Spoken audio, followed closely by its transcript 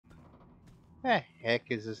The heck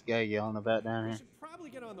is this guy yelling about down We here? should probably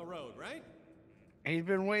get on the road, right? He's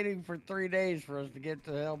been waiting for 3 days for us to get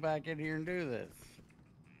the hell back in here and do this.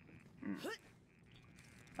 Hmm.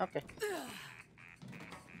 Okay.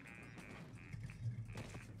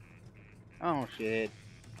 Oh shit.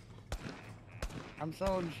 I'm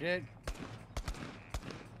selling shit.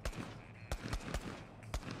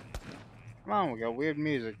 Come on, we got weird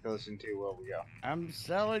music to listen to while we go. I'm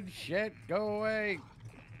selling shit. Go away.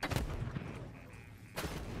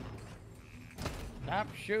 Stop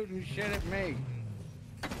shooting shit at me.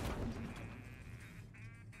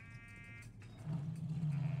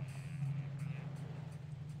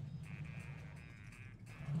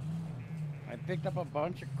 I picked up a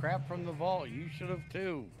bunch of crap from the vault. You should have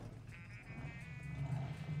too.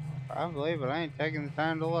 Probably, but I ain't taking the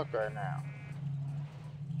time to look right now.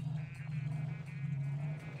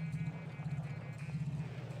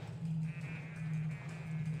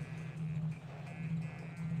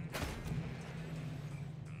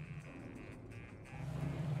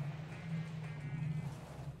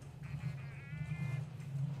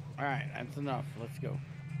 Alright, that's enough. Let's go.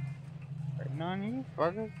 Waiting on you,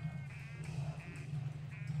 fucker.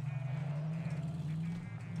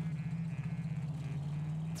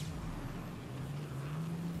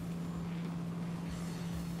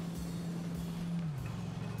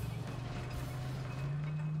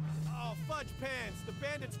 Oh, fudge pants! The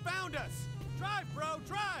bandits found us! Drive, bro,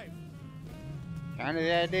 drive! Kind of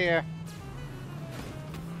the idea.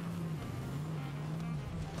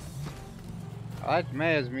 I like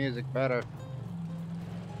Maya's music better.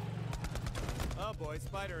 Oh boy,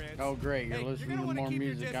 spider ants. Oh, great. You're Hey, listening gonna to wanna more keep your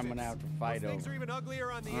music I'm going to distance. have to fight Those things over. are even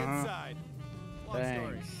uglier on the Uh-huh. inside. Long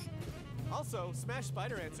story. Thanks. Also, smashed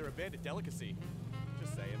spider ants are a bandit delicacy.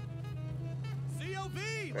 Just saying. COV!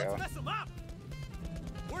 Yeah. Let's mess them up!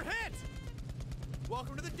 We're hit!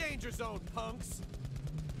 Welcome to the danger zone, punks!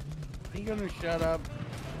 Are you going to shut up?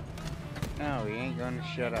 No, he ain't gonna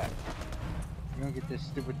shut up. You gonna get this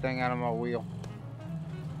stupid thing out of my wheel.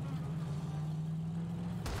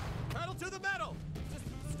 Pedal to the metal! Just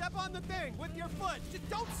step on the thing with your foot! Just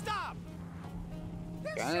don't stop!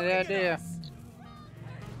 They're Kinda shooting the at idea. us.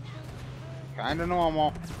 Kinda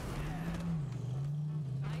normal.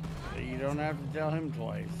 You don't have to tell him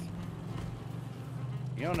twice.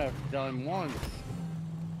 You don't have to tell him once.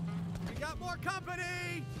 We got more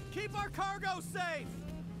company! Keep our cargo safe!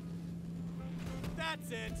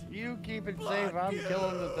 That's it! You keep it Blood safe. I'm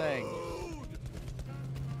killing the thing. feud!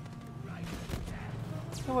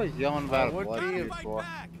 He's always yelling about a what blood do you- Gotta feud fight for.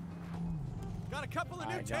 back! Got a couple of I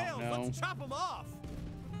new don't tails. know. Let's chop them off.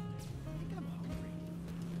 I think I'm hungry.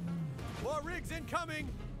 More rigs incoming.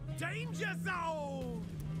 Danger zone.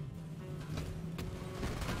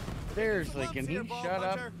 Seriously, Some can lumps he here, Ball shut up?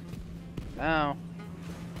 Puncher. No.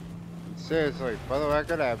 Seriously, for the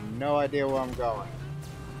record, I have no idea where I'm going.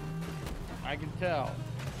 I can tell.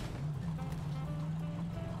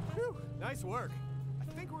 Whew, nice work. I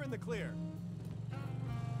think we're in the clear.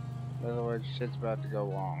 In other words, shit's about to go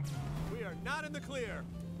wrong. We are not in the clear.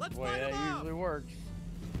 Let's Boy, light that them up. usually works.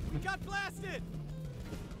 We got blasted.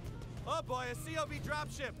 Oh boy, a COV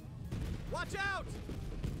dropship. Watch out.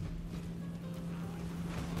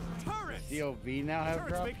 Turrets. COV now have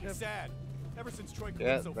Turrets make me dropships? sad. Ever since Troy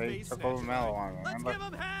Yeah, Calypso they face took over snatched Malawang, it. Let's remember? give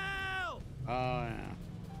them hell. Oh, yeah.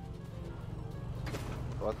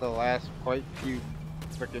 What the last quite few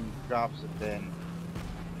freaking drops have been.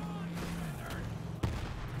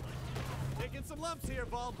 Taking some lumps here,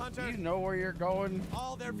 Ball Do Hunter. you know where you're going?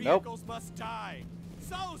 All their Nope. vehicles must die.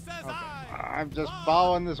 So says Okay. I. I'm just Ball,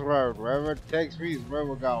 following this road. Wherever it takes me is where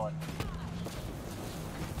we're going.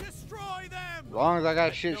 Destroy them. As long as I got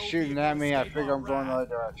Let shit no shooting vehicle at me, I escape figure our I'm going the wrath. right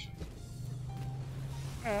direction.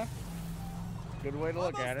 Yeah. Good way to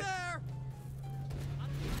look Almost at it. there.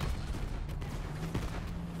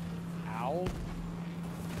 Ow.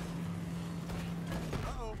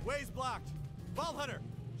 Uh-oh, way's blocked. Ball Hunter,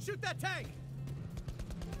 shoot that tank.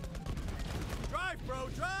 Drive, bro,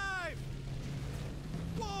 drive.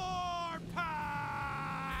 Warpath.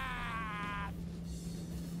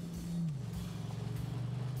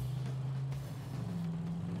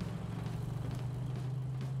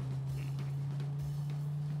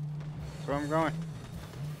 That's where I'm going.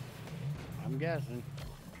 I'm guessing.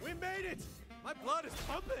 We made it. My blood is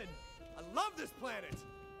pumping. I love this planet.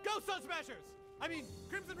 Go Sun Smashers. I mean,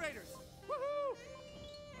 Crimson Raiders. Woohoo!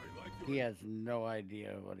 He has no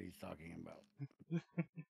idea what he's talking about.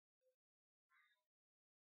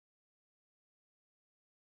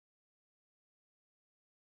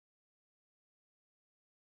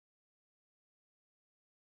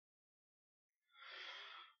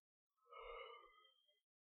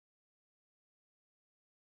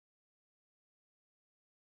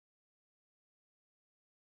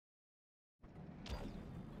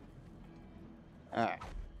 Alright.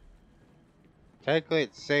 Technically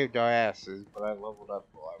it saved our asses, but I leveled up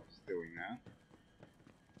while I was doing that.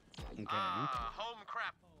 Okay. Home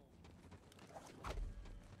crap.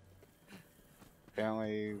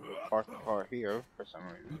 Apparently we parked the car here for some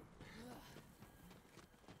reason.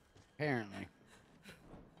 Apparently.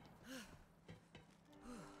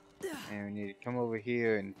 And we need to come over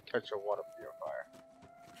here and touch a water purifier.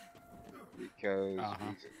 Because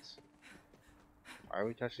reasons. Why are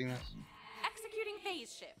we touching this? Executing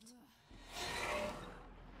phase shift.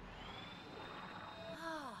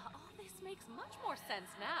 All this makes much more sense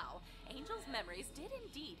now. Angel's memories did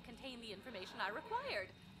indeed contain the information I required.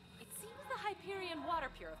 It seems the Hyperion water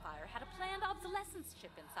purifier had a planned obsolescence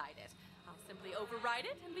chip inside it. I'll simply override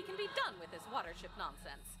it and we can be done with this water chip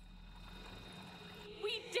nonsense.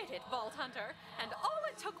 We did it, Vault Hunter, and all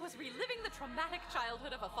it took was reliving the traumatic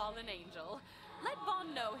childhood of a fallen angel. Let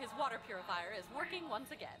Vaughn know his water purifier is working once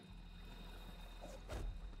again.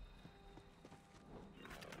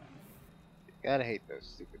 Gotta hate those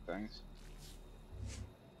stupid things.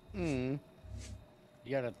 You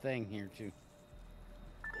got a thing here too.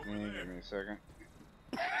 Give me a second.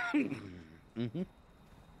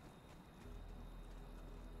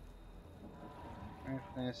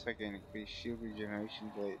 After a second, increase shield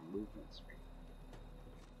regeneration, delayed movement speed.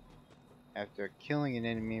 After killing an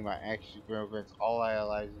enemy, my action grants all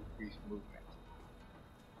allies increased movement.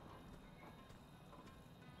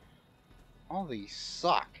 All these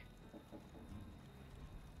suck.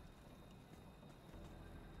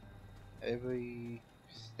 Every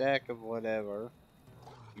stack of whatever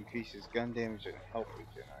increases gun damage and health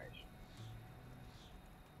regeneration.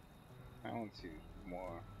 That one seems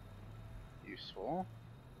more useful.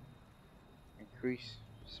 Increase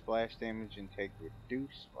splash damage and take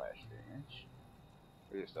reduced splash damage.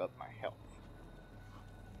 Or just up my health.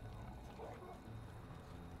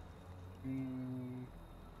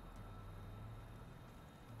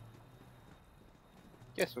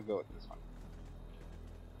 Guess we'll go with this one.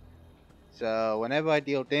 So whenever I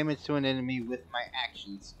deal damage to an enemy with my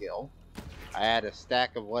action skill, I add a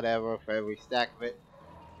stack of whatever. For every stack of it,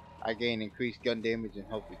 I gain increased gun damage and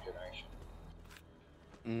health regeneration.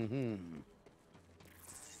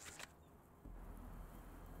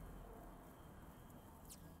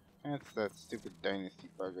 That's that stupid dynasty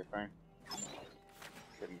bugger thing.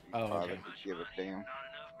 Couldn't be bothered to give a damn. Not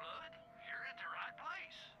enough blood? You're at the right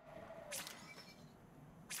place.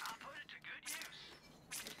 I'll put it to good use.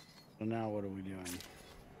 So now what are we doing?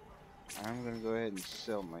 I'm gonna go ahead and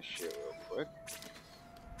sell my shit real quick.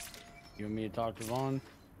 You want me to talk to Vaughn?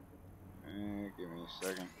 Give me a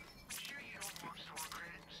second. Sure you don't want store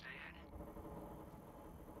credit instead?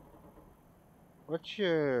 What's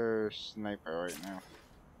your sniper right now?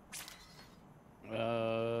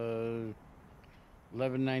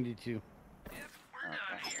 1192. Yep, we're done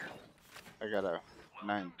here. I got a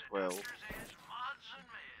 912. Doctors as mods and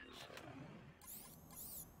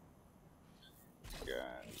meds.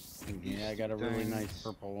 Got Yeah, I got a really nice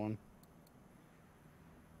purple one.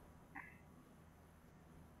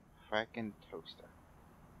 Fracking toaster.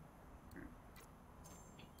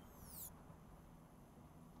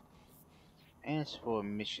 As for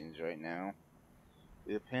missions right now,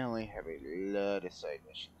 we apparently have a lot of side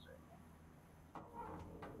missions right now.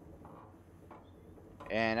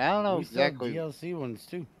 And I don't know exactly. DLC ones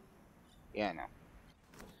too. Yeah, I know.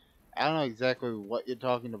 I don't know exactly what you're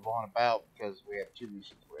talking to Vaughn about because we have two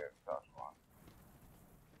missions we have to talk to Vaughn.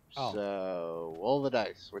 Oh. So, roll the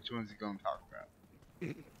dice. Which one's he going to talk about?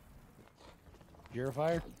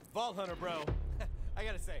 Purifier? Vault Hunter, bro. I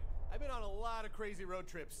gotta say, I've been on a lot of crazy road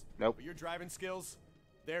trips. Nope. But your driving skills,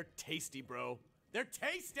 they're tasty, bro. They're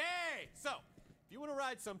tasty! So, if you want to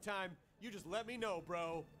ride sometime, you just let me know,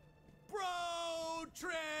 bro. Bro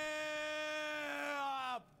trip!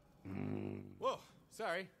 Whoa,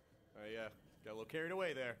 sorry. I got a little carried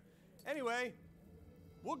away there. Anyway,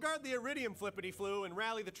 we'll guard the Iridium flippity-flu and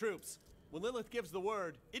rally the troops. When Lilith gives the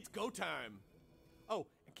word, it's go time. Oh,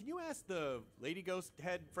 and can you ask the Lady Ghost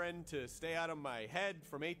head friend to stay out of my head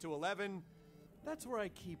from 8 to 11? That's where I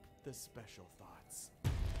keep the special thoughts.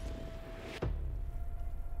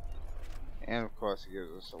 And of course, he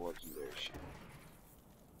gives us a legendary shield.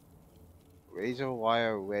 Razor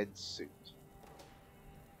wire red suit.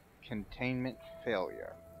 Containment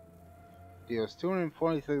failure. Deals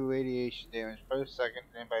 243 radiation damage per second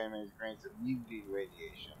to anybody enemies grants immunity to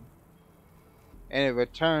radiation. And it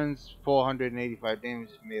returns 485 damage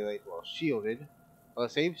to melee while shielded,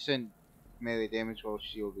 plus 8% melee damage while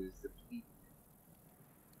shield is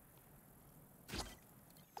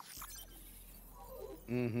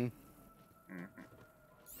depleted.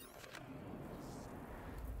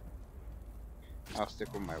 I'll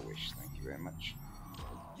stick with my wish. Thank you very much.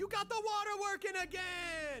 You got the water working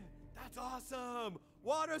again! That's awesome!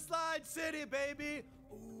 Water slide city, baby!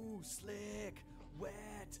 Ooh, slick,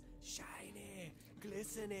 wet, shiny,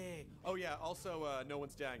 glistening. Oh yeah, also, no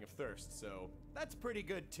one's dying of thirst, so that's pretty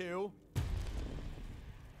good too.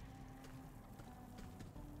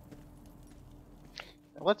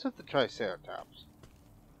 What's with the Triceratops?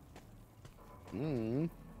 It's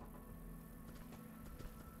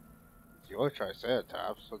your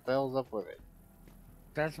Triceratops. What the hell's up with it?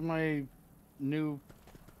 That's my new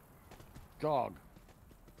dog.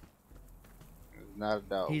 It's not a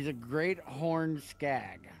dog. He's a great horned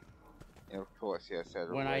skag. Yeah, of course, yes. Had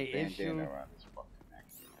a When red I bandana issue- around his fucking neck.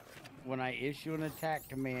 When I issue an attack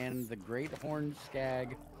command, the great horned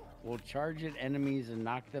skag will charge at enemies and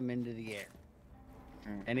knock them into the air.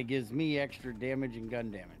 And it gives me extra damage and gun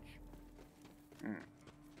damage.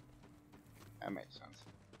 That makes sense.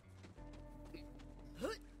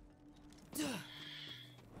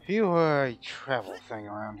 If you were a travel thing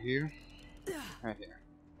around here. Right here.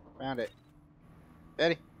 Found it.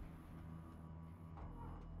 Eddie.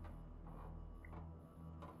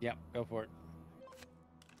 Yep, go for it.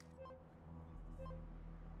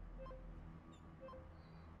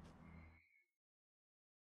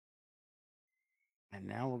 And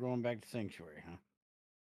now we're going back to Sanctuary, huh?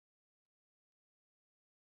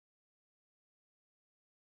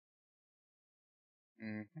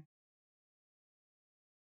 Mm-hmm.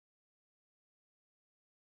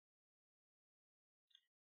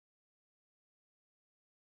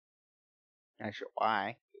 Not sure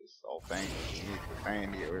why. This whole thing is you need the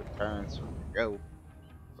thing to get rid of turns so we can go.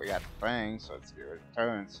 We got the thing, so let's get rid of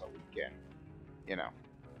turns so we can, you know,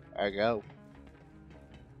 go.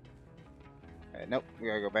 Nope, we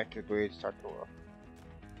gotta go back to the bridge, start the world.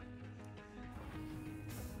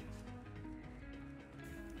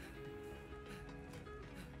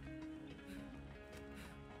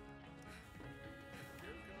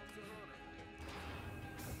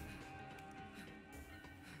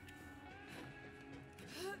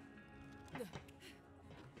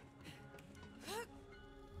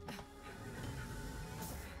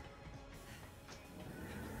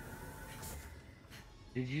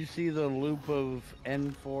 Did you see the loop of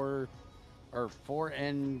N4 or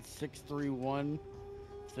 4N631? It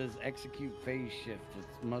says execute phase shift.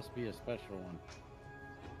 It must be a special one.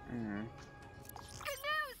 Mm-hmm. Good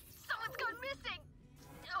news! Someone's gone missing!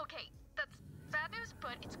 Okay, that's bad news,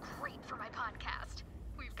 but it's great for my podcast.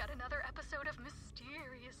 We've got another episode of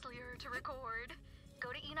Mysteriously to record.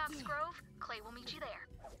 Go to Enoch's Grove. Clay will meet you there.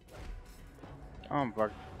 Oh,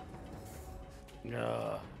 fuck.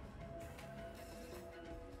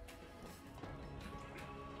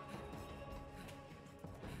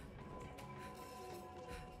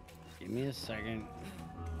 Give me a second.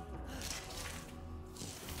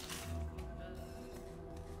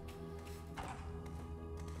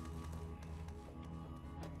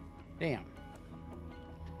 Damn.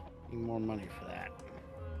 Need more money for that.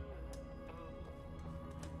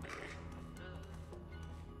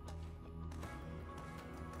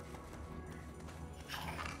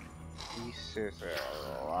 Jesus, there's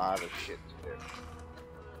a lot of shit to do.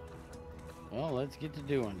 Well, let's get to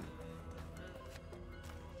doing.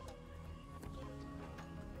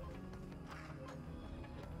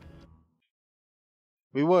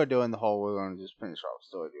 We were doing the whole, we're gonna just finish off the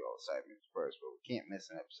story, do all the side missions first, but we can't miss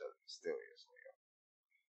an episode of Mysteriously.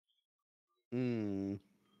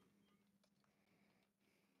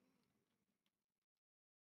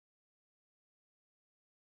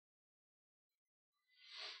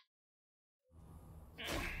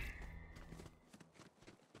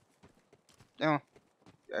 No.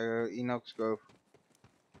 Gotta go to Enoch's Grove.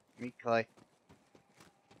 Meet Clay.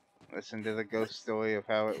 Listen to the ghost story of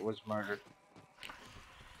how it was murdered.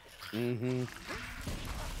 Mm-hmm.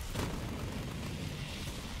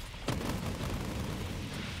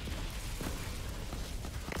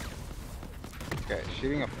 Okay,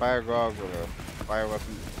 shooting a fire grog with a fire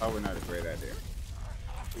weapon is probably not a great idea.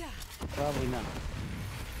 Probably not.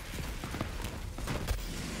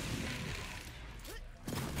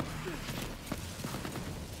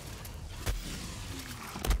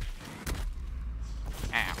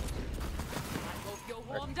 Ow. I hope you're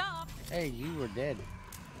warmed up. Hey, you were dead.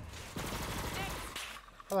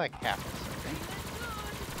 I like half a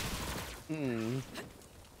second.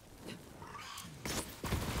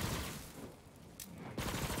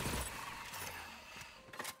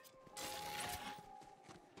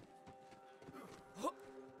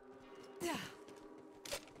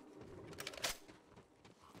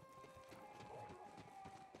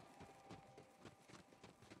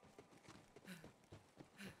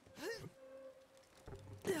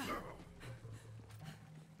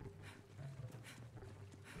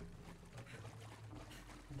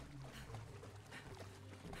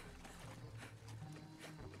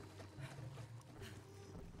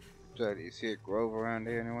 So, do you see a grove around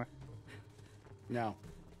here anywhere? No.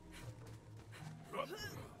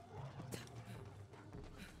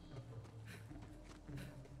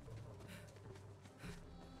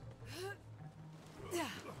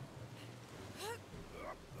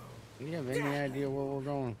 Do you have any idea where we're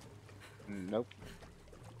going? Nope.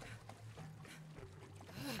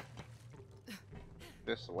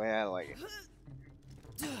 Just the way I like it.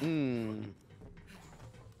 Hmm.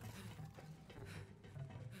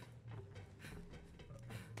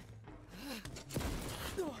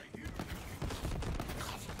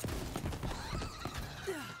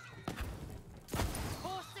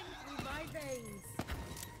 Coursing through my veins.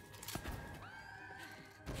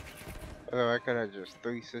 Oh, I could have just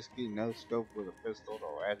 360 no scope with a pistol to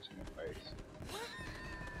latch in the face.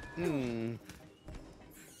 Hmm.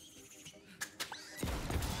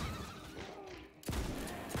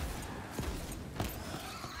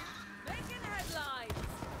 Making headlines.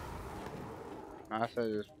 I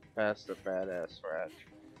said just past the badass scratch.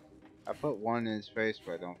 I put one in his face,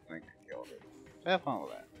 but I don't think I killed it. So have fun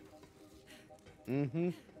with that. Mm-hmm.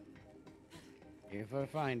 If I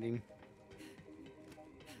find him.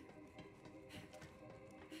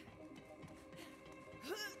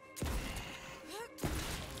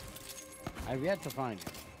 I've yet to find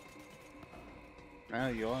him. Now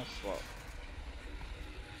you are slow.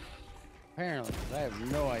 Apparently, 'cause I have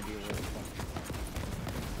no idea where he's going.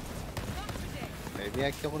 Maybe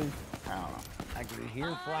I killed him? I don't know. I can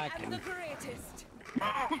hear flacking. The greatest.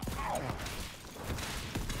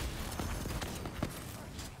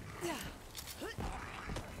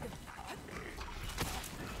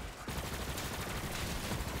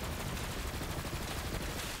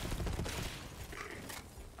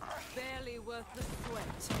 Barely worth the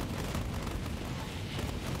sweat.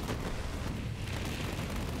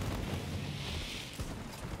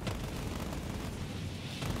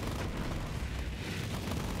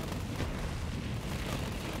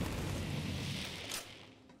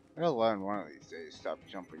 I'll learn one of these days. Stop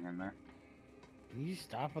jumping in there. Can you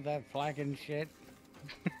stop with that flacking shit?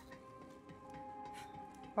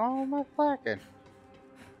 Oh, my flacking.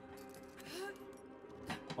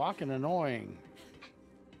 Fucking annoying.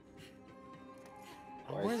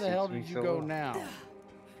 Why Where the suits hell me did you so go well. now?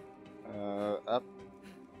 Up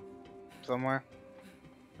somewhere.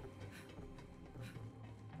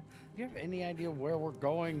 Do you have any idea where we're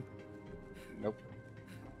going? Nope.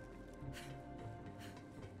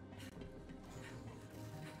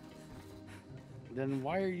 Then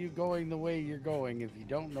why are you going the way you're going if you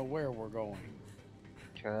don't know where we're going?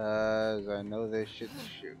 Cause I know there's shit to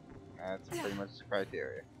shoot. That's pretty much the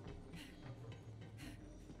criteria.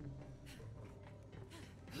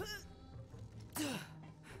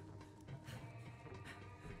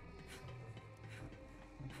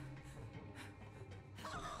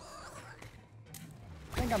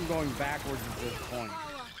 I think I'm going backwards at this point.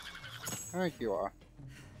 I think you are.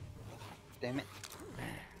 Damn it.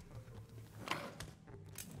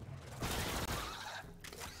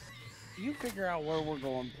 You figure out where we're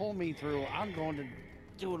going, pull me through. I'm going to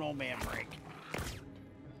do an old man break.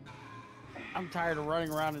 I'm tired of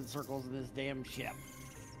running around in circles in this damn ship.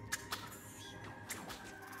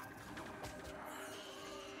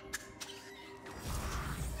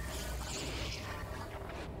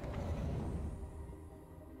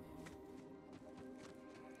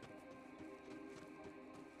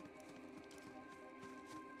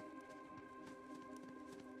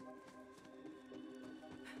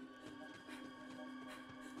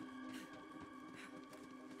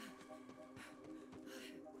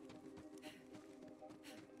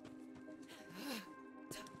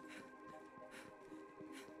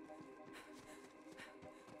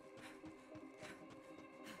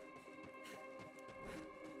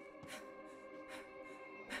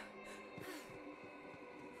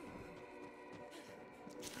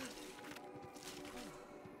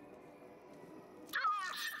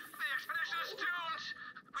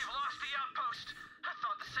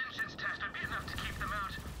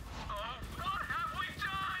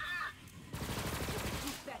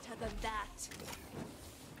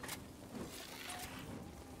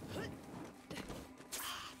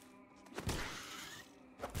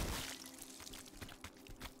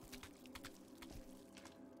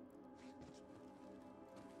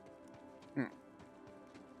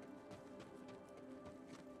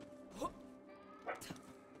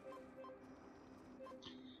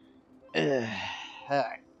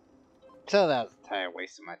 Alright. So that was a entire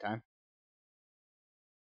waste of my time.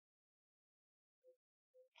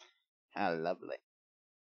 How lovely.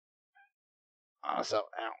 Also,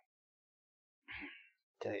 ow.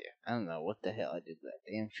 Tell you, I don't know what the hell I did to that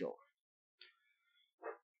damn shoulder.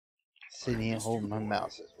 Sitting here holding my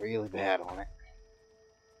mouse is really bad on it.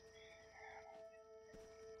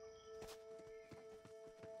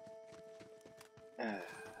 Okay.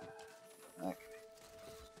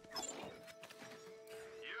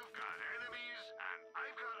 You've got enemies, and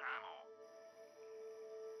I've got ammo.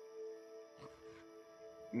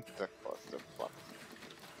 It's a clusterfuck.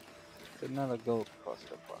 It's another gold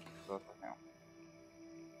clusterfuck. What the hell?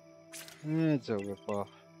 It's a ripoff.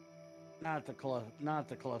 Not the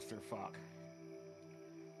clusterfuck.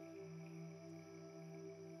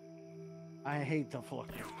 I hate the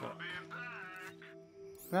clusterfuck.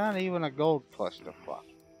 It's not even a gold clusterfuck.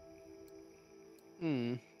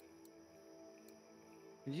 Hmm.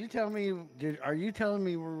 Did you tell me? Are you telling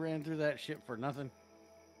me we ran through that shit for nothing?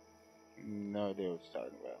 No idea what you're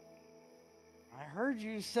talking about. I heard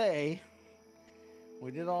you say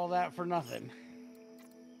we did all that for nothing.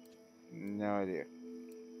 No idea.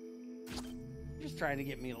 Just trying to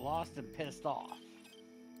get me lost and pissed off.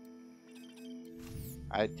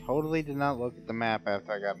 I totally did not look at the map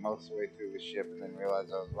after I got most of the way through the ship and then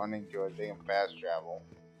realized I was running to a damn fast travel.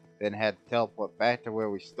 Then had to teleport back to where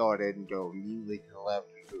we started and go immediately to the left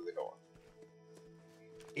and through the door.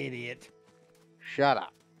 Idiot. Shut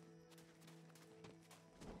up.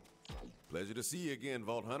 Pleasure to see you again,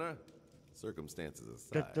 Vault Hunter. Circumstances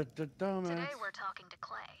aside. Today we're talking to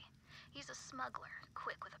Clay. He's a smuggler,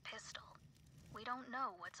 quick with a pistol. We don't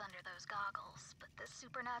know what's under those goggles, but this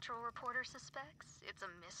supernatural reporter suspects it's a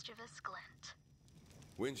mischievous glint.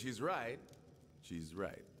 When she's right, she's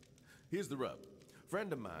right. Here's the rub.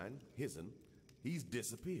 Friend of mine, his'n, he's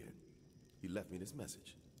disappeared. He left me this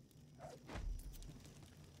message. This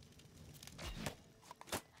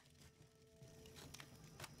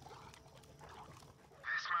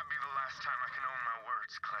might be the last time I can own my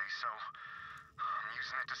words, Clay, so I'm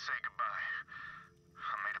using it to say goodbye.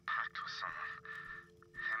 I made a pact with someone.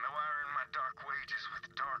 And though I earn my dark wages with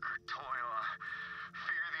darker toil, I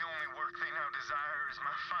fear the only work they now desire is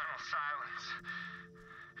my final silence.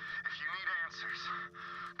 If you need answers,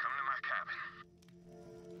 come to my cabin.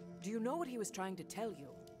 Do you know what he was trying to tell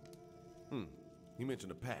you? He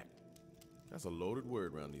mentioned a pact. That's a loaded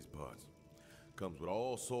word around these parts. Comes with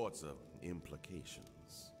all sorts of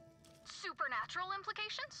implications. Supernatural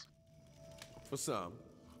implications? For some,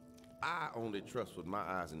 I only trust what my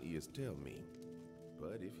eyes and ears tell me.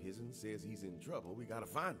 But if his'n says he's in trouble, we gotta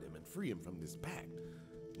find him and free him from this pact,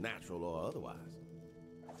 natural or otherwise.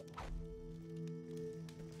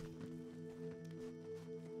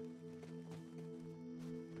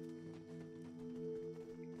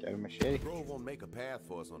 Got a machete. Grove won't make a path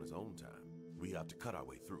for us on his own time. We have to cut our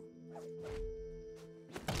way through.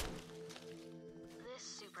 This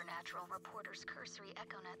supernatural reporter's cursory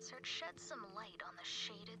echonet search sheds some light on the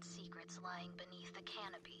shaded secrets lying beneath the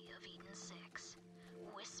canopy of Eden 6.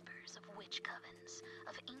 Whispers of witch covens,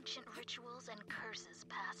 of ancient rituals and curses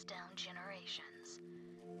passed down generations.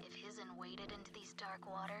 If his'n waded into these dark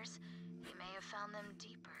waters, he may have found them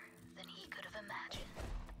deeper than he could have imagined.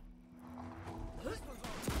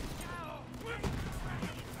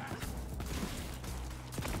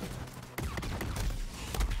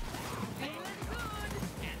 Feeling good.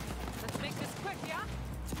 Let's make this quick, yeah?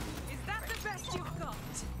 Is that the best you've got?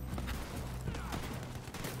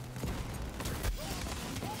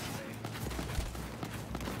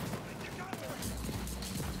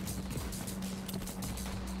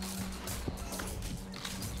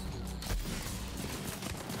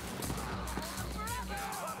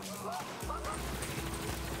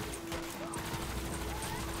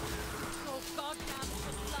 Oh, goddamn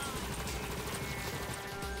supply.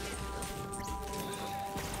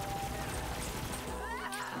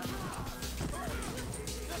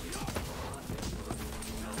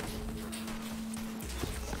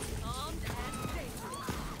 Armed and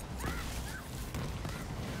dangerous.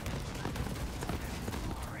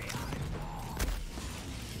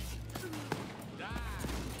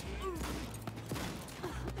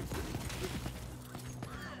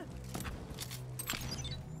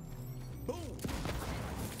 Boom!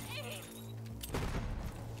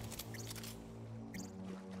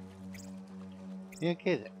 You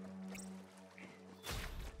kidding?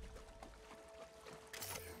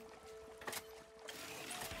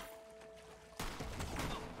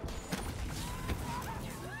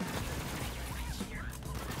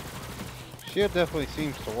 Shield definitely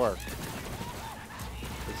seems to work.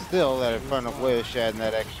 But still, that in front of Wish adding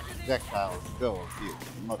that extra projectile is still a few.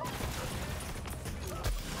 Which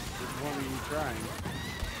one are you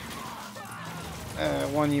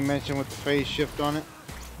trying? One you mentioned with the phase shift on it.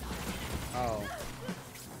 Oh.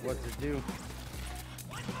 What's it do?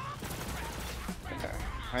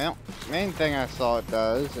 Well, main thing I saw it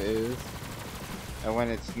does is that when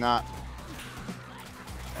it's not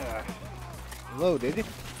loaded,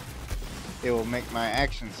 it will make my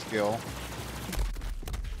action skill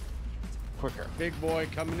quicker. Big boy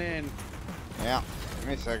coming in. Yeah, give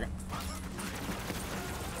me a second.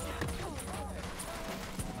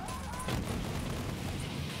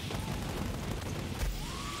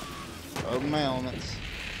 Oh, my elements.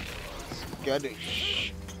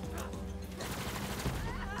 Skadoosh.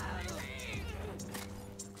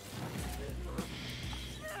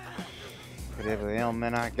 Whatever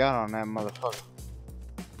element I got on that motherfucker.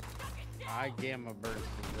 I gamma burst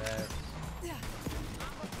his ass.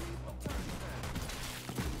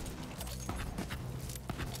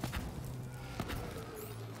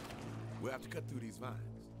 We'll have to cut through these vines.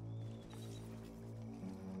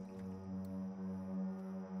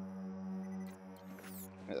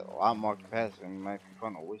 There's a lot more capacity than my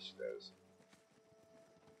Front of Wish does.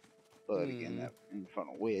 But again, that in Front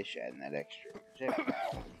of Wish adding that extra.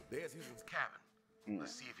 There's Hizen's cabin.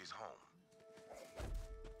 Let's see if he's home.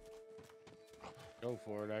 Go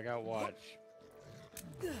for it. I got watch.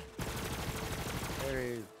 There he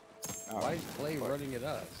is. Why is Clay running at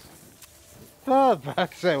us? I was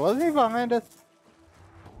about to say, wasn't he behind us?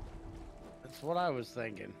 That's what I was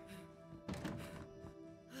thinking.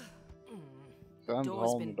 Son's Door's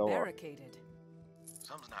holding been the door. barricaded.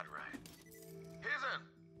 Something's not right. Hizen!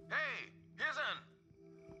 Hey! Hizen!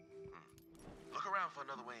 Look around for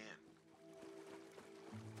another way in.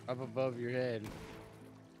 Up above your head.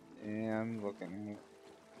 Yeah, I'm looking.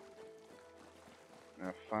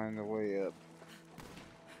 Gonna find the way up.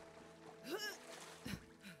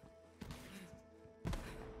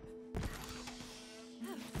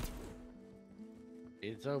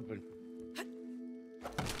 It's open.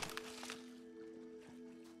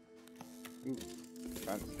 Ooh,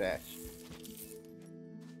 found a stash.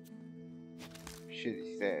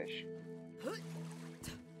 Shitty stash.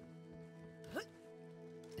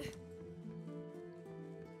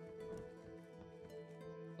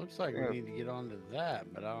 Looks like Yeah. we need to get onto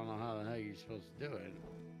that, but I don't know how the hell you're supposed to do it.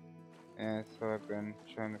 Yeah, that's what I've been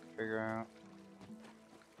trying to figure out.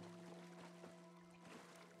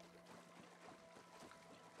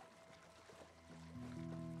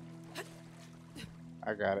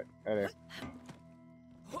 I got it. Right there.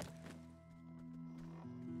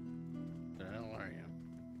 The hell are you?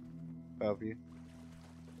 Above you.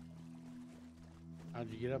 How'd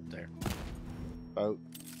you get up there? Boat.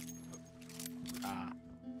 Ah.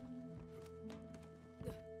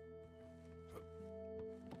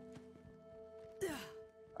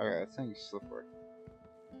 Okay, that thing's slippery.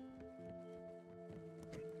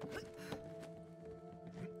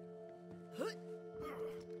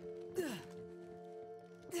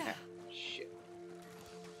 Ah, shit.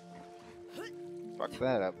 Fuck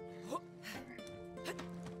that up.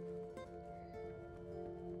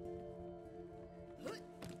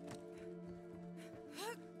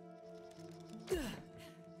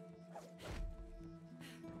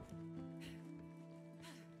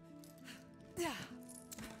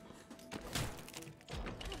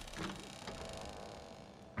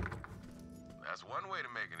 That's one way to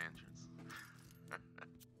make an entrance.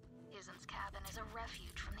 Hizen's cabin is a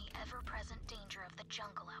refuge from the ever-present danger of the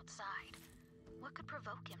jungle outside. What could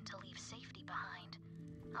provoke him to leave safety behind?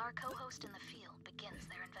 Our co-host in the field begins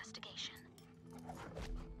their investigation.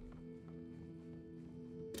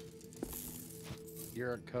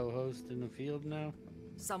 You're a co-host in the field now?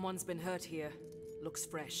 Someone's been hurt here. Looks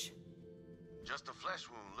fresh. Just a flesh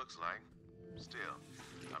wound, looks like. Still,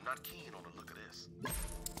 I'm not keen on the look of this.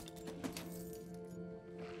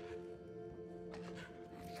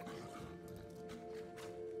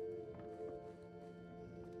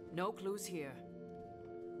 No clues here.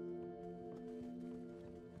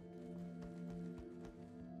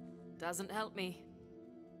 Doesn't help me.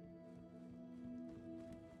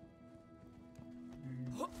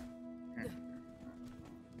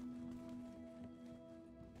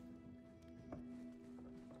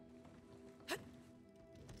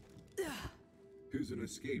 Hizen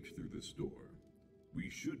escaped through this door. We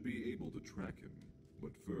should be able to track him,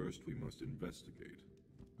 but first we must investigate.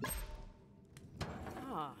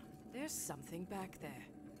 Ah, there's something back there.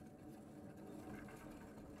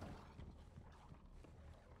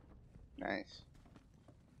 Nice.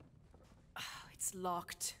 It's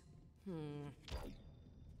locked.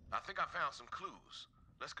 I think I found some clues.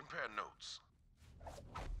 Let's compare notes.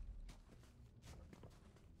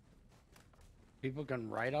 People can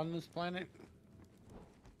write on this planet?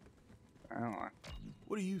 I don't know.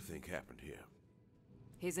 What do you think happened here?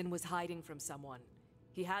 Hizen was hiding from someone.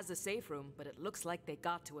 He has a safe room, but it looks like they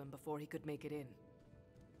got to him before he could make it in.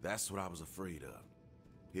 That's what I was afraid of.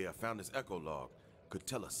 Here, I found this echo log. Could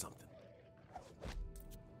tell us something.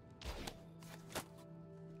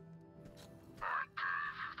 I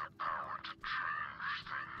gave you the power to change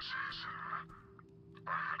things, Hazen.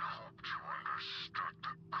 I had hoped you understood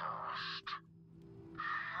the cost.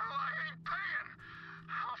 Well, I ain't paying.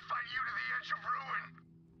 I'll fight you to the edge of ruin.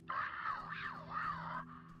 I know you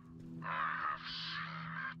will. I have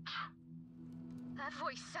seen it. That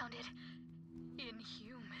voice sounded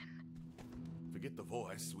inhuman. Forget the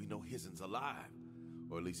voice. We know Hizen's alive.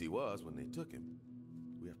 Or at least he was when they took him.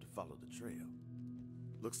 We have to follow the trail.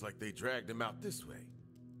 Looks like they dragged him out this way.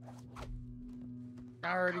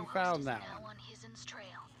 I already Co-host found is that now one. on Hizen's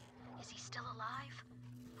trail. Is he still alive?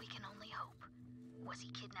 We can only hope. Was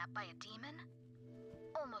he kidnapped by a demon?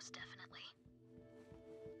 Almost definitely.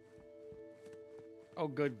 Oh,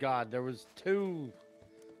 good God. There was 2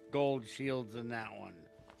 gold shields in that one.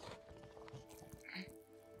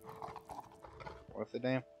 What's the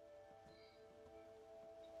name?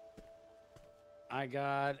 I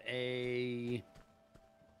got a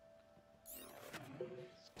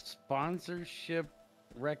sponsorship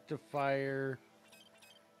rectifier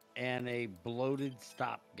and a bloated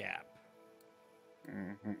stopgap.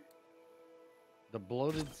 Mm-hmm. The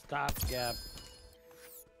bloated stopgap,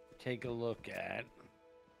 take a look at.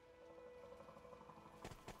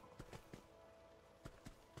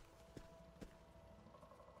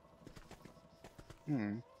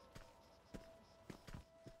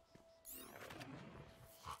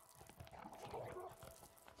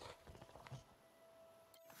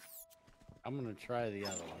 I'm gonna try the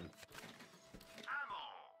other one.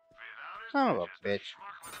 Son of a bitch.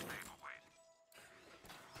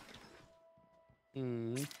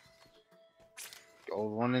 Hmm.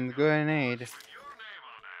 Gold one in the grenade.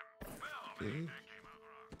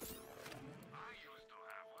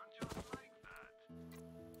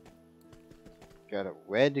 Got a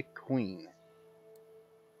red queen.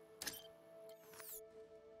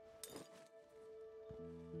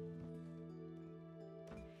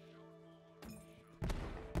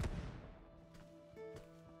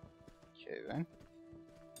 Okay then.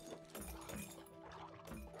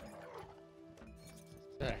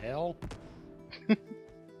 The hell? I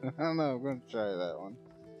don't know, I'm gonna try that one.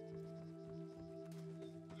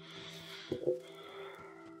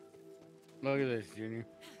 Look at this, Junior.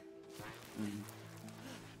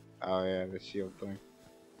 Oh yeah, the shield thing.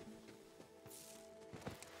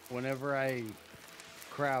 Whenever I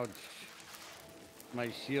crouch,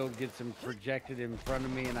 my shield gets him projected in front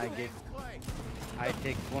of me, and I take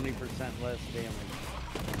 20% less damage.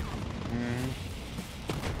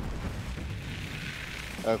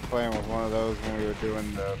 I was playing with one of those when we were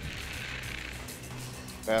doing the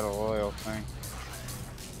battle royal thing.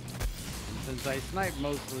 Since I snipe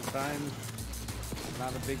most of the time, it's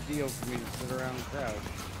not a big deal for me to sit around and crouch.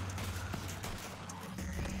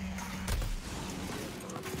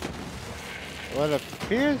 What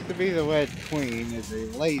appears to be the Red Queen is a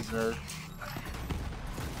laser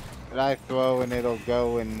that I throw and it'll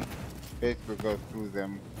go and basically go through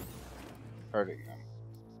them, hurting them.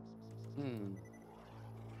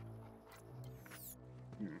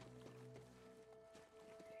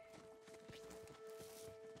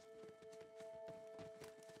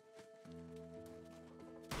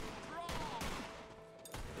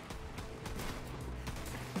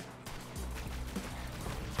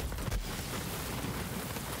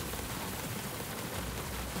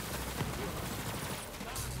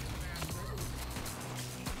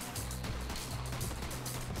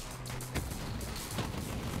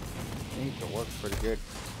 Seems to work pretty good.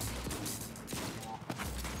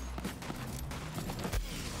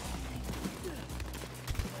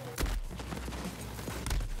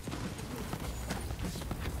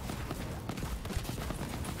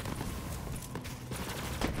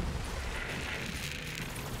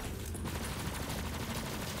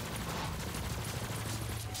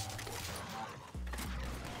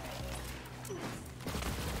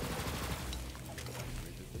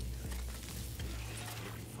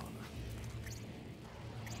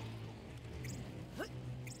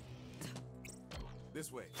 This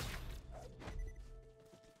way.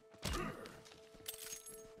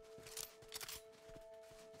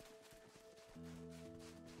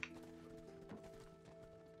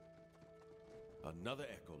 Another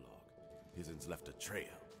echo log. Hizen's left a trail.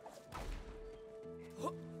 So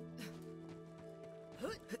you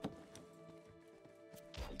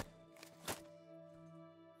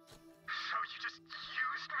just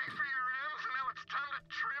used me for your ends and now it's time to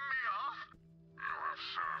trim me off? You have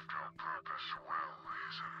served your purpose well,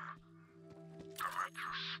 Hazen. To let you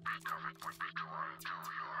speak of it would be to undo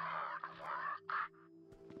your hard work.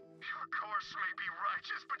 course may be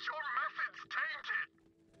righteous, but your method's tainted.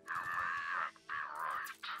 You may yet be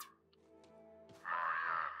right. My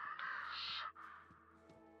end is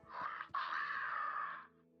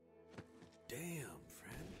unclear. Damn,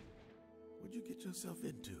 friend. What'd you get yourself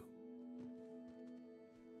into?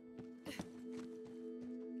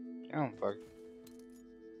 Oh, fuck.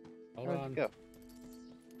 Hold Where'd on. you go?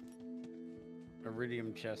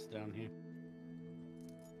 Iridium chest down here.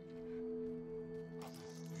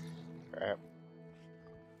 Crap.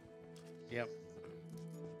 Yep.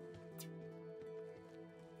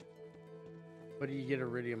 But do you get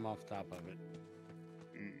iridium off top of it?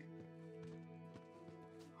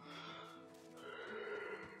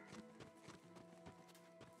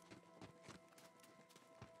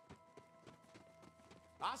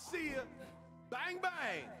 I see you. Bang,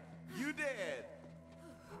 bang. You dead.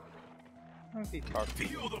 How's he talking?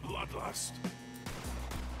 Feel the bloodlust.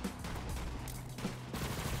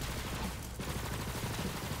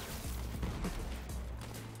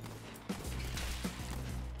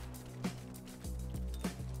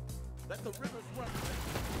 Let the rivers run.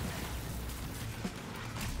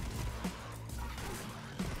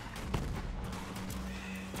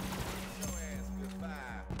 Your ass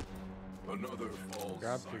goodbye. Another false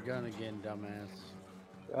Dropped your sight. gun again, dumbass.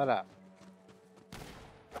 Shut up.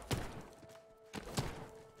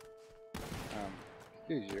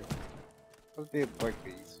 Excuse you. Let's be a break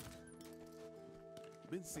these.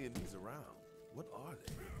 Been seeing these around. What are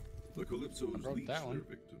they? The Calypsos broke leech that their one.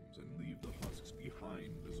 victims and leave the husks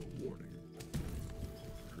behind as a warning.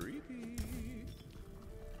 Creepy.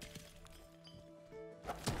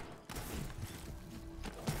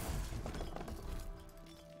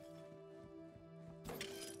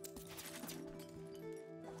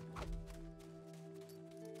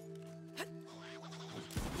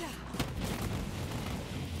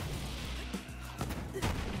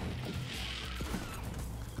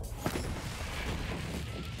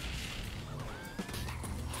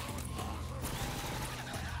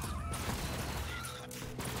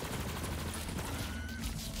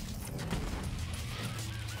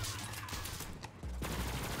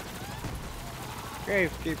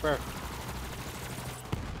 Gravekeeper.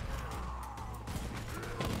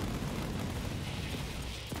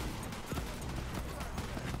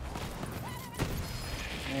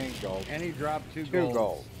 And gold. And he dropped two Two gold.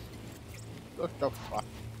 gold. What the fuck?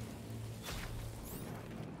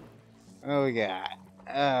 Oh, we got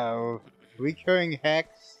recurring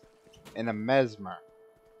hex and a mesmer.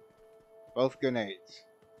 Both grenades.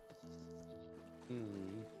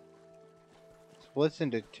 Splits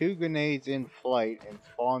into 2 grenades in flight and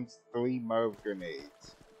spawns 3 Merv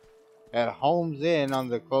grenades. That homes in on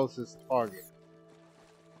the closest target.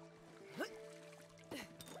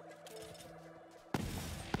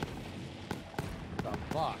 The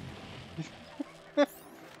fuck?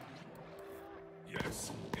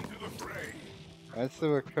 Yes, into the fray. That's the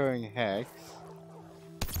recurring hex.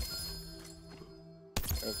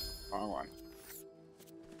 Oops, wrong one.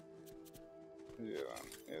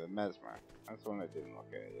 Yeah, the mesmer. That's the one I didn't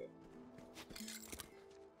look at yet.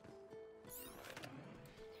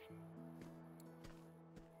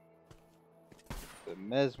 The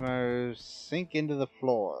mesmers sink into the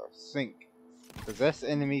floor. Sink. Possess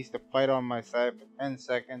enemies to fight on my side for 10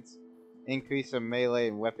 seconds. Increase their melee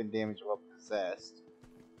and weapon damage while possessed.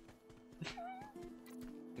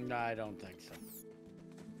 No, I don't think so.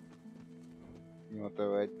 You want the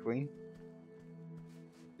red queen?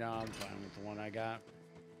 No, I'm fine with the one I got.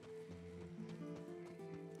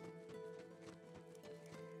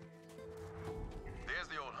 There's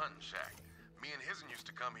the old hunting shack. Me and Hizen used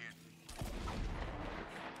to come here.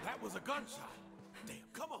 That was a gunshot. Damn,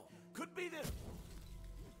 come on. Could be them.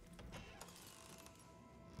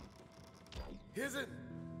 Hizen.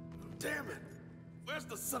 Damn it. Where's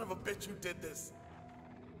the son of a bitch who did this?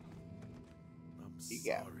 I'm He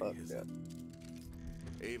got sorry, fucked Hizen. up.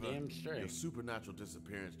 Ava, Damn straight. your supernatural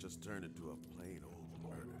disappearance just turned into a plain old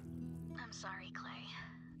murder. I'm sorry, Clay.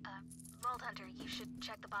 Vault Hunter, you should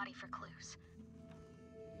check the body for clues.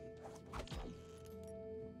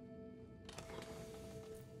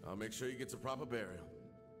 I'll make sure he gets a proper burial.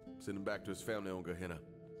 Send him back to his family on Gehenna.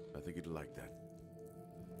 I think he'd like that.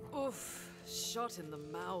 Oof, shot in the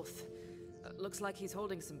mouth. Looks like he's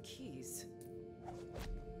holding some keys.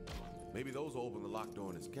 Maybe those will open the locked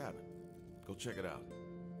door in his cabin. Go check it out.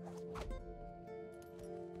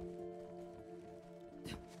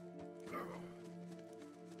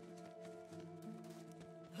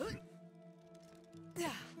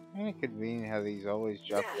 Kind of convenient how these always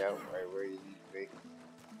drop you out right where you need to be.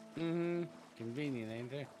 Mm-hmm. Convenient,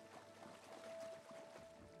 ain't they?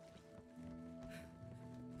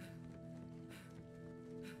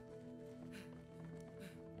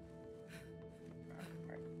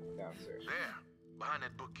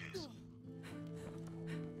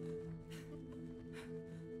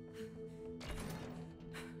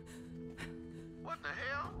 What the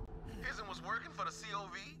hell? Hisn was working for the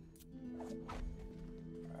COV?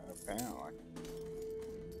 Apparently.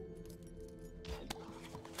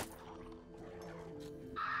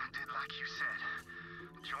 Did like you said.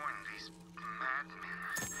 Join these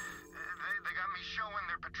madmen. They got me showing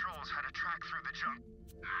their patrols how to track through the junk.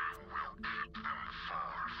 We'll keep them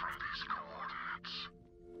far from these coordinates.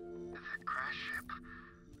 The crash ship?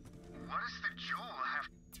 What does the jewel have?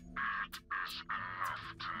 It is enough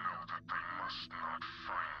to know that they must not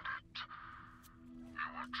find it. You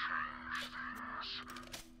will change things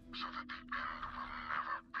so that the end will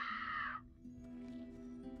never be.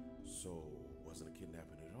 So, wasn't a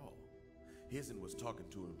kidnapping at all. Hisn was talking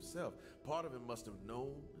to himself. Part of him must have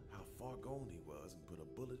known how far gone he was and put a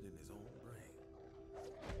bullet in his own brain.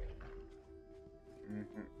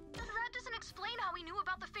 That doesn't explain how he knew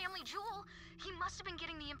about the family jewel. He must have been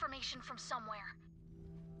getting the information from somewhere.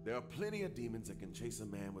 There are plenty of demons that can chase a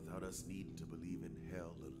man without us needing to believe in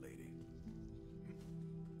hell, little lady.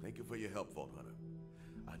 Thank you for your help, Vault Hunter.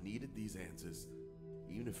 I needed these answers,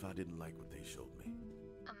 even if I didn't like what they showed me.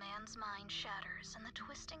 A man's mind shatters in the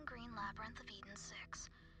twisting green labyrinth of Eden 6.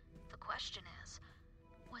 The question is,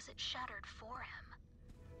 was it shattered for him?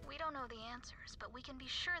 We don't know the answers, but we can be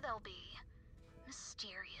sure they'll be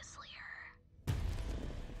mysteriously her.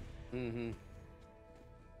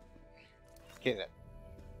 Get it.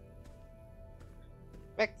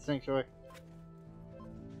 Back to Sanctuary.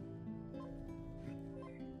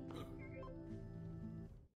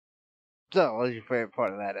 So, what was your favorite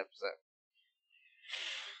part of that episode?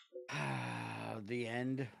 The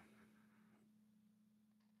end.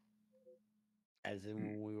 As in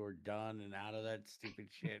when we were done and out of that stupid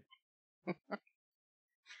shit.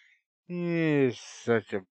 You're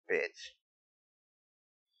such a bitch.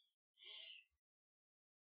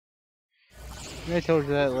 I told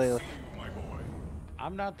you that lately.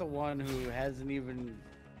 I'm not the one who hasn't even,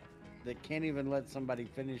 that can't even let somebody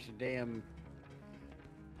finish a damn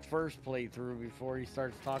first playthrough before he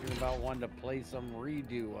starts talking about wanting to play some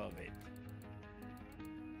redo of it.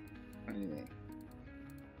 Yeah.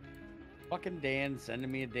 Fucking Dan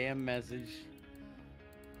sending me a damn message.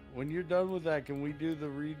 When you're done with that, can we do the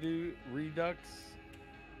redux?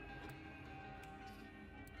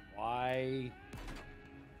 Why?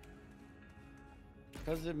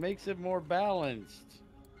 Because it makes it more balanced.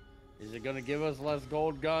 Is it going to give us less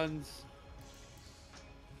gold guns?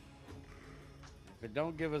 If it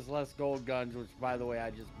don't give us less gold guns, which by the way, I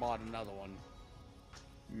just bought another one.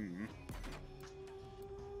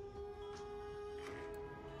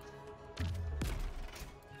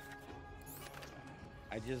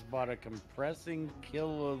 I just bought a compressing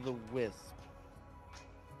kill-o'-the-wisp.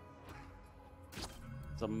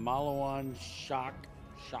 It's a Malawan shock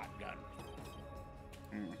shotgun.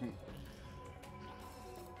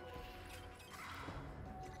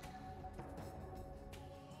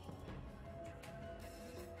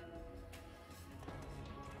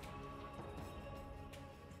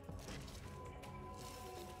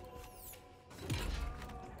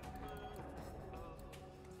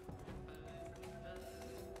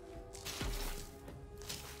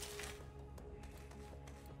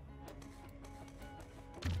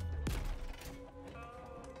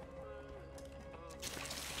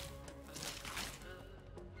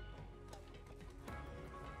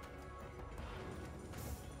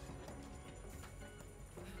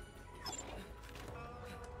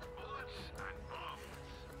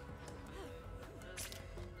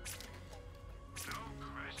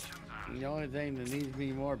 The only thing that needs to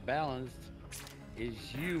be more balanced is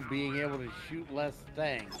you being able to shoot less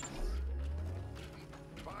things.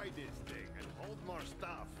 Buy this thing and hold more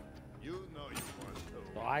stuff. You know you want to.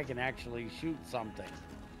 So I can actually shoot something.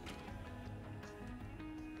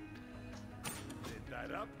 With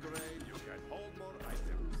that upgrade, you can hold more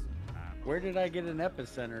items. Where did I get an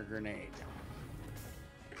epicenter grenade?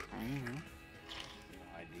 No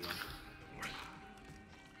idea.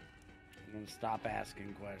 I'm gonna stop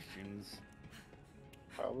asking questions.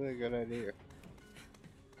 Probably a good idea.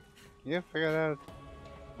 You figured out how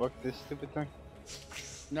to work this stupid thing?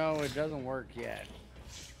 No, it doesn't work yet.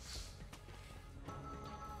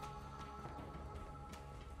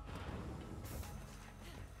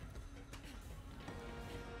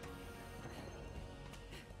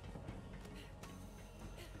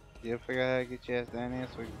 You figure out how to get your ass down here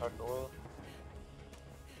so we can talk to Will?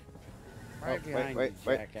 Right behind wait.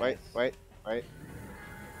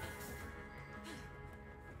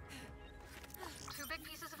 Two big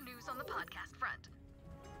pieces of news on the podcast front.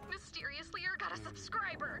 Mysteriously got a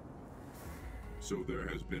subscriber. So there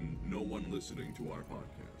has been no one listening to our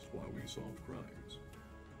podcast while we solve crimes.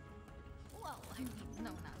 Well, I mean, no,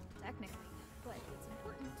 not technically. but it's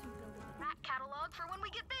important to build a back catalog for when we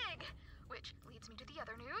get big. Which leads me to the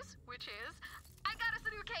other news, which is, I got us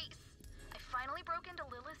a new case! I finally broke into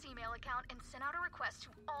Lilith's email account and sent out a request to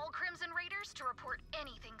all Crimson Raiders to report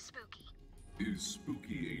anything spooky. Is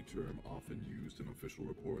spooky a term often used in official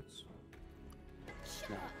reports?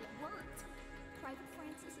 Shut up, it worked! Private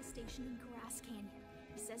Francis is stationed in Grass Canyon.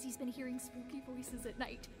 He says he's been hearing spooky voices at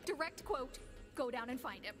night. Direct quote, go down and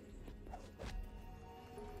find him.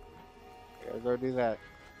 Gotta go do that.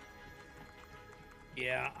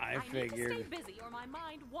 Yeah, I figured. Need to stay busy or my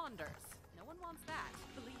mind wanders. No one wants that,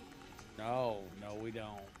 believe me. No, we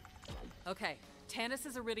don't. Okay,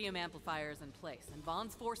 Tanis's iridium amplifier is in place, and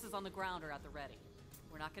Vaughn's forces on the ground are at the ready.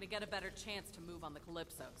 We're not gonna get a better chance to move on the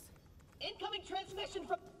Calypsos. Incoming transmission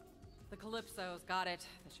from... The Calypsos, got it.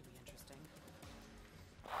 This should be interesting.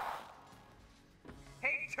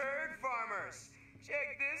 Hey, turd farmers!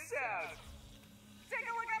 Check this out! Take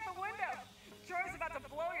a look out the window! Troy's about to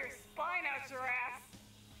blow your spine out your ass!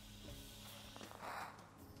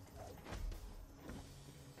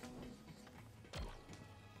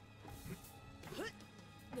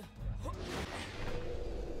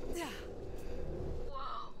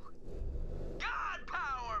 Whoa! God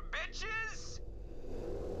power, bitches!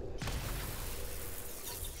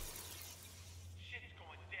 Shit's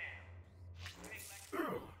going down.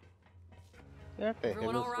 Yeah, they hit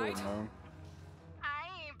Everyone us all right? with moon.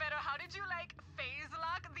 Aye, but how did you, phase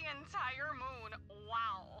lock the entire moon?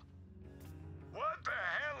 Wow. What the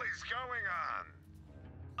hell is going on?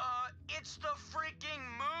 It's the freaking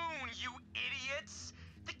moon, you idiots!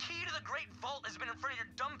 The key to the Great Vault has been in front of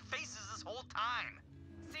your dumb faces this whole time.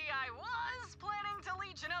 See, I was planning to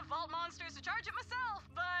leech enough vault monsters to charge it myself,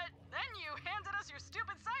 but then you handed us your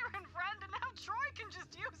stupid siren friend, and now Troy can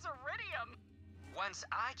just use iridium. Once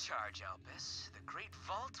I charge Elpis, the Great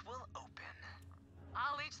Vault will open.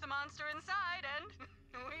 I'll leech the monster inside, and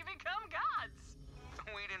we become gods.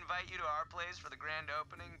 We'd invite you to our place for the grand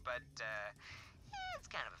opening, but,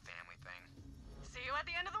 it's kind of a family thing. See you at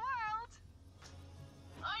the end of the world.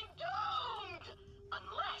 I'm doomed!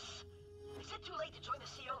 Unless... Is it too late to join the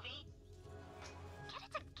COV? Get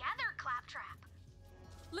it together, Claptrap.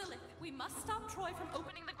 Lilith, we must stop Troy from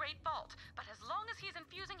Opening the Great Vault, but as long as he's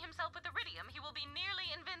infusing himself with iridium, he will be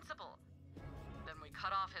nearly invincible. Then we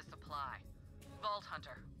cut off his supply. Vault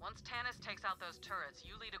Hunter, once Tanis takes out those turrets,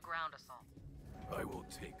 you lead a ground assault. I will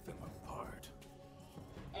take them apart.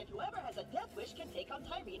 And whoever has a death wish can take on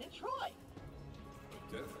Tyreen and Troy. A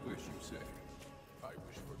death wish, you say? I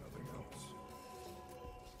wish for nothing else.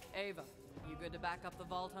 Ava, you good to back up the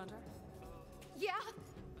Vault Hunter? Yeah?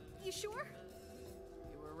 You sure?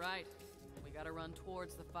 You were right. We gotta run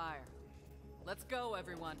towards the fire. Let's go,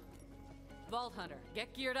 everyone. Vault Hunter,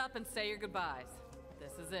 get geared up and say your goodbyes.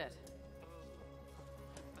 This is it.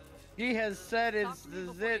 He has said it's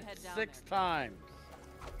it 6 times.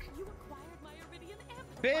 You acquired my iridium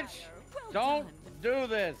amplifier. Bitch, Well don't done. do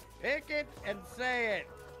this. Pick it and say it.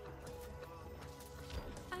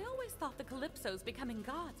 I always thought the Calypsos becoming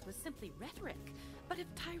gods was simply rhetoric. But if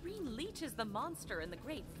Tyreen leeches the monster in the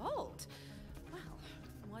Great Vault, well,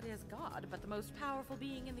 what is God but the most powerful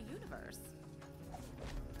being in the universe?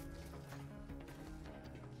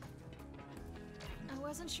 I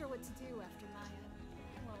wasn't sure what to do after Maya.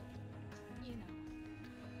 Well, you know.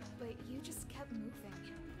 But you just kept moving.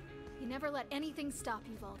 You never let anything stop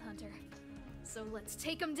you, Vault Hunter. So let's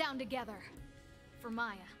take him down together. For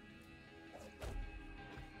Maya.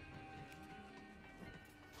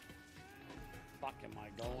 Fuck am I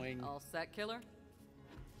going? All set, killer?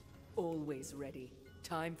 Always ready.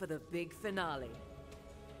 Time for the big finale.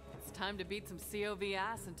 It's time to beat some COV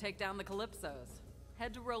ass and take down the Calypsos.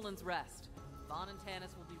 Head to Roland's Rest. Vaughn and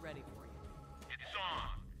Tanis will be ready for you. It's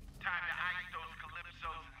on. Time to ice those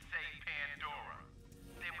Calypsos and save Pandora.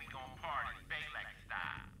 Then we gon' party Balak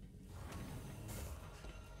style.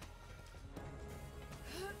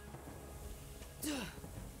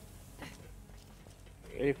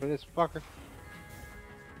 Ready for this fucker?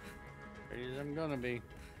 Ready as I'm gonna be.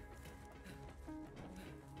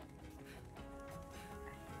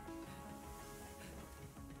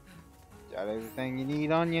 Got everything you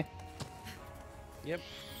need on you? Yep.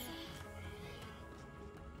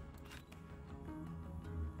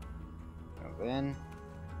 Well then,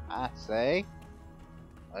 I say,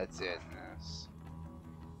 let's end this.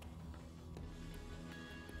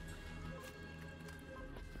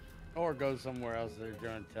 Or go somewhere else. They're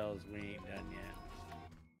trying to tell us we ain't done yet.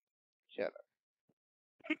 Shut up.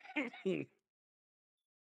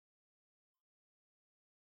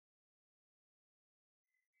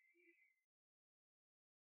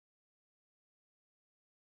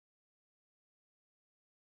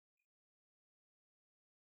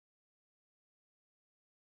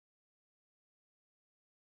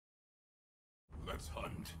 Let's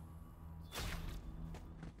hunt.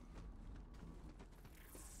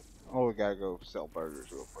 Oh, we gotta go sell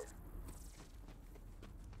burgers real quick.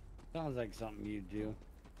 Sounds like something you do.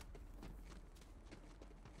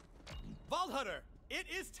 Vault Hunter, it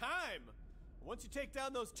is time! Once you take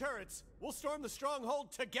down those turrets, we'll storm the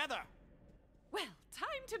stronghold together! Well, time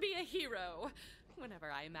to be a hero.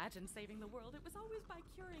 Whenever I imagined saving the world, it was always by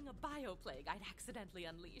curing a bioplague I'd accidentally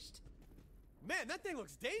unleashed. Man, that thing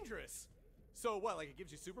looks dangerous! So what, like it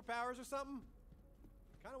gives you superpowers or something?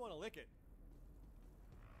 Kinda wanna lick it.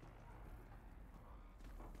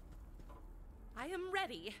 I am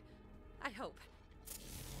ready. I hope.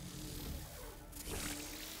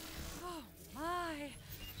 Oh my.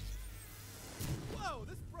 Whoa,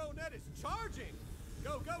 this Bronet is charging!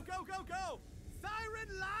 Go, go, go, go, go!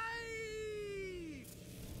 Siren Light!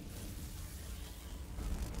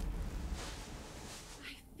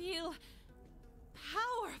 I feel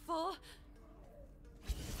powerful.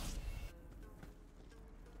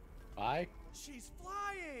 Bye. She's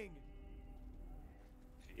flying!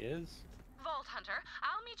 She is? Vault Hunter,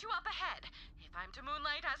 I'll meet you up ahead. If I'm to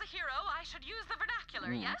moonlight as a hero, I should use the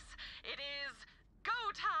vernacular, yes? It is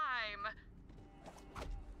go time!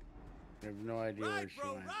 I have no idea where she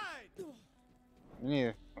went. Ride!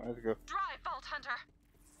 Yeah, let's go. Drive, Vault Hunter!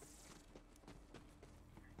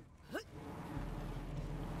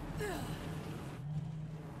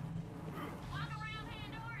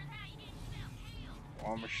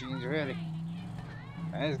 All machines ready.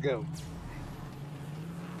 Let's go.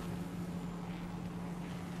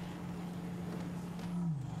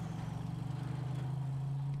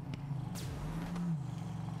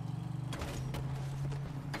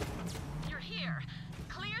 You're here.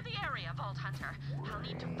 Clear the area, Vault Hunter. I'll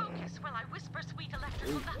need to focus while I whisper sweet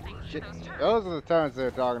electrical nothings to those turrets. Those are the turrets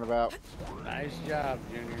they're talking about. Nice job,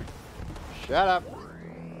 Junior. Shut up.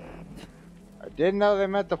 I didn't know they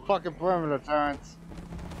meant the fucking perimeter turrets.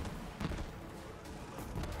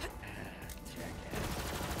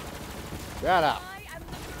 Shut up. I am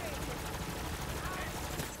liberated.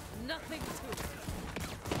 Nothing to it.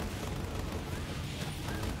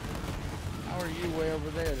 How are you way over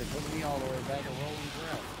there? They put me all the way back at Rolling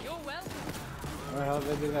Trail. You're welcome. What the hell did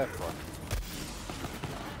they do that for?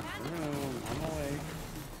 I'm away.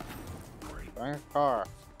 Bring a car.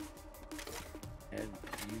 And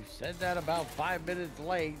you said that about 5 minutes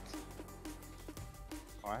late.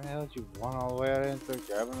 Why the hell did you run all the way out into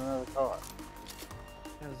grabbing another car?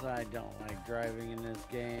 Because I don't like driving in this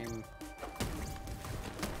game.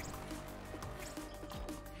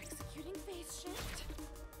 Executing phase shift.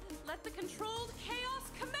 Let the controlled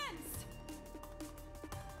chaos commence!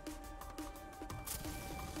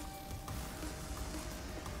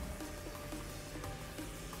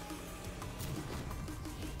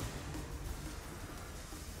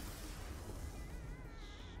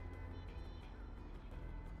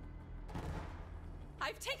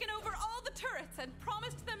 I've taken over all the turrets and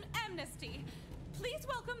promised them amnesty. Please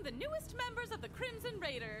welcome the newest members of the Crimson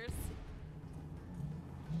Raiders.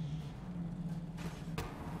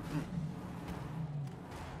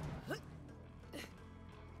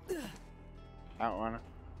 Outrunner.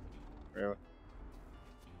 Really?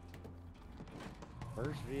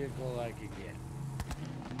 First vehicle I could get.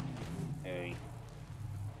 Hey.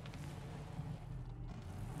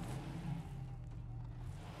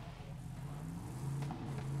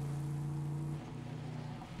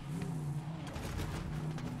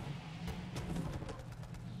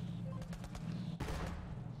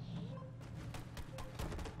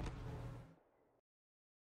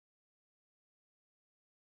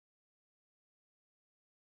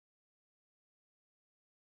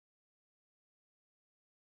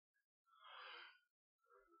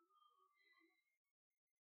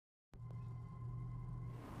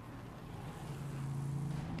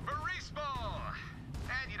 Baseball!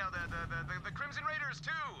 And you know, the Crimson Raiders too!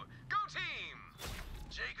 Go team!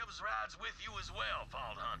 Jacobs rides with you as well,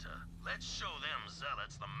 Vault Hunter. Let's show them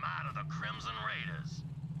zealots the might of the Crimson Raiders.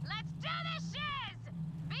 Let's do this shiz!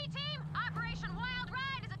 B-Team, Operation Wild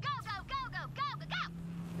Ride is a go, go, go, go, go, go, go!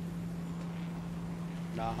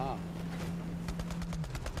 Uh-huh.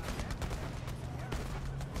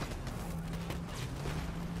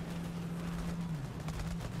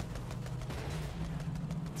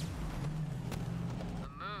 The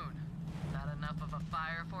moon. Not enough of a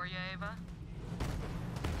fire for you, Ava?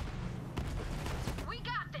 We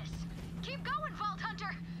got this! Keep going, Vault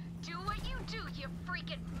Hunter! Do what you do, you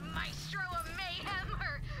freaking maestro of mayhem,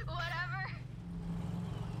 or whatever!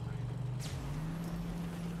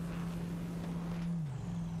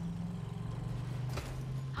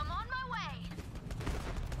 I'm on my way!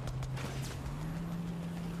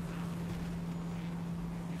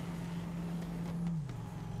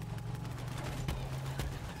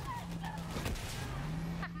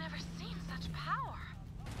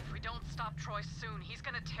 stop Troy soon. He's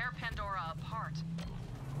gonna tear Pandora apart.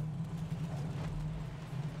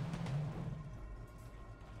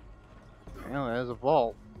 Well, there's a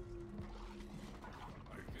vault.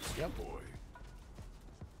 Yep, boy.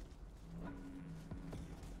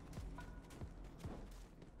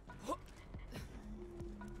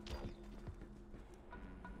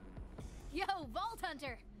 Yo, Vault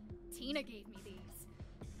Hunter! Tina gave me these.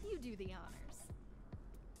 You do the honors.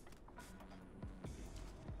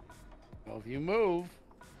 Well, if you move.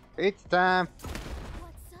 It's time.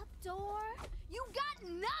 What's up, door? You got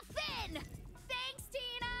nothing! Thanks,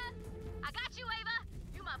 Tina! I got you, Ava!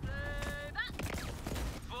 You my baby!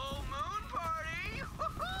 Full moon party!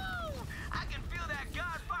 Woohoo! I can feel that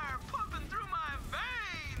god fire pumping through my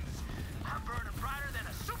veins! I'm burning brighter than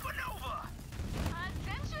a supernova!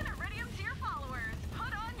 Attention, Iridium tier followers!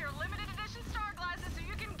 Put on your limited edition star glasses so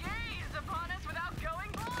you can gaze upon us without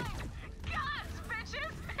going blind! Gods,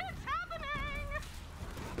 bitches! It's happening!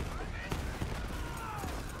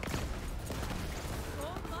 So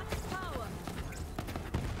much power.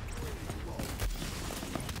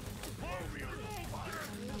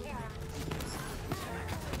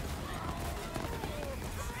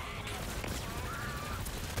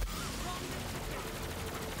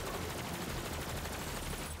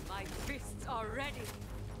 My fists are ready.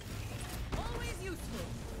 Always useful.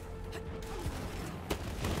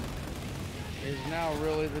 Is now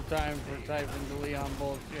really the time for typing to Leon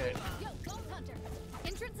bullshit. Yo, Vault Hunter!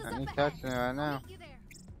 Entrance is I up ain't ahead. touching it right now. Meet you there.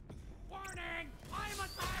 Warning! I'm a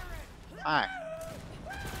tyrant! Hi.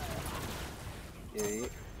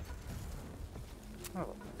 Idiot.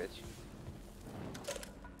 Oh, bitch.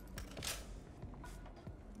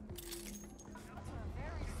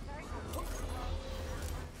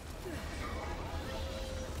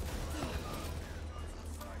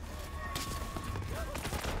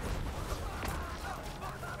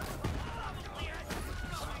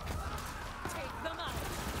 Take them out!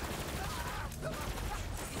 So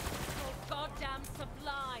goddamn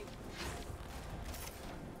sublime!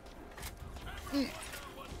 Yo,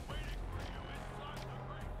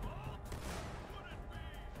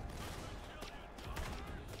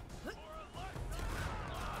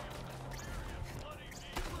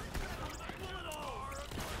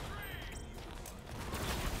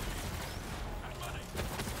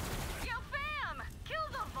 fam! Kill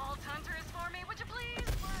the Vault Hunters for me, would you please?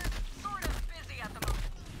 We're sort of busy at the moment.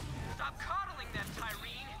 Stop coddling them,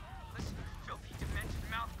 Tyrene! Listen, filthy, demented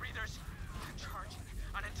mouth breathers. I'm charging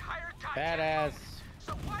an entire goddamn Badass. boat.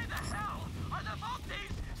 So why the hell are the Vault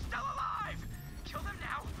thieves still alive? Kill them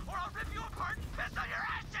now, or I'll rip you apart and piss on your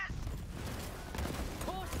ashes!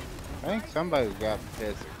 I think somebody's got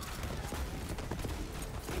pissed.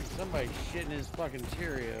 Somebody's shitting his fucking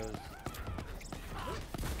Cheerios.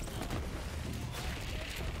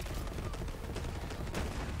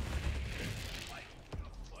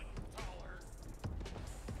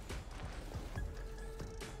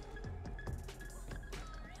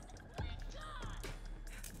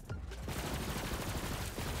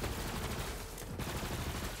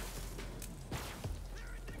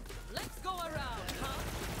 Let's go around, huh?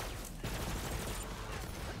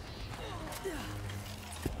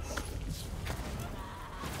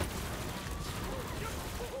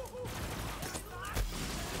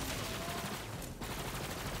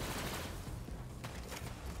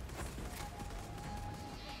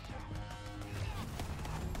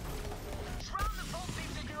 Drown the Vault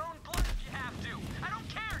thieves in your own blood if you have to. I don't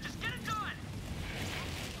care, just get it done!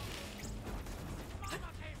 I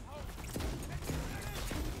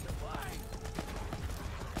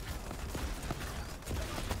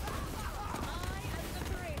am the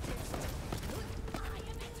greatest.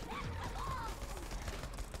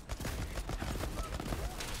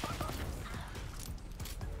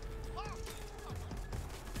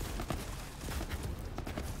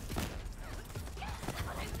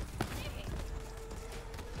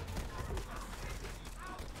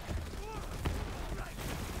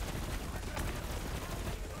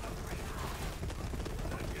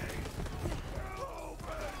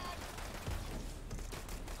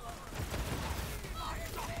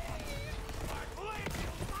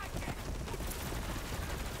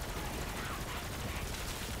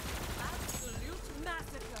 Absolute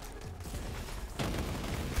massacre.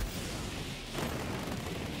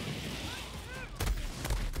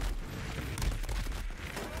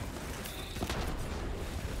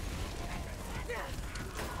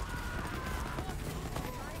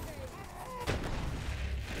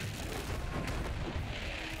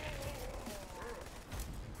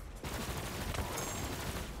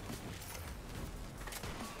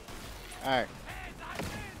 Alright.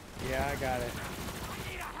 Yeah, I got it.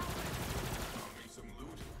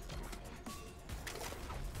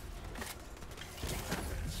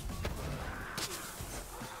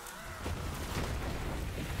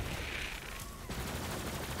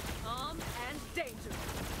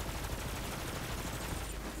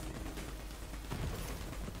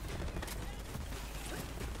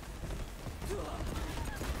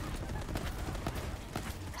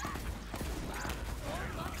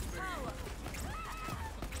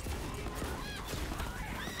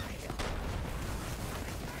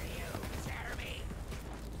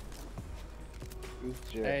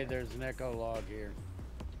 Shit. Hey, there's an echo log here.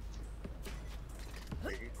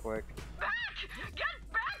 Make it quick. Back! Get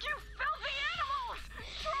back, you filthy animals!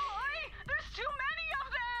 Troy, there's too many of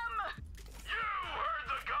them! You heard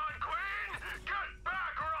the God Queen! Get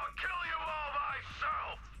back or I'll kill you all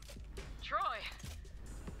myself! Troy,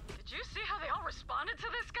 did you see how they all responded to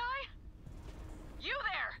this guy? You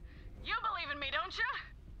there! You believe in me, don't you?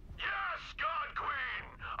 Yes, God Queen!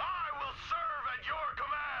 I will serve at your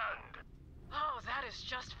command! Oh, that is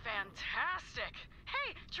just fantastic!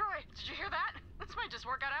 Hey, Troy, did you hear that? This might just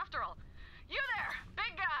work out after all. You there,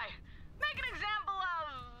 big guy! Make an example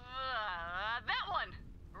of... that one!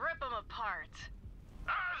 Rip him apart.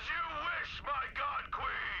 As you wish, my God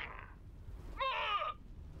Queen!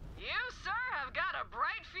 You, sir, have got a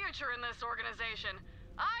bright future in this organization.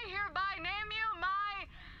 I hereby name you my...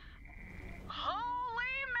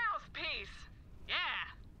 holy mouthpiece. Yeah.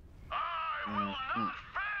 I will not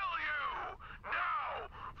fail you! Now,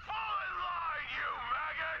 fall in line, you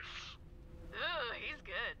maggots! Ooh, he's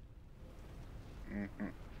good.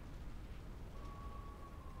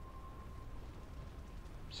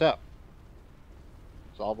 So,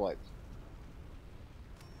 saw blades.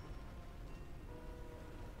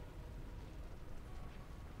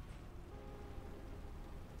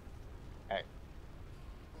 Hey.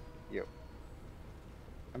 You.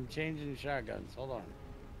 I'm changing shotguns. Hold on.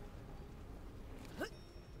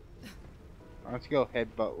 Let's go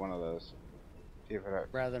headbutt one of those. See if it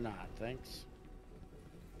hurts. Rather not, thanks.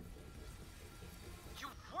 You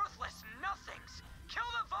worthless nothings! Kill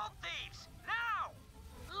the vault thieves! Now!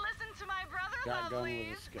 Listen to my brother, Shotgun with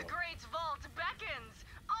a lovelies. skill. The great vault beckons.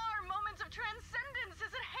 Our moment of transcendence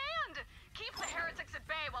is at hand. Keep the heretics at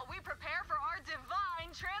bay while we prepare for our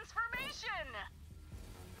divine transformation.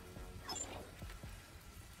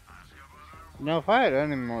 You know, if I had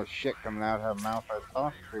any more shit coming out of her mouth, I'd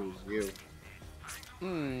talk to it was you.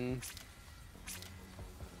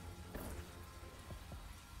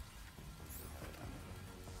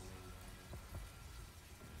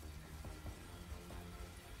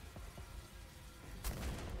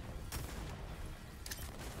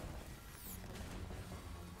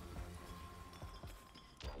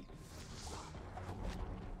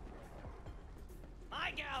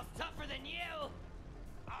 My gal's tougher than you!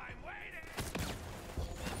 I'm waiting!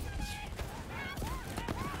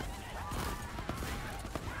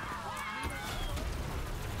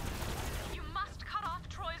 You must cut off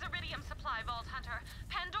Troy's iridium supply, Vault Hunter.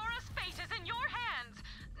 Pandora's fate is in your hands.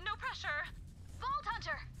 No pressure. Vault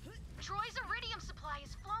Hunter! Troy's iridium supply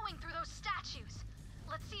is flowing through those statues.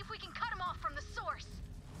 Let's see if we can cut him off from the source.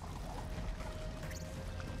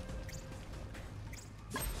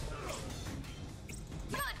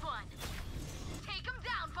 Good one! Take him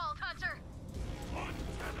down, Vault Hunter!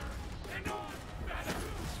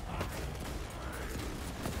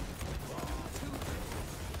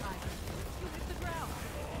 You hit the ground.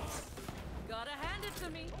 Gotta hand it to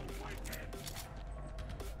me.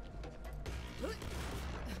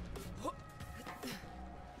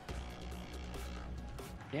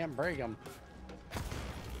 Can't break them.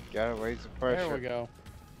 Gotta raise the pressure. There we go.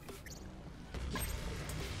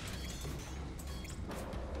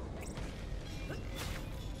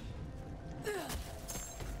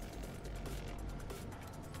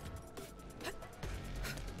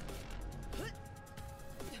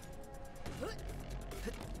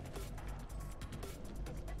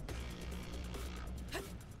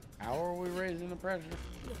 How are we raising the pressure?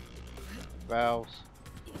 Valves.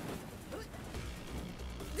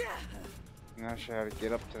 I'm not sure how to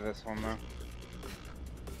get up to this one though.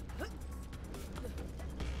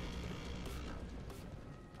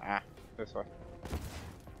 Ah, this way.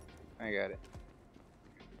 I got it.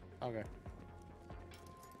 Okay.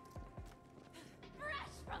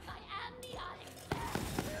 Fresh from my amniotic.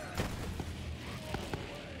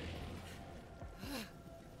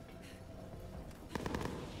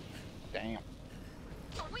 Damn.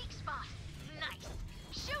 A weak spot. Nice.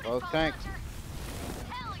 Shoot it, Both Vault tanks. Hunter!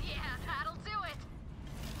 Hell yeah, that'll do it!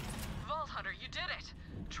 Vault Hunter, you did it!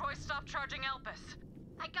 Troy stopped charging Elpis.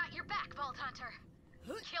 I got your back, Vault Hunter.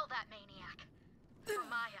 Kill that maniac. For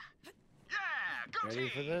Maya. Yeah, go Ready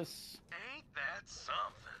team! for this? Ain't that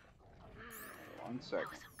something? 1 That second.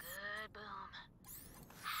 was some good boom.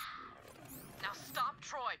 Now stop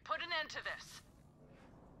Troy. Put an end to this.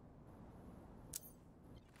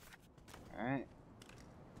 Alright.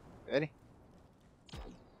 Ready?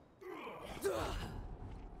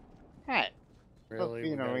 Hey. Really? We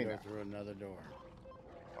being gotta arena. go through another door.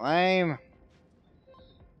 Lame.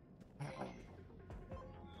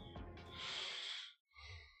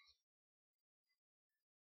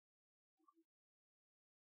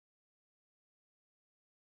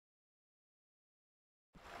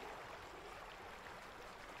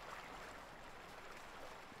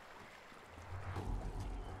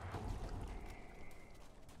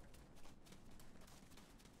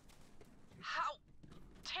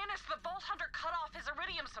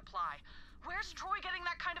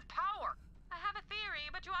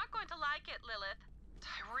 Lilith?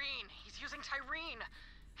 Tyreen! He's using Tyreen!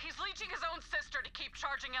 He's leeching his own sister to keep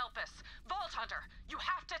charging Elpis. Vault Hunter, you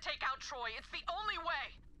have to take out Troy. It's the only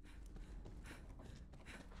way!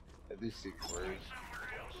 At least 6 words.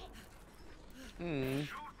 Hmm.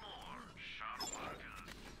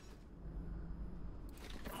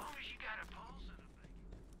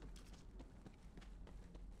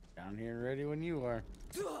 Down here and ready when you are.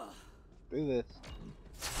 Do this.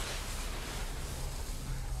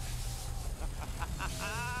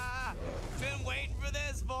 Been waiting for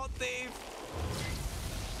this, Vault Thief!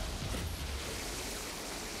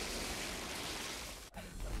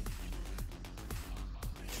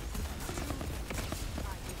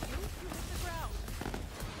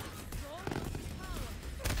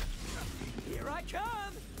 Here I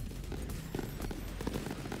come!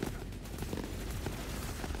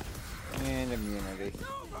 And immunity.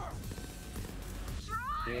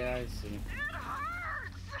 Yeah, I see. It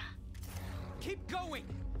hurts! Keep going!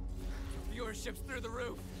 Viewership's through the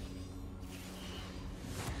roof.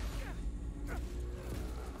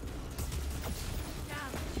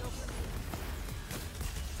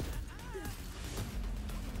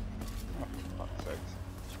 Oh, for fuck's sakes.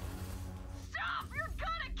 Stop! You're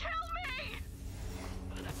gonna kill me!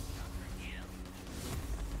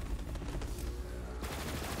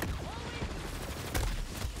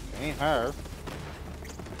 Ain't her.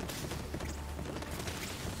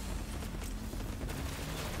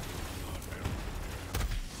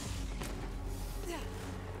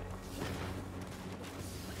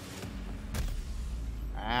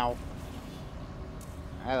 Ow.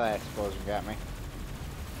 That last explosion got me.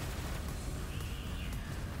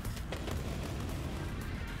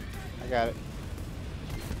 I got it.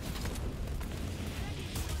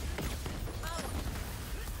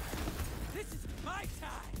 This is my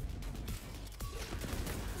time!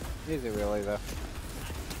 Is it really though?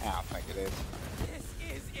 I don't think it is. This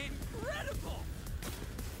is incredible!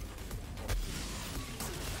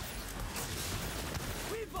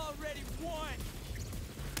 We've already won!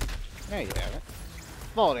 No, you haven't.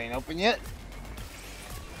 Vault ain't open yet.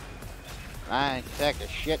 Fine sack of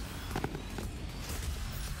shit.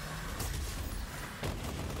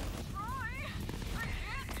 Troy! I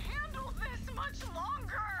can't handle this much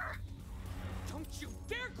longer! Don't you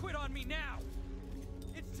dare quit on me now!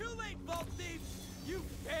 It's too late, Vault Thief! You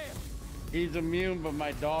failed! He's immune, but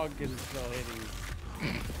my dog can still hit him.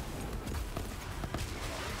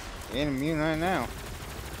 He ain't immune right now.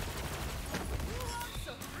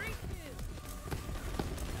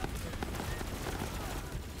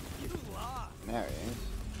 You lost! There he is.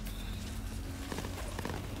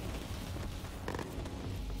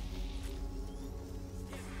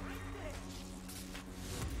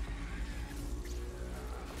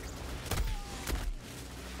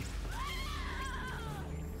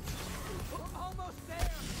 We're almost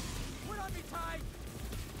there! Put on me tight!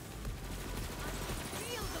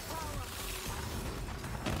 Feel the power!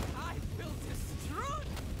 I will destroy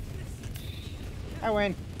this! I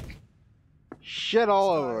win. Shit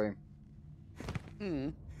all over him. Hmm.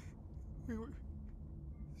 We were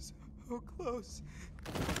so close.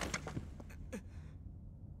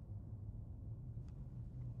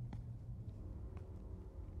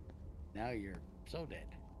 Now you're so dead.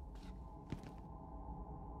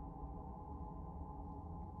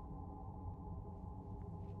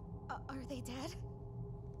 Are they dead?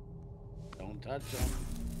 Don't touch them.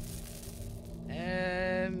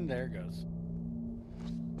 And there it goes.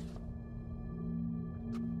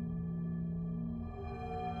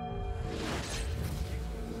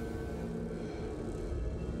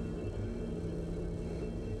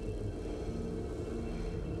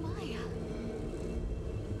 Maya.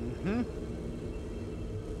 Mm-hmm.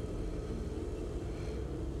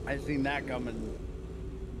 I seen that coming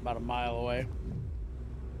about a mile away.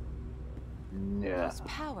 Yeah. Those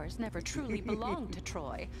powers never truly belonged to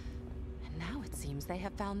Troy. And now it seems they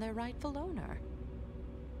have found their rightful owner.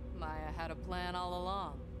 Maya had a plan all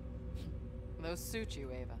along. Those suit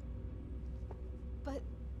you, Ava. But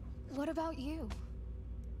what about you?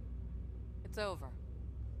 It's over.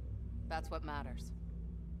 That's what matters.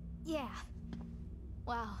 Yeah.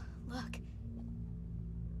 Wow, look.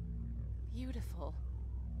 Beautiful.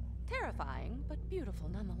 Terrifying, but beautiful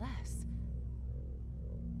nonetheless.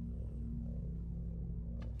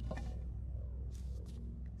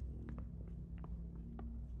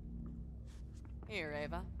 Here,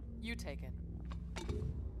 Ava. You take it.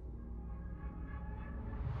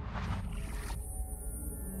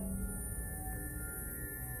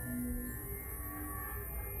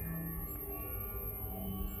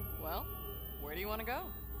 Well, where do you want to go?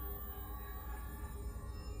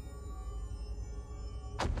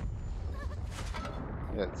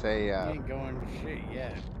 It's a, You ain't going to shit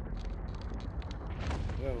yet.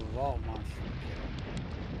 We have a vault monster to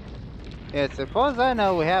kill. yeah, as far as I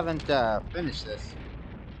know, we haven't finished this.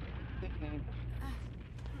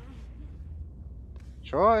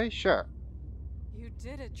 Troy, sure. You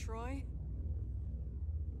did it, Troy.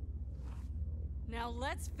 Now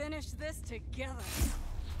let's finish this together.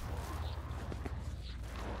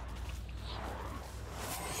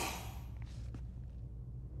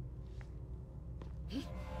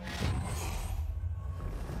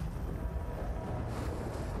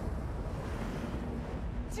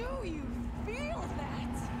 Do you feel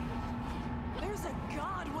that? There's a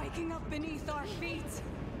god waking up beneath our feet.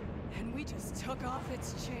 And we just took off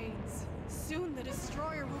its chains. Soon the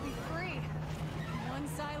destroyer will be free.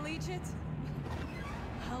 Once I leech it,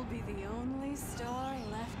 I'll be the only star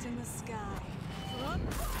left in the sky.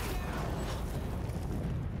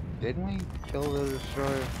 Didn't we kill the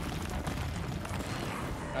destroyer?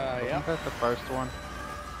 Yeah. Wasn't that the first one?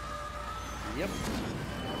 Yep.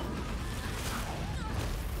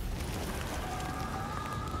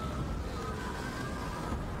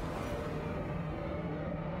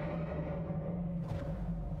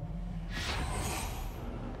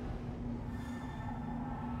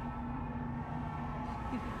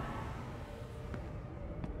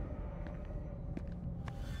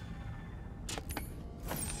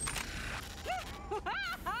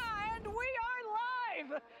 And we are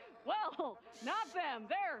live! Well, not them.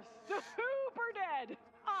 They're super dead.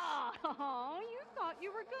 Oh, you thought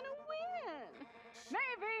you were gonna win.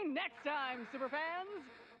 Maybe next time, superfans.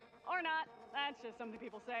 Or not. That's just something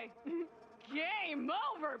people say. Game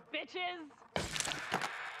over, bitches!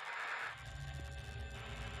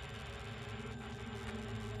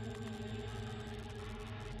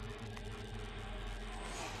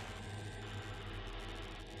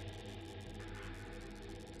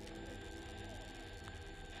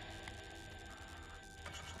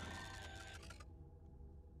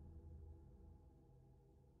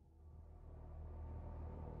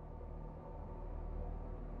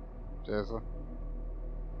 Seriously?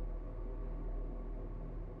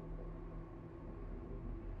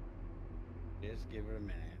 Just give it a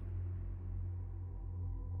minute.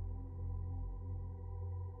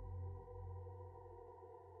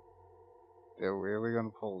 They're really gonna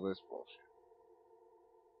pull this bullshit.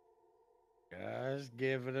 Just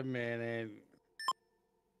give it a minute.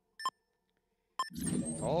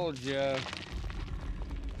 Told ya.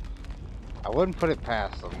 I wouldn't put it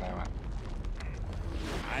past them, damn it.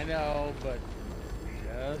 I know, but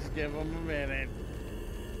just give them a minute.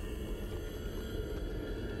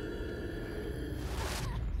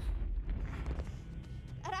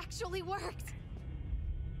 That actually worked.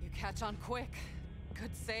 You catch on quick.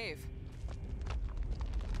 Good save.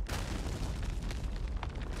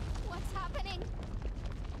 What's happening?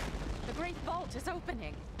 The Great Vault is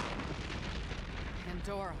opening.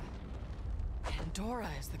 Pandora. Pandora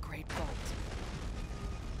is the Great Vault.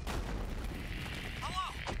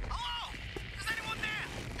 Hello? Hello? Is anyone there?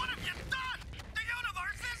 What have you done? The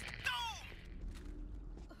universe is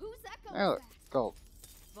doomed! Who's that going Oh, back? gold.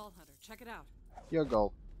 Vault Hunter, check it out. You're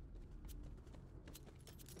gold.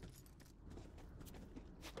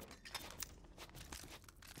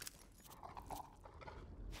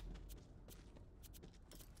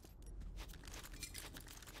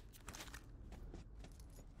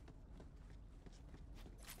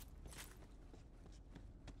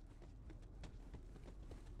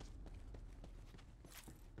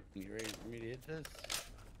 You ready for me to hit this?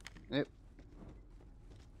 Yep.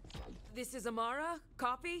 This is Amara.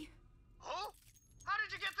 Copy? Who? How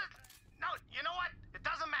did you get this? No, you know what? It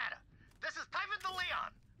doesn't matter. This is Typhon de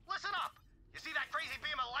Leon. Listen up. You see that crazy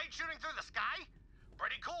beam of light shooting through the sky?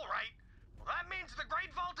 Pretty cool, right? Well, that means the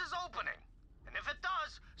Great Vault is opening. And if it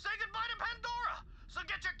does, say goodbye to Pandora. So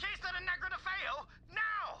get your case to the Nekrotafeyo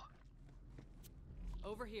now!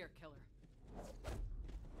 Over here, killer.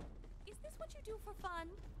 Is this what you do for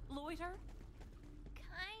fun? Loiter?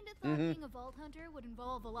 Kinda thought being a Vault Hunter would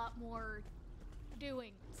involve a lot more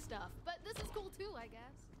doing stuff, but this is cool too, I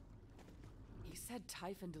guess. He said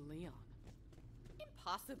Typhon de Leon.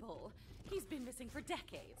 Impossible. He's been missing for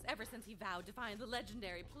decades, ever since he vowed to find the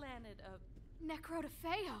legendary planet of...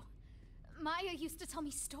 Nekrotafeyo. Maya used to tell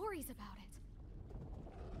me stories about it.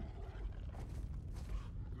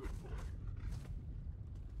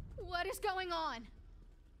 What is going on?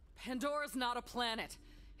 Pandora's not a planet.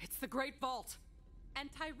 It's the Great Vault. And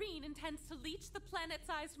Tyreen intends to leech the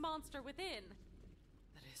planet-sized monster within.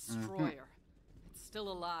 The Destroyer. It's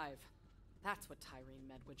still alive. That's what Tyreen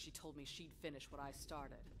meant when she told me she'd finish what I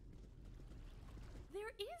started.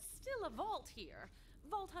 There is still a vault here,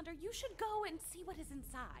 Vault Hunter, you should go and see what is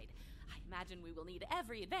inside. I imagine we will need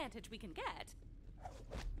every advantage we can get.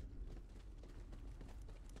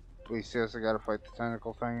 We seriously gotta fight the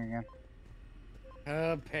tentacle thing again?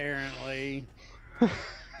 Apparently.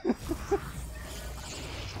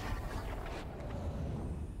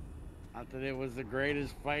 Not that it was the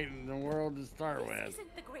greatest fight in the world to start with. This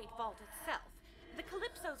isn't the Great Vault itself. The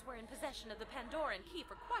Calypsos were in possession of the Pandoran key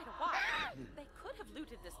for quite a while. They could have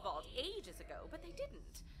looted this vault ages ago, but they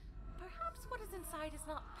didn't. Perhaps what is inside is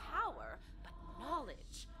not power, but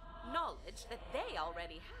knowledge. Knowledge that they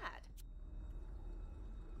already had.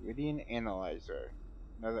 Iridian Analyzer.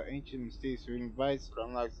 Another ancient mysterious reading device that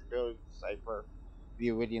unlocks the ability to decipher the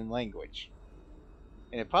Iridian language.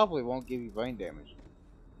 And it probably won't give you brain damage.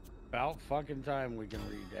 About fucking time we can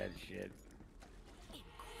read that shit.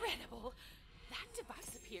 Incredible! That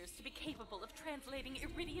device appears to be capable of translating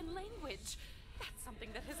Iridian language. That's something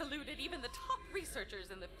that has eluded even the top researchers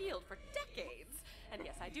in the field for decades. And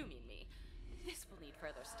yes, I do mean me. This will need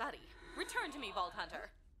further study. Return to me, Vault Hunter.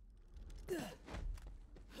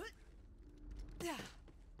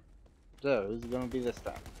 So, who's it gonna be this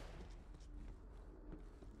time?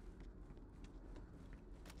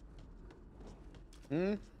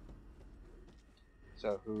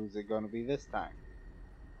 So, who's it gonna be this time?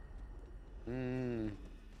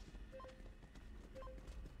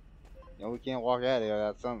 No, we can't walk out of here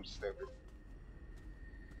without something stupid.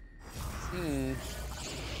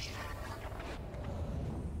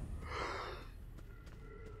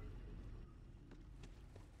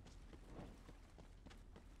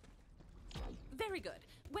 Very good.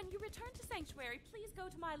 When you return to Sanctuary, please go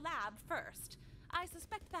to my lab first. I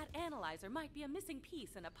suspect that analyzer might be a missing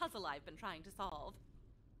piece in a puzzle I've been trying to solve.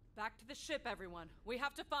 Back to the ship, everyone. We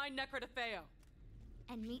have to find Nekrotafeyo.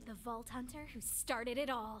 And meet the Vault Hunter who started it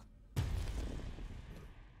all.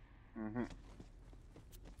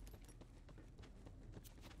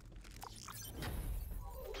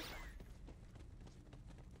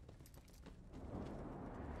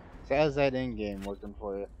 So how's that end game working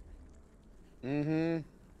for you?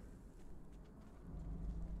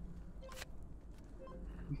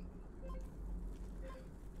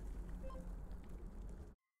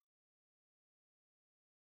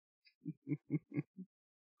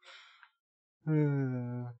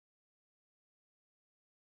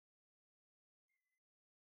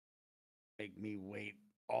 Make me wait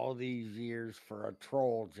all these years for a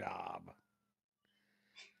troll job.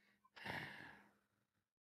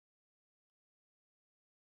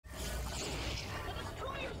 The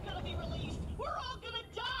destroyer's gonna be released! We're all gonna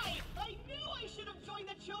die! I knew I should have joined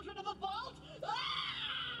the Children of the Vault!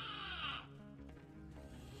 Ah!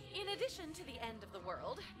 In addition to the end of the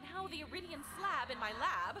world, now the Iridian slab in my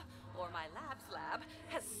lab, or my lab's lab,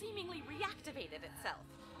 has seemingly reactivated itself.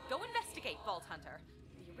 Go investigate, Vault Hunter.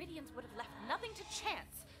 The Iridians would have left nothing to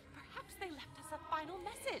chance. Perhaps they left us a final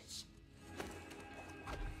message.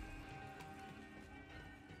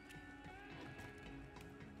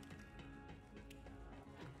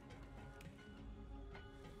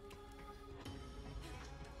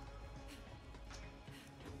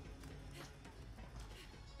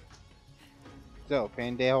 So,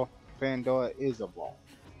 Pandora is a vault.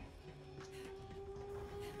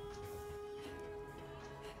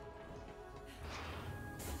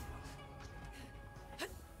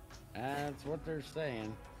 That's what they're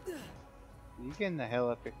saying. You getting the hell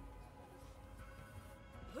up here?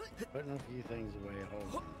 Putting a few things away.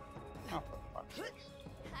 Hold on. Oh, for fuck's sake.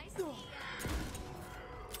 I see ya.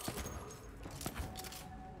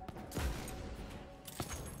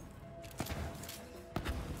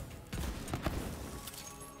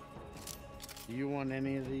 Do you want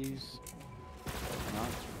any of these? No.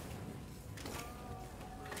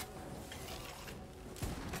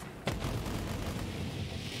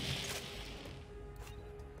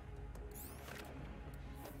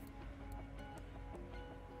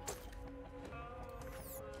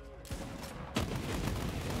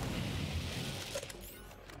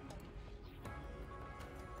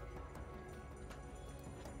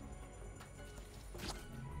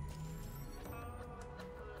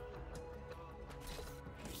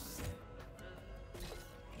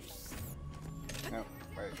 No,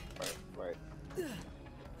 wait.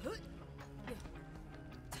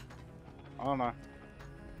 Oh no.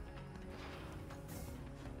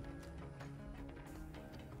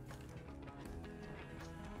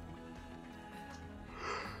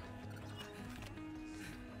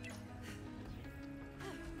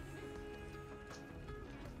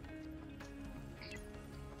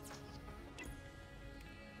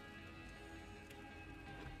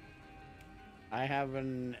 I have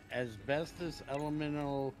an asbestos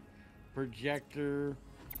elemental projector,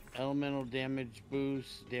 elemental damage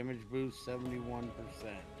boost 71%.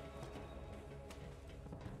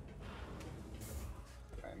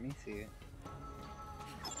 Let me see it.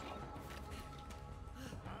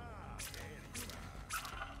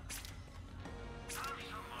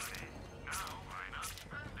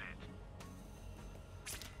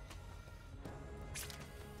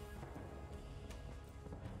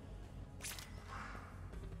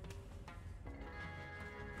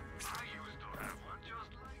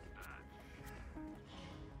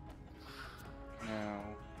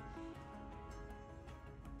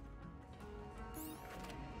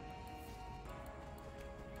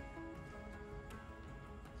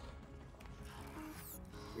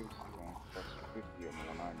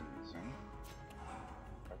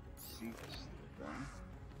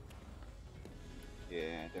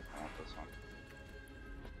 Yeah, definitely want this one.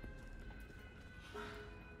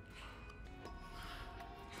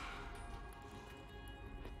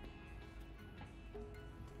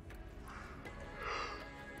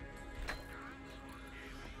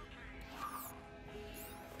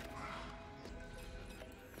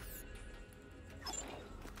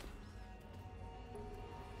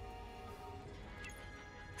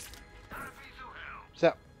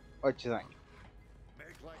 So, what you think? Make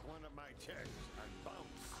like one of my checks and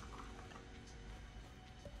bounce.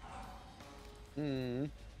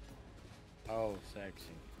 Oh,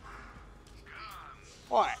 sexy.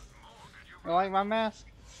 What? You like my mask?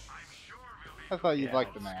 I thought you'd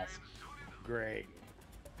like the mask. Great.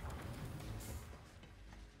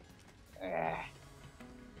 I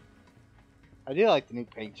do like the new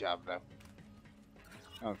paint job though.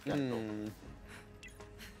 Oh, it's kinda cool.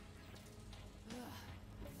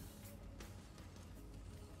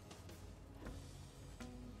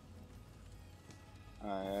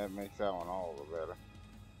 That makes that one all the better.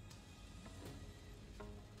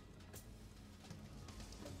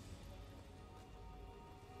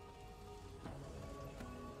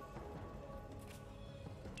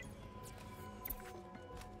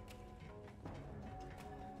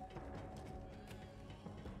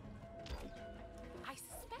 I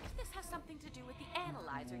suspect this has something to do with the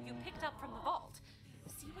analyzer you picked up from the vault.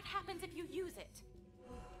 See what happens if you use it.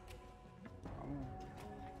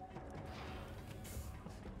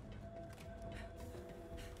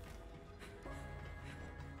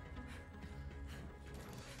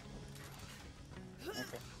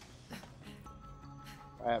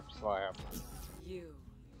 Slap.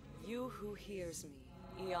 You who hears me,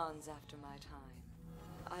 eons after my time,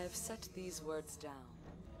 I have set these words down,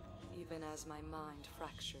 even as my mind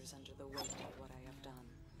fractures under the weight of what I have done.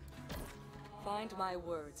 Find my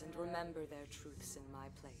words and remember their truths in my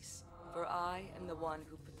place, for I am the one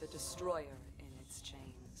who put the destroyer in its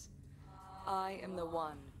chains. I am the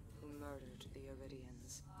one who murdered the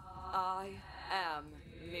Iridians. I am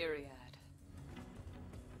Myriad.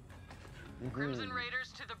 Crimson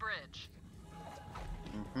Raiders to the bridge.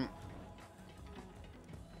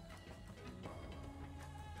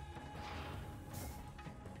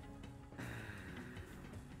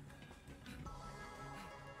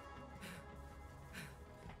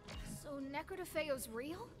 So Nekrotafeyo's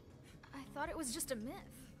real? I thought it was just a myth.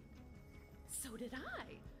 So did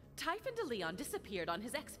I. Typhon de Leon disappeared on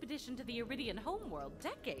his expedition to the Iridian homeworld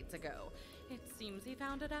decades ago. It seems he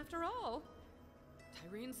found it after all.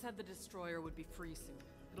 Tyreen said the destroyer would be free soon.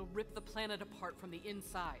 It'll rip the planet apart from the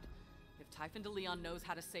inside. If Typhon de Leon knows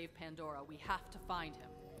how to save Pandora, we have to find him.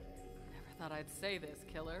 Never thought I'd say this,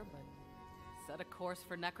 killer, but set a course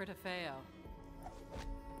for Nekrotafeyo.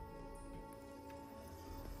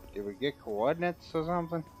 Did we get coordinates or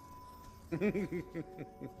something?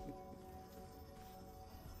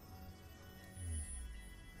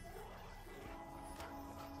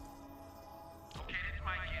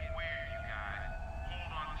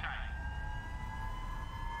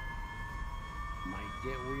 Might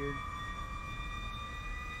get weird.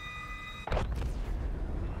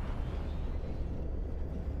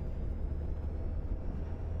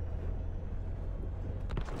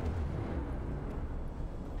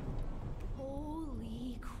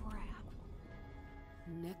 Holy crap.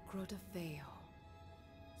 Nekrotafeyo.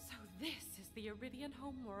 So this is the Iridian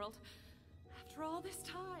homeworld. After all this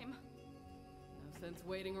time. No sense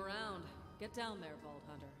waiting around. Get down there, Vault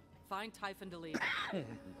Hunter. Find Typhon de Leon.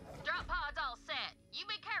 Drop pod's all set. You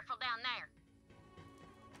be careful down there.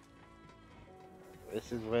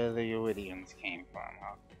 This is where the Iridians came from,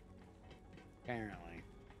 huh? Apparently.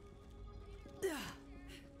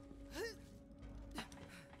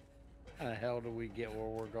 How the hell do we get where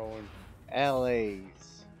we're going?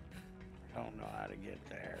 LA's. Don't know how to get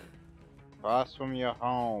there. Across from your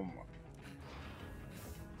home.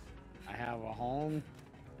 have a home?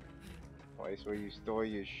 Place where you store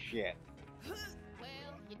your shit. Well,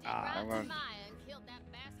 you did I'm ride to gonna... Maya and killed that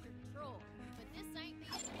bastard troll. But this ain't the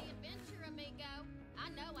end of the adventure, amigo. I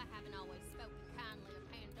know I haven't always spoken kindly of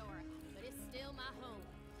Pandora, but it's still my home.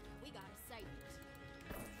 We gotta save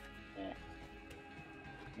it.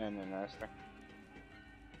 Yeah. No, Nesta.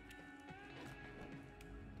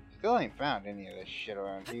 Still ain't found any of this shit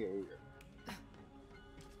around here either.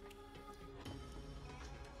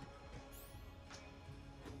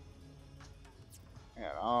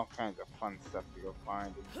 Got all kinds of fun stuff to go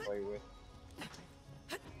find and play with.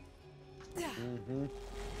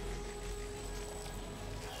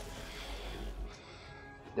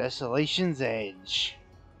 Desolation's Edge.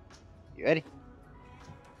 You ready?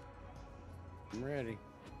 I'm ready.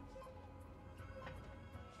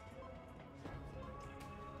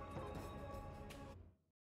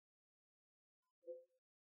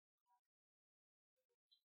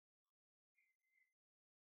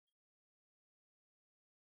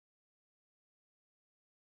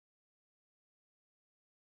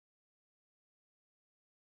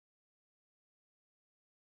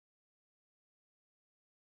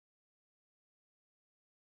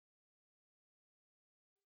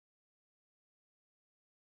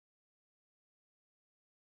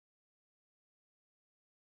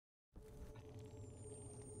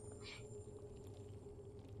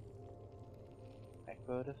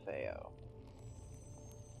 Nekrotafeyo.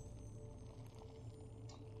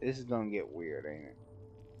 This is gonna get weird, ain't it?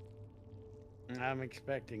 I'm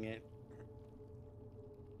expecting it.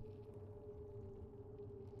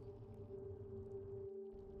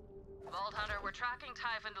 Vault Hunter, we're tracking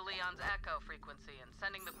Typhon de Leon's echo frequency and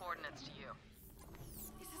sending the coordinates to you.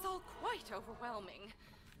 This is all quite overwhelming.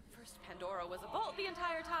 First, Pandora was a vault the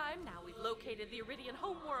entire time. Now we've located the Iridian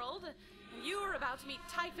homeworld. And you are about to meet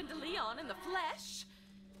Typhon de Leon in the flesh.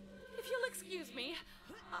 If you'll excuse me,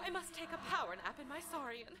 I must take a power nap in my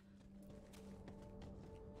Saurian.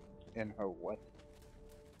 In her what?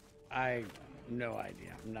 I no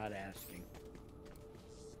idea. I'm not asking.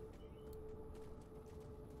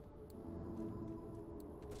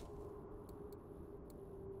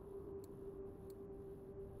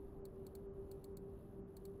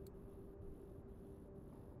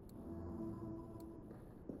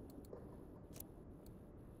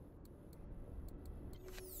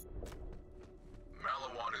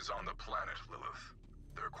 Malawan is on the planet, Lilith.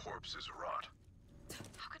 Their corpses rot.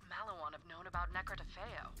 How could Malawan have known about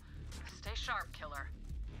Nekrotafeyo? Stay sharp, killer.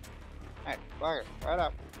 Hey, fuck it, right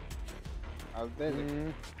up. I was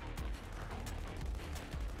busy.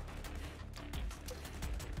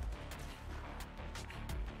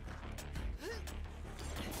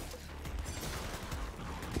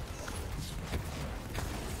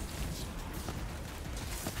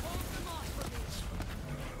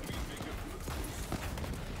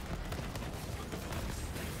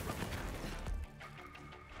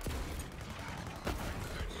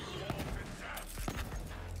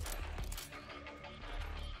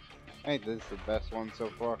 Hey, this is the best one so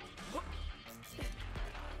far.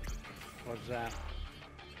 What's that?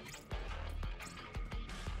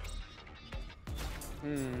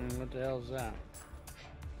 What the hell's that?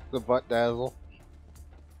 The butt dazzle.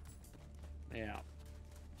 Yeah.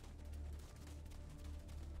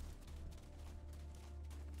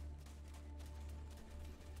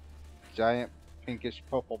 Giant pinkish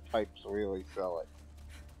purple pipes really sell it.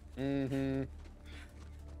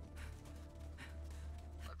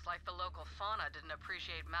 Looks like the local fauna didn't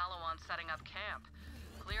appreciate Malawan setting up camp.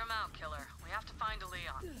 Clear him out, killer. We have to find a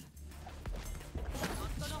Leon.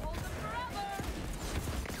 Not gonna hold them forever.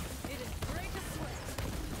 It is great to swim.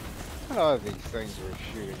 What are these things we're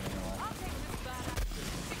shooting anyway?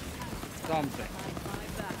 Something.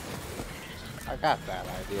 I got that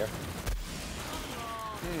idea.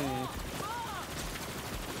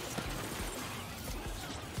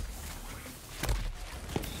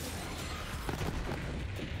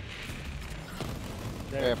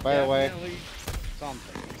 Yeah, by the way,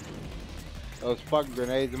 something. Those fucking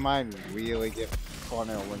grenades of mine really get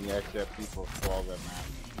funny when you actually have people throw them at.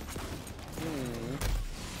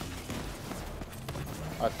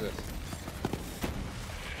 What's this?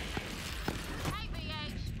 Hey,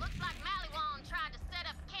 BH. Looks like Malawan tried to set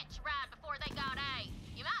up a catch ride before they got A.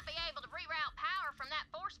 You might be able to reroute power from that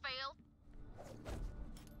force field.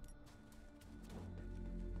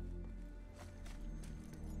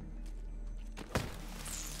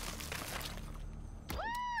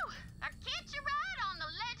 Woo! A catch a ride on the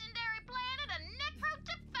legendary planet of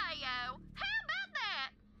Nekrotafeyo. How about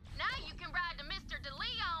that? Now you can ride to Mr. De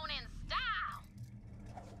Leon in style.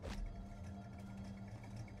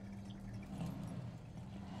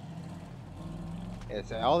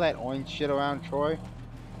 It's all that orange shit around Troy.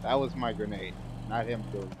 That was my grenade, not him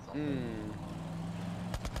doing something.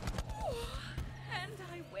 And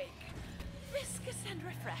I wake, viscous and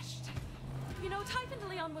refreshed. You know, Typhon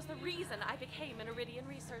Leon was the reason I became an Iridian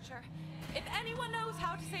researcher. If anyone knows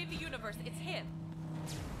how to save the universe, it's him.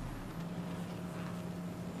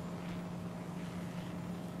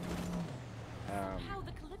 How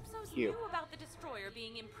the Calypsos knew about the destroyer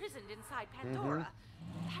being imprisoned inside Pandora.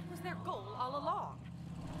 That was their goal all along.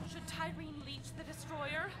 Should Tyreen leech the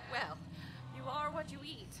destroyer? Well, you are what you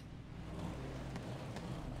eat.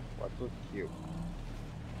 What's with you?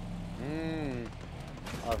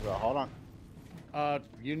 Okay, hold on.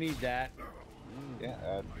 You need that. Yeah,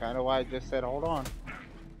 that's kind of why I just said hold on.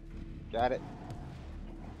 Got it.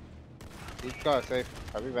 Keep car safe.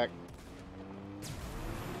 I'll be back.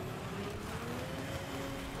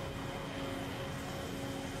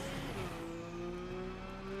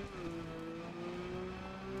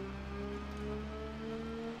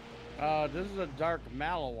 This is a dark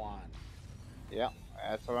Malawan. Yeah,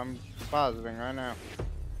 that's what I'm positing right now.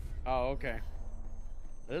 Oh, okay.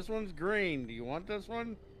 This one's green. Do you want this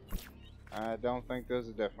one? I don't think there's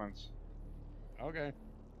a difference. Okay.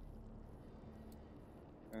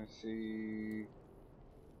 Let's see.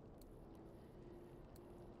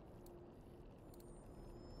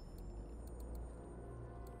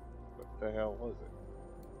 What the hell was it?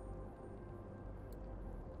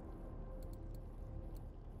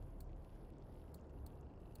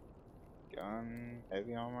 Gun,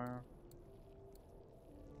 heavy armor.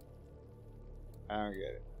 I don't get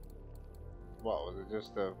it. What was it?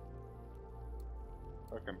 Just a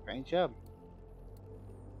fucking paint job?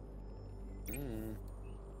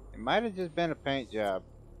 It might have just been a paint job.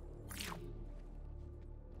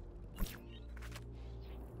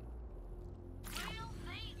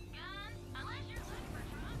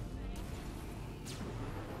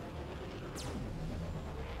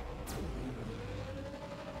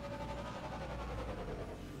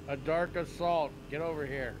 A dark assault. Get over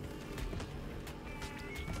here.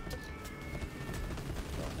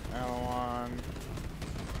 Malawan.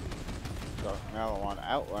 Dark Malawan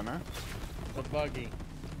Outrunner. The buggy.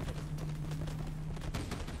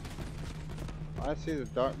 I see the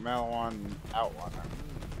Dark Malawan Outrunner.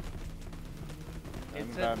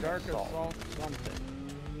 It's a dark assault something.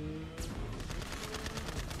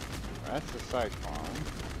 That's the Cyclone.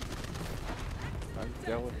 Let's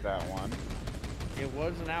deal with that one. It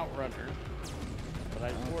was an outrunner, but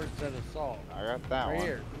I swore it said assault. I got that right one.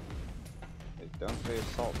 Here. It don't say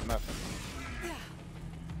assault nothing.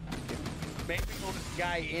 Maybe there's a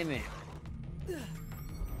guy in it.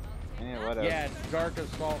 Yeah, whatever. Yeah, it's dark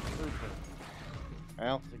assault trooper.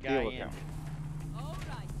 Well, the guy deal with in him. it.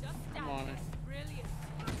 I'm on it.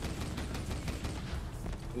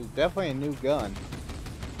 It's definitely a new gun.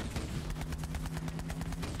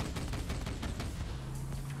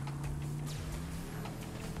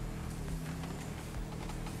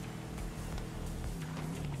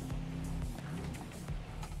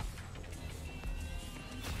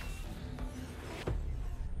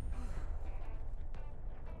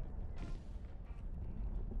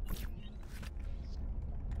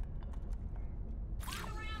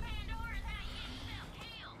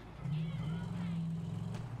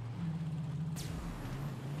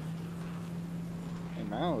 And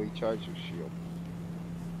now recharge your shield.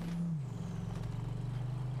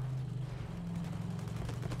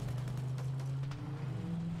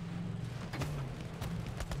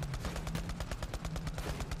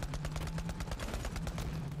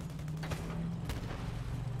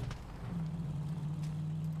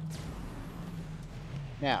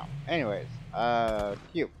 Now, anyways,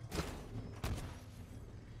 Q.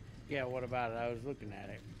 Yeah, what about it? I was looking at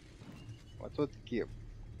it. What's with the Q?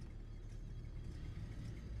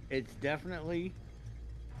 It's definitely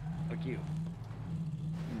a Q.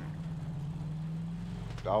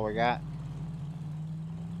 That's all we got?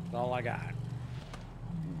 That's all I got.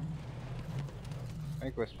 I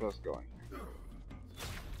think we're supposed to go in here.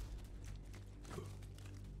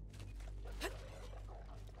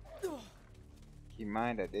 Keep in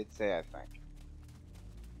mind, I did say I think.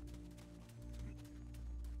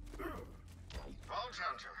 Vault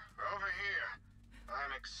Hunter, over here.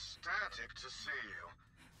 I'm ecstatic to see you.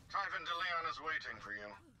 Typhon DeLeon is waiting for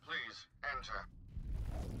you. Please, enter.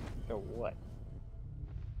 So what?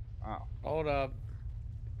 Oh. Hold up.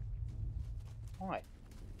 What?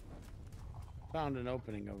 Found an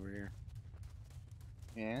opening over here.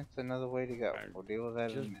 Yeah, it's another way to go. We'll deal with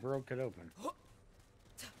that in a Just minute. broke it open.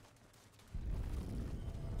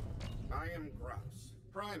 I am Grouse,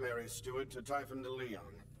 primary steward to Typhon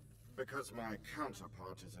DeLeon. Because my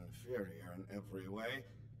counterpart is inferior in every way,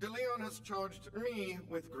 DeLeon has charged me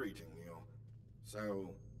with greeting you.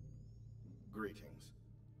 So, greetings.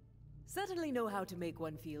 Certainly know how to make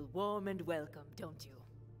one feel warm and welcome, don't you?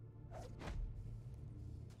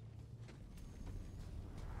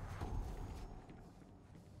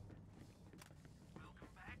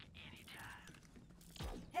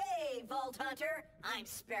 Hey, Vault Hunter! I'm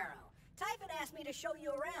Sparrow. Typhon asked me to show you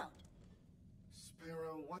around.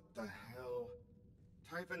 Sparrow, what the hell?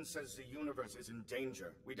 Typhon says the universe is in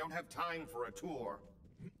danger. We don't have time for a tour.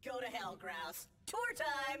 Go to hell, Grouse. Tour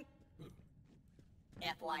time!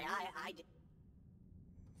 FYI,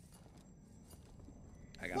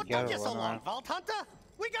 What took you so long, Vault Hunter?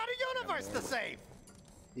 We got a universe to save!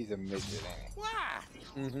 He's a midget, ain't he?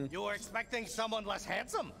 Why? You were expecting someone less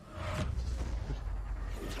handsome?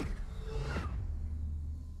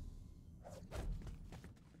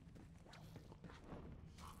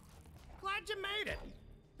 Glad you made it.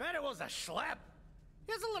 Bet it was a schlep.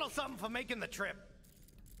 Here's a little something for making the trip.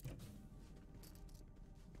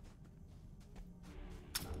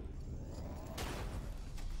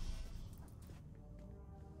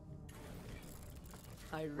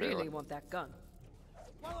 I really want that gun.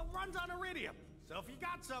 Well, it runs on iridium, so if you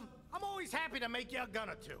got some, I'm always happy to make you a gun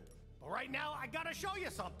or two. But right now, I gotta show you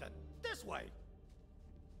something. This way.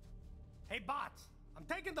 Hey, bots, I'm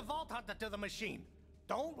taking the Vault Hunter to the machine.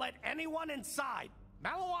 Don't let anyone inside,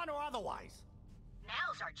 Maliwan or otherwise.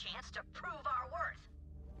 now's our chance to prove our worth.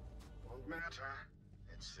 Won't matter.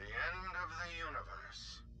 It's the end of the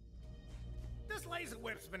universe. This laser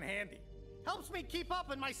whip's been handy. Helps me keep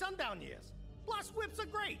up in my sundown years. Plus, whips are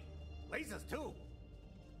great. Lasers, too.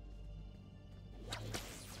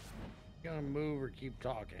 Gonna move or keep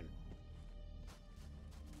talking?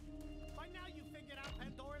 By now you figured out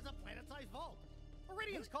Pandora's a planet-sized vault.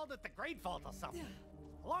 Iridians called it the Great Vault or something.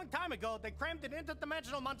 A long time ago, they crammed an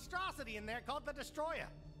interdimensional monstrosity in there called the Destroyer.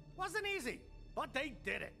 Wasn't easy, but they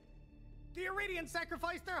did it. The Iridians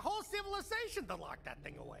sacrificed their whole civilization to lock that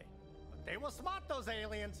thing away. But they were smart, those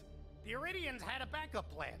aliens. The Iridians had a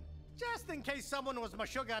backup plan, just in case someone was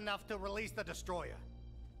mashuga enough to release the Destroyer.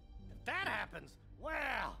 If that happens,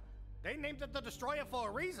 well, they named it the Destroyer for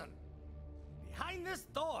a reason. Behind this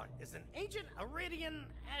door is an ancient Iridian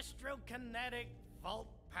astrokinetic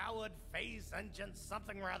vault-powered phase engine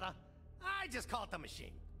something or other. I just call it the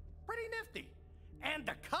machine. Pretty nifty. And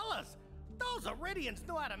the colors! Those Iridians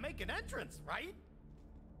knew how to make an entrance, right?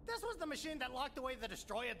 This was the machine that locked away the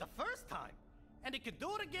Destroyer the first time. And it could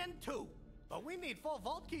do it again, too. But we need 4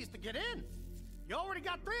 vault keys to get in. You already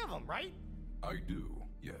got 3 of them, right? I do,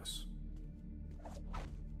 yes.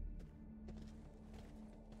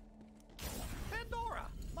 Pandora,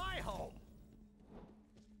 my home.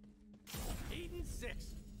 Eden 6.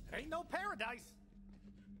 It ain't no paradise.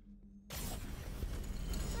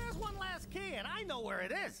 There's one last key, and I know where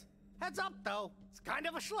it is. Heads up, though. It's kind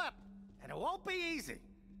of a schlep, and it won't be easy.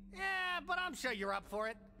 Yeah, but I'm sure you're up for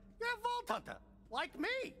it. You're a Vault Hunter, like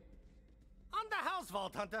me. I'm the House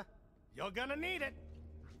Vault Hunter. You're gonna need it.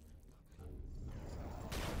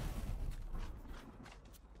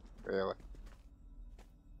 Really?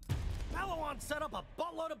 Maliwan set up a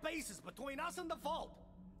buttload of bases between us and the Vault.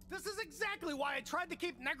 This is exactly why I tried to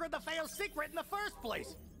keep Nekrotafeyo secret in the first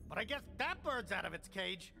place. But I guess that bird's out of its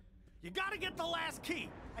cage. You gotta get the last key.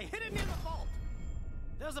 I hid it near the Vault.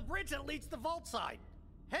 There's a bridge that leads to the Vault side.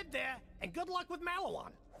 Head there, and good luck with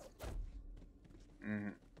Maliwan.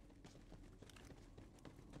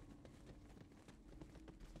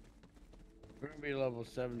 We're gonna be level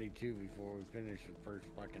 72 before we finish the first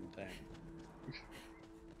fucking thing.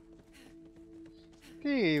 Do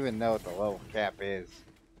you even know what the level cap is?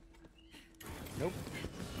 Nope.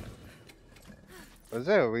 Was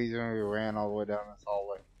there a reason we ran all the way down this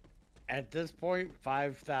hallway? At this point,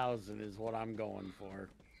 5,000 is what I'm going for.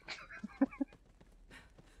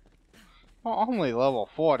 Well, only level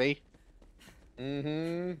 40.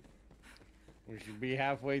 Mm-hmm. We should be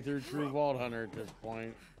halfway through True Vault Hunter at this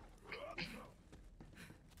point.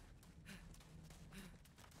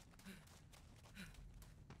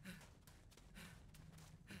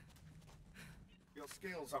 Your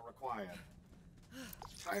skills are required.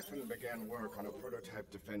 Typhon began work on a prototype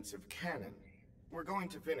defensive cannon. We're going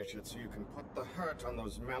to finish it so you can put the hurt on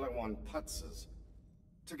those Maliwan putzes.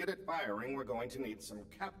 To get it firing, we're going to need some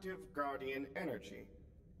captive guardian energy.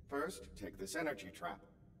 First, take this energy trap.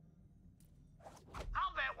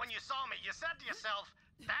 I'll bet when you saw me, you said to yourself,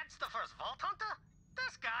 that's the first Vault Hunter?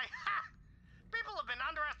 This guy? Ha! People have been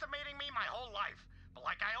underestimating me my whole life. But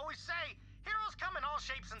like I always say, heroes come in all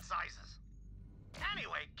shapes and sizes.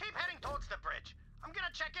 Anyway, keep heading towards the bridge. I'm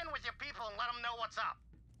gonna check in with your people and let them know what's up.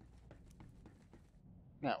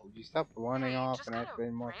 Now, would you stop running off just and got a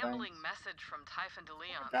activating more rambling things? message from Typhon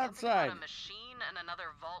DeLeon. What's outside? Something about a machine and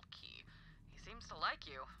another vault key. He seems to like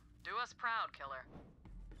you. Do us proud, killer.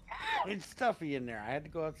 It's stuffy in there. I had to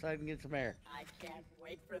go outside and get some air. I can't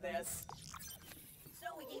wait for this. So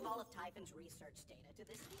we gave all of Typhon's research data to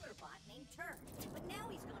this healer bot named Turn. But now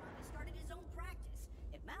he's gone on and started his own practice.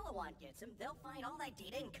 If Malawan gets him, they'll find all that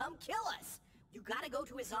data and come kill us. You gotta go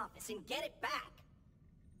to his office and get it back.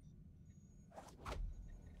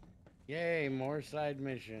 Yay, more side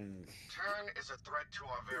missions. Turn is a threat to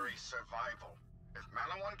our very survival. If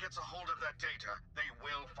Malawan gets a hold of that data, they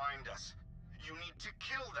will find us. You need to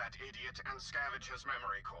kill that idiot and scavenge his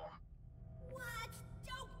memory core. What?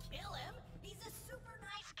 Don't kill him! He's a super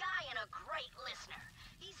nice guy and a great listener.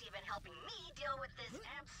 He's even helping me deal with this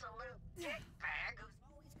absolute dickbag who's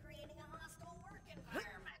always creating a hostile work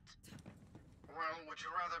environment. Well, would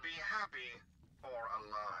you rather be happy or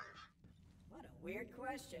alive? What a weird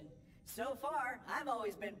question. So far, I've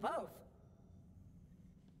always been both.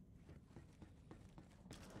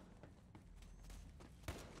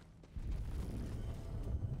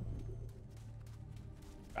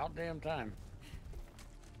 About damn time.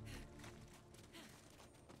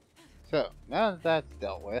 So, now that that's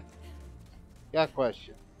dealt with, got a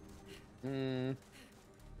question.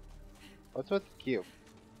 What's with the cube?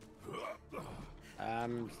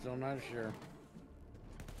 I'm still not sure.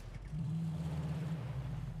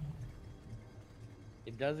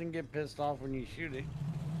 It doesn't get pissed off when you shoot it.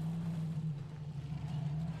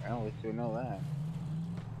 Well, at least we know that.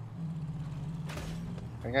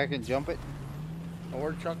 Think I can jump it?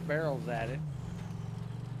 Or chuck barrels at it.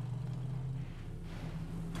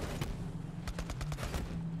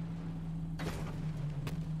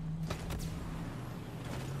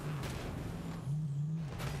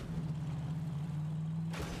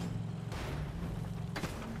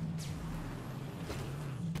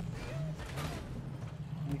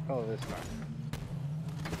 Let me call this one.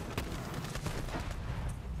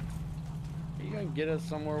 Are you gonna get us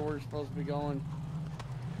somewhere we're supposed to be going?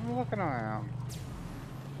 I'm looking around.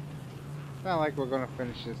 It's not like we're gonna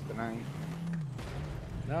finish this tonight.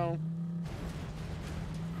 No.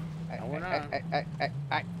 No, we're not.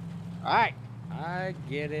 Alright. I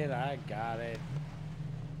get it. I got it.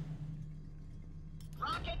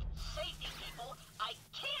 Rocket safety, people. I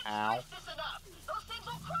can't Ow. stress this enough. Those things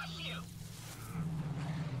will crush you.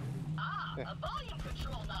 A volume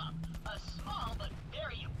control knob. A small but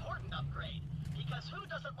very important upgrade. Because who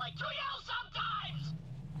doesn't like to yell sometimes?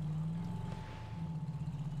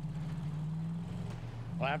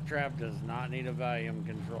 Claptrap does not need a volume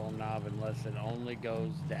control knob unless it only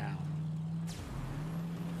goes down.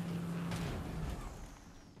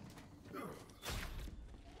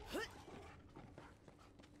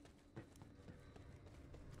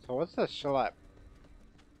 So what's the schlep?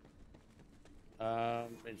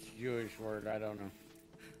 It's a Jewish word. I don't know.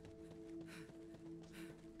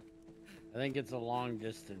 I think it's a long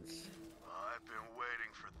distance. I've been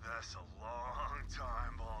waiting for this a long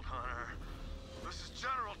time, Vault Hunter. This is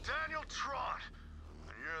General Daniel Trott,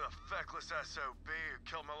 and you're the feckless SOB who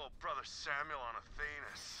killed my little brother Samuel on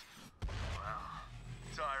Athenas. Well,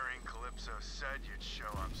 Tyrene Calypso said you'd show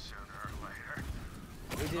up sooner or later.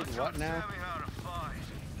 We did what now? Sammy how to fight.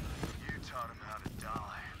 You taught him how to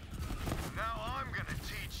die. Now I'm gonna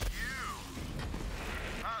teach you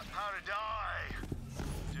how to die.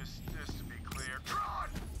 Just to be clear, Trott!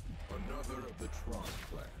 Another of the Tron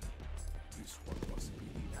clan. This one must be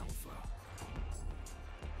the Alpha.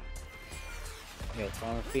 Yeah,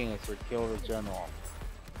 Son of Phoenix would kill the general.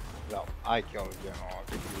 Well, I killed the general. I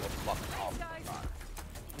think you were fucking off.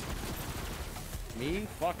 Me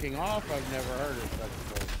fucking off? I've never heard of such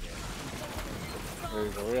bullshit.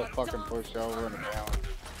 There's a real fucking pushover and a balance.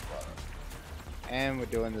 And we're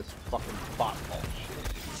doing this fucking bot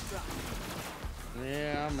bullshit.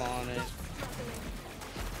 Yeah, I'm on it.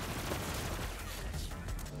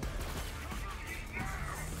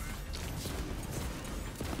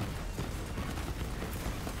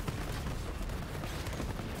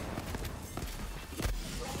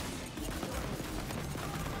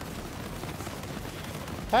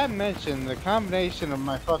 I mentioned the combination of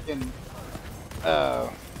my fucking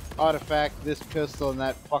artifact, this pistol, and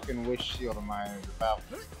that fucking wish shield of mine is about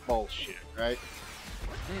bullshit, right?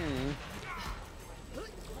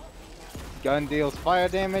 Gun deals fire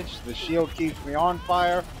damage, the shield keeps me on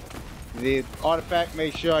fire, the artifact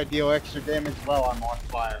makes sure I deal extra damage while I'm on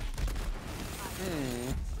fire.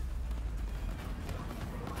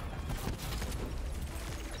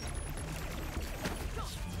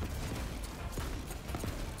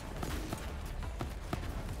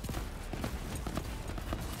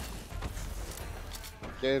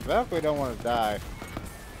 Yeah, Valkyrie don't want to die.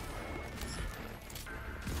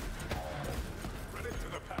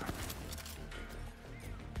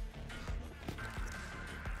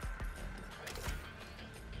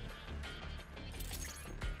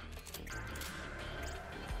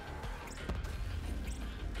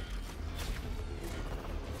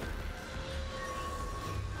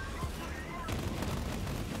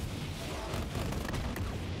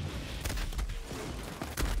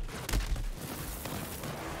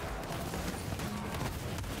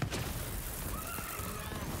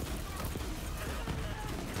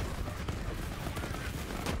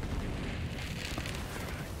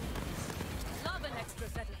 Love an extra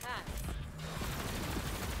set of hands.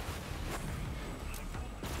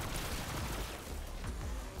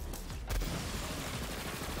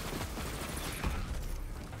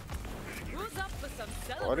 Who's up for some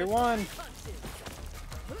celebratory 41. punches?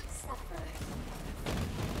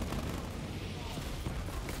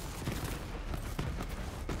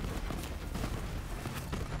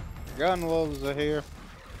 Gun wolves are here.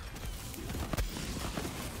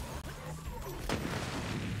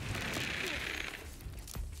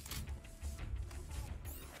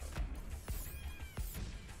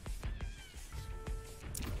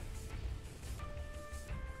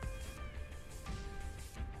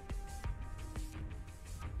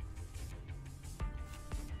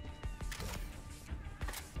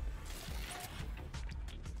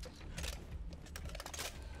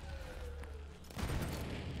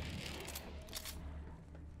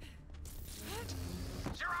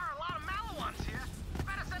 Sure are a lot of Malawans here. You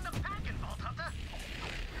better send them packing, Vault Hunter.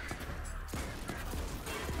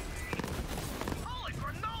 Holy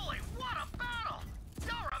granola! What a battle!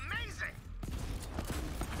 You're amazing!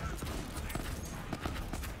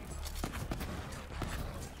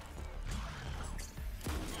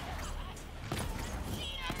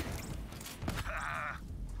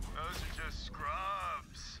 Those are just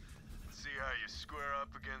scrubs. Let's see how you square up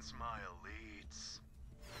against my elites.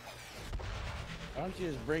 Why don't you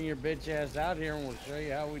just bring your bitch ass out here and we'll show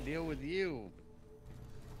you how we deal with you.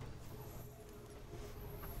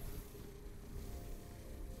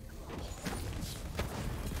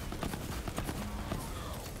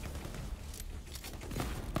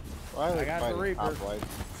 Why are they I got the fighting Reaper. hoplites?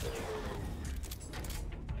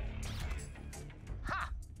 Ha!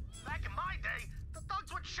 Back in my day, the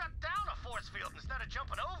thugs would shut down a force field instead of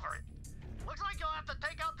jumping over it. Looks like you'll have to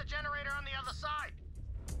take out the generator on the other side.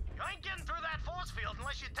 You ain't getting through that force field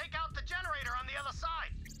unless you take out the generator on the other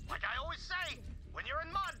side. Like I always say, when you're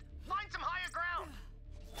in mud, find some higher ground.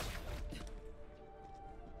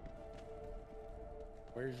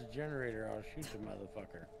 Where's the generator? I'll shoot the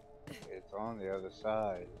motherfucker. It's on the other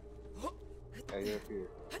side. Hey, you're up here.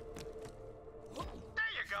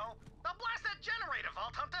 There you go. Now blast that generator,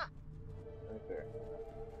 Vault Hunter. Right there.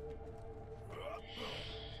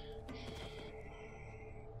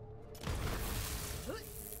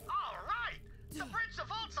 All right. The bridge to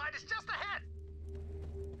Vault side is just ahead.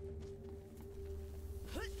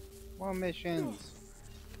 More missions.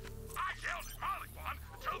 I yelled at Molly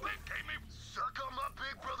until they gave me suck on my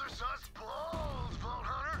big brother-sized balls, Vault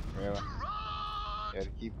Hunter. Really? You had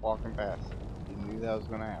to keep walking past it. You knew that was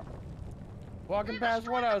gonna happen. Walking past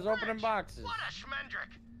what? I was opening boxes. What a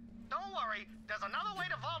schmendrick. Don't worry, there's another way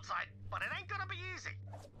to Vault side, but it ain't gonna be easy.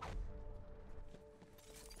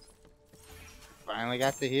 Finally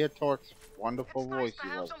got to hear Torque's wonderful It's voice. nice to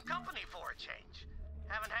have some company for a change.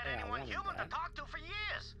 Haven't had anyone human to talk to for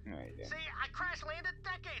years. No, you didn't. See, I crash landed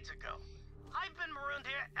decades ago. I've been marooned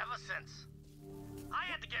here ever since. I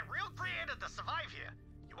had to get real creative to survive here.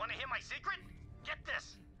 You want to hear my secret? Get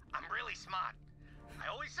this. I'm really smart.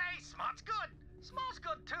 I always say smart's good. Small's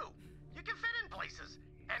good too. You can fit in places.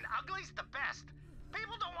 And ugly's the best.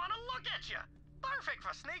 People don't want to look at you. Perfect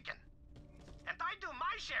for sneaking. And I do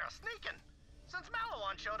my share of sneaking. Since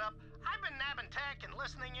Malawan showed up, I've been nabbing tech and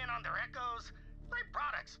listening in on their echoes. Great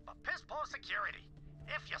products, but piss poor security.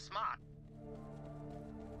 If you're smart.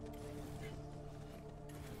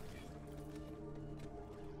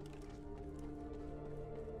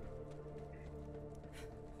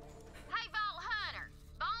 Hey, Vault Hunter.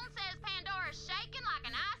 Bone says Pandora's shaking like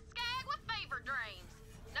an ice skag with fever dreams.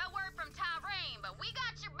 No word from Tyrene, but we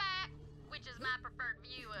got your back, which is my preferred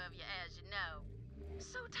view of you, as you know.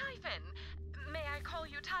 So, Typhon, may I call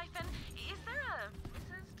you Typhon? Is there a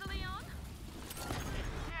Mrs. DeLeon?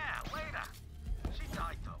 Yeah, later. She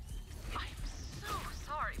died though. I'm so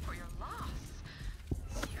sorry for your loss.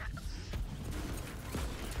 Yes.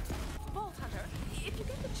 Vault Hunter, if you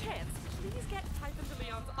get the chance, please get Typhon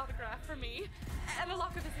DeLeon's autograph for me and a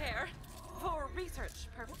lock of his hair for research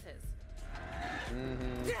purposes.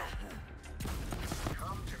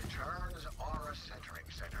 Come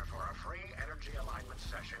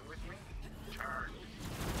session with me? Turn.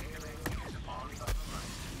 Healing is on the horizon.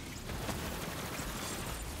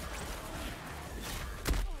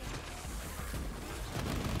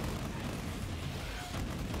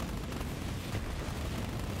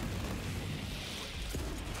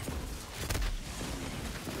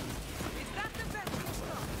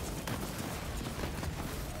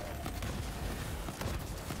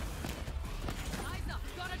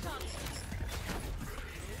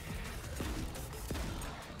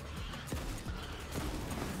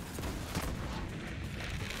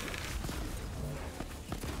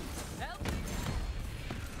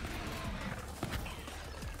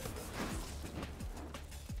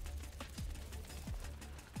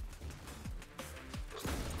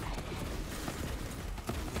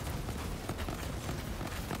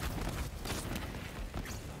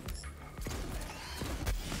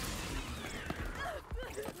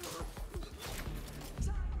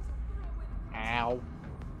 Ow.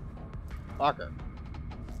 Fucker.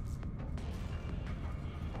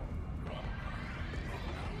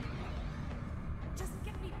 Just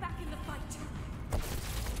get me back in the fight.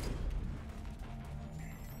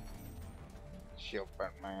 Shield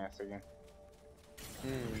bent my ass again.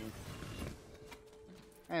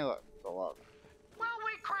 Hey, look, the love. Well,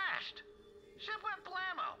 we crashed. Ship went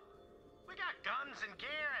blammo. We got guns and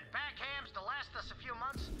gear and backhams to last us a few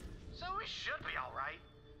months, so we should be all right.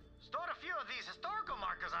 Stored a few of these historical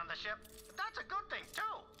markers on the ship, but that's a good thing,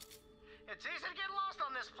 too. It's easy to get lost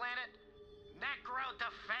on this planet.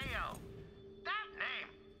 Nekrotafeyo. That name,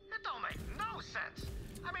 it don't make no sense.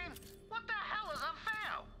 I mean, what the hell is a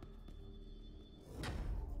Feo?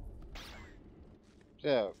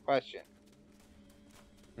 So, question.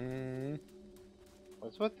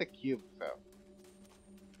 What's with the cube, though?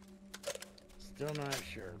 Still not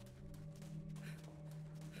sure.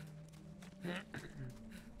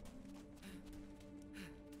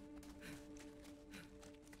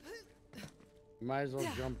 Might as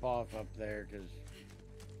well jump off up there, because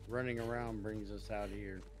running around brings us out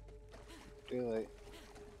here. Too late.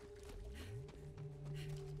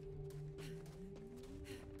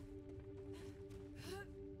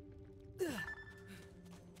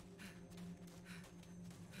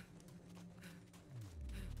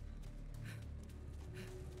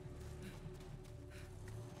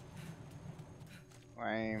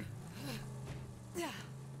 Lame.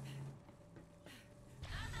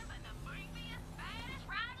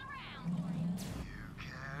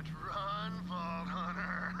 Run, Vault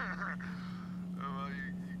Hunter. Well,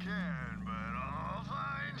 you can, but I'll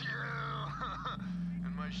find you.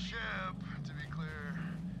 And my ship, to be clear,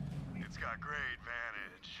 it's got great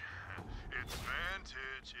vantage. Its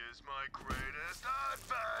vantage is my greatest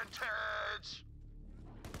advantage.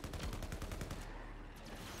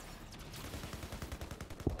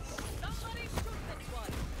 Somebody shoot this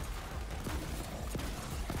one!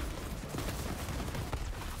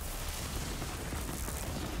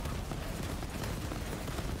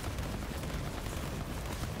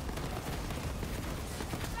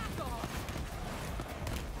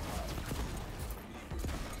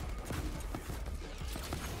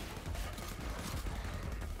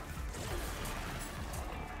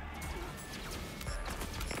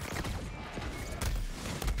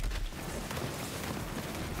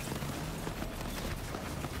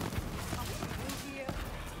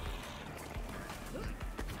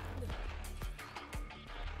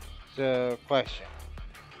 So, question.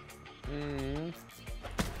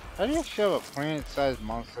 How do you shove a planet-sized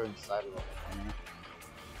monster inside of a planet?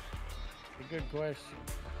 A good question.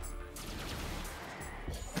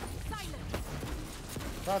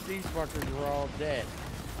 Thought these fuckers were all dead.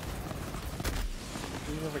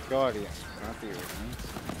 These are the Guardians, not the originals.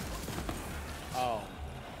 Oh.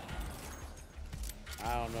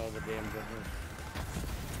 I don't know the damn difference.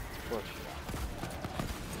 Of course you don't.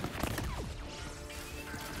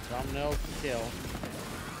 Something else to kill.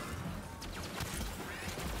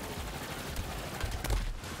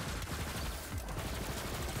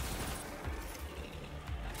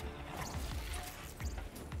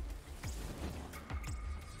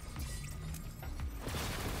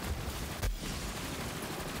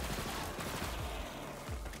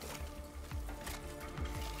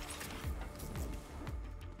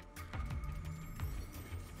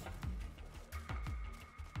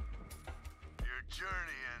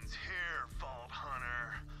 Journey ends here, Vault Hunter.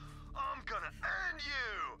 I'm gonna end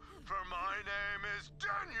you, for my name is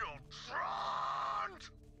Daniel Trond!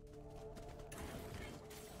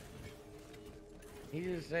 He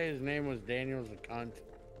just say his name was Daniel's a cunt.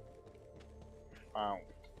 Wow.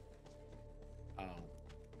 Oh.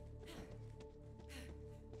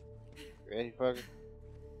 Ready, fucker?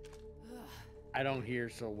 I don't hear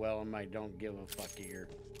so well in my don't give a fuck ear.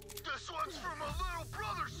 This one's for my little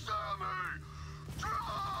brother, Sammy!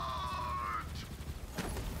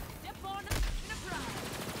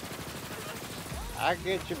 I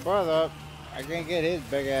get your brother up. I can't get his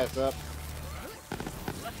big ass up.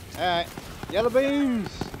 Alright. Yellow beams!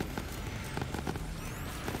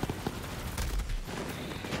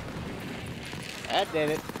 That did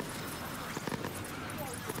it.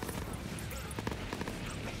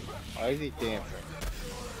 Why is he dancing?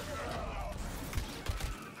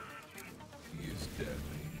 He is dead.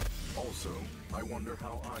 Also, I wonder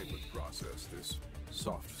how I would process this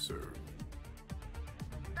soft serve.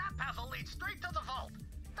 That path will lead straight to the vault.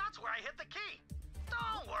 That's where I hit the key.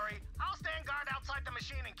 Don't worry, I'll stand guard outside the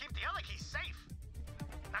machine and keep the other keys safe.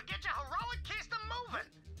 Now get your heroic keystone moving.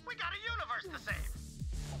 We got a universe to save.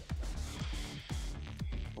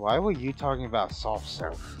 Why were you talking about soft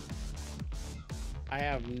serve? I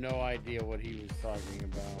have no idea what he was talking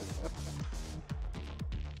about.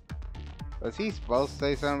 Was he supposed to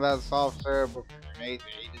say something about soft serve before grenades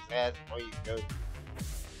that he just had before you go?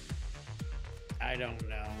 I don't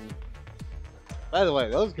know. By the way,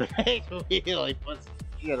 those grenades really put some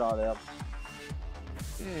shit on them.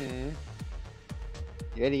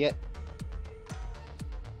 You idiot.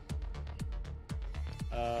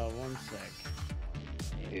 One sec.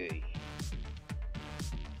 Hey.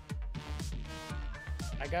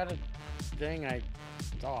 I got a thing I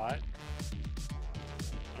thought.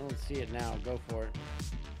 I don't see it now. Go for it.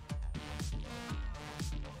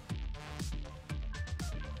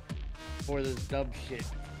 Before this dub shit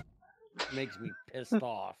makes me pissed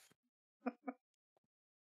off.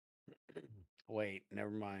 Wait,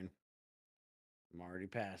 never mind. I'm already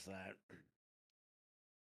past that.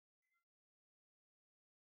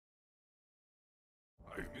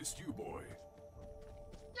 I missed you, boy.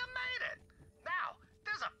 You made it! Now,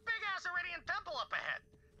 there's a big-ass Iridian temple up ahead.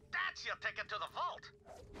 That's your ticket to the vault.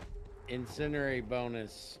 Incinerate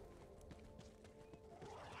bonus. You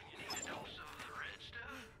need a dose of the red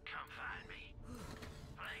stuff? Come find me.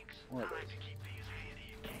 Thanks. What? I like to keep these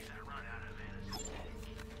handy in case I run out of anesthetic.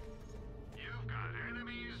 You've got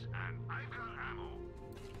enemies, and I've got ammo.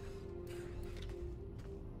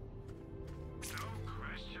 No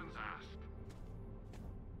questions asked.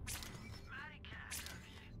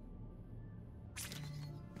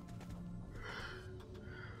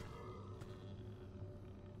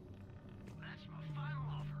 That's my final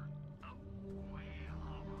offer. Oh, well,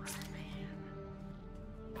 alright then.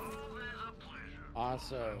 Always a pleasure.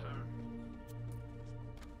 Also,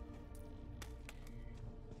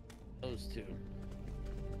 those two.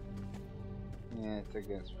 Yeah, it's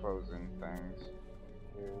against frozen things.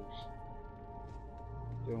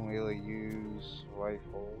 Don't really use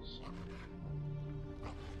rifles.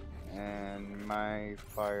 And my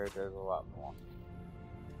fire does a lot more.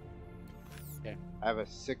 Okay. I have a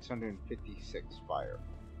 656 fire.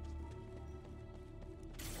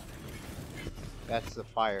 That's the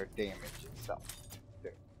fire damage itself.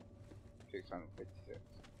 There. 656.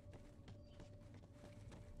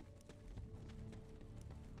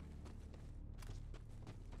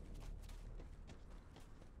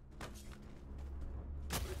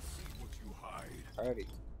 Let's see what you hide. Alrighty.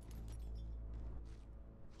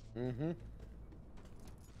 Mm-hmm.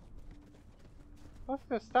 Let's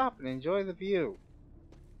just stop and enjoy the view.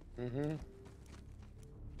 Mm-hmm.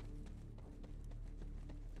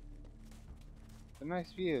 It's a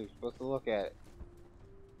nice view. You're supposed to look at it.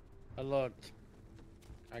 I looked.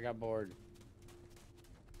 I got bored.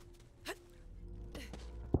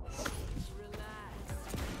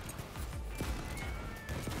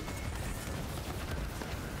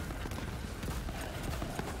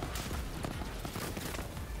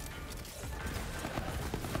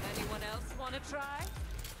 Anyone else want to try?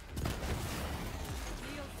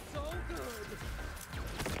 Feels so good.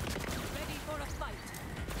 Ready for a fight.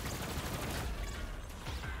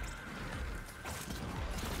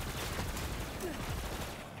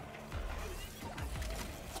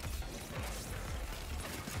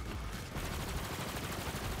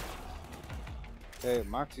 Hey,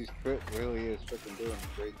 Moxie's crit really is freaking doing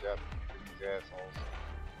a great job with these assholes.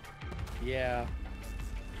 Yeah.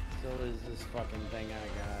 So is this fucking thing I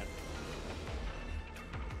got.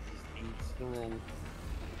 Just eats through them.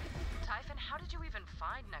 Typhon, how did you even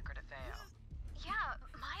find Nekrotafeyo? Yeah,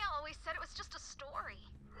 Maya always said it was just a story.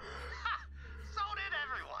 Ha! So did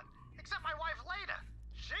everyone, except my wife Leda.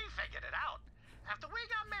 She figured it out. After we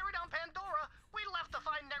got married on Pandora, we left to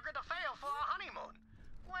find Nekrotafeyo for our honeymoon.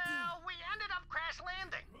 Well, we ended up crash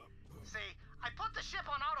landing. See, I put the ship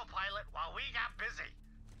on autopilot while we got busy.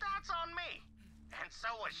 That's on me. And so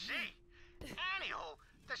was she. Anywho,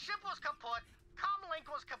 the ship was kaput, Comlink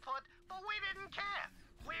was kaput, but we didn't care.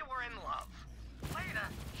 We were in love. Later,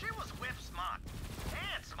 she was whip smart.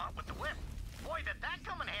 And smart with the whip. Boy, did that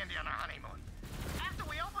come in handy on our honeymoon. After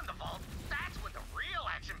we opened the vault, that's when the real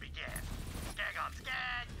action began. Skag on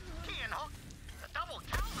skag, key and hook, the double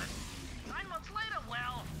Calvin. 9 months later,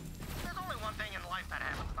 well, there's only one thing in life that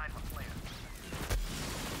happens 9 months later.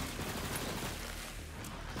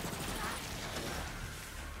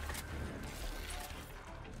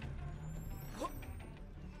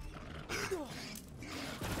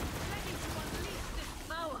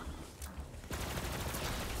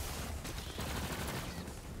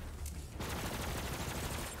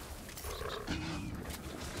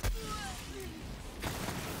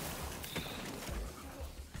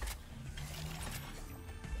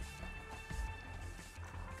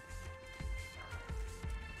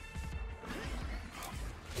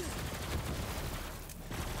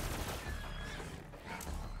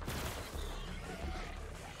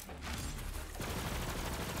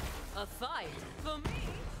 A fight for me?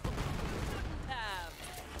 Have.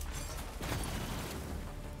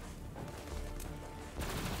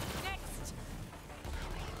 Next.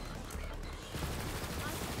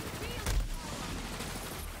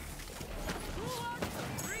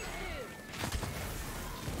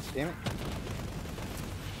 Damn it.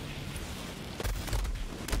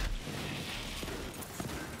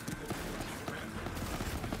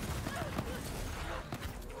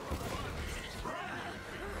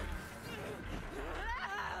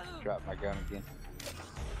 Drop my gun again.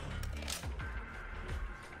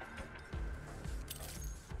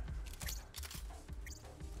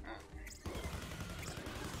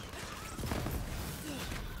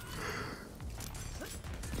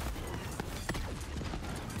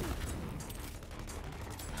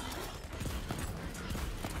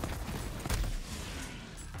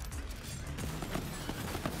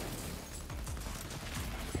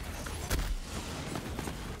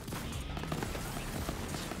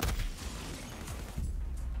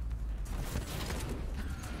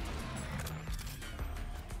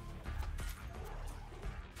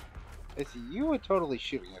 See, you were totally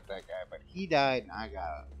shooting at that guy, but he died and I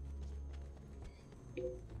got him.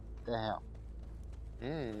 The hell? For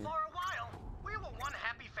a while, we were one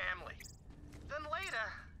happy family. Then later,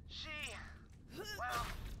 she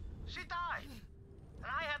died. And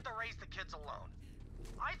I had to raise the kids alone.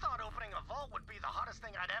 I thought opening a vault would be the hottest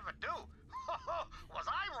thing I'd ever do. Was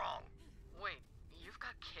I wrong? Wait, you've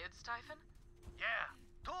got kids, Typhon? Yeah,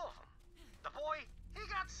 2 of them. The boy, he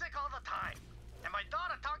got sick all the time. And my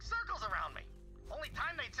daughter talked circles around me. Only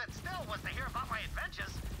time they'd sit still was to hear about my adventures.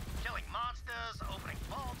 Killing monsters, opening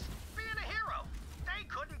vaults, being a hero. They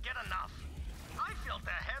couldn't get enough. I filled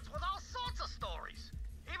their heads with all sorts of stories.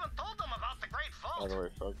 Even told them about the Great Vault. By the way,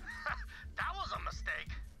 folks. That was a mistake.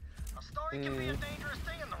 A story can be a dangerous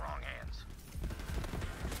thing in the wrong hands.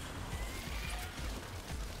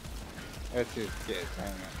 That's his kids, hang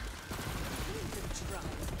on.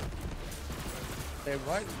 Hey,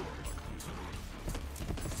 what?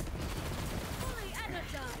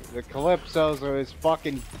 The Calypsos are his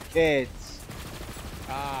fucking kids.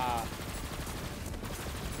 Ah.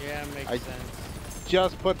 Yeah, makes sense.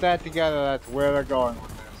 Just put that together, that's where they're going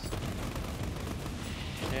with this.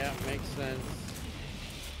 Yeah, makes sense.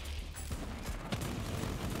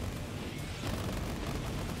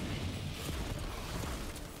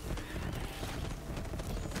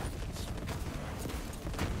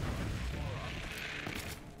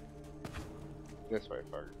 This way,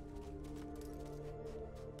 fucker.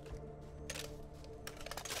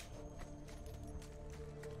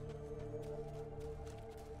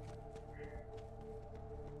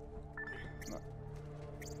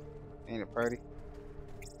 Ain't a party?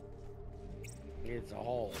 It's a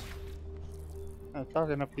hole. I'm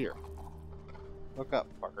talking up here. Look up,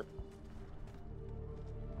 fucker.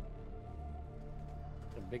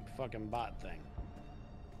 The big fucking bot thing.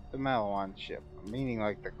 The Malawan ship. Meaning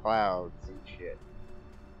like the clouds and shit.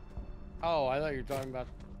 Oh, I thought you were talking about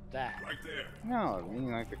that. Right there. No,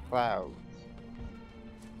 meaning like the clouds.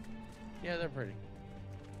 Yeah, they're pretty.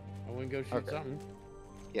 And we can go shoot something.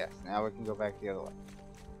 Yes, now we can go back the other way.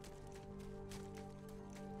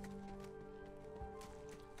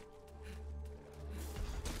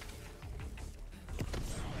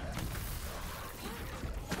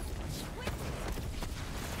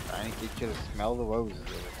 Trying to get you to smell the roses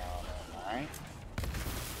every now and then, alright?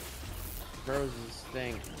 Roses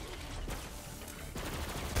stink.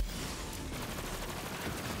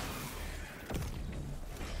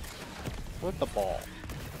 With the ball.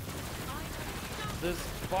 This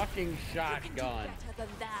fucking shotgun. Better than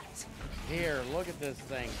that. Here, look at this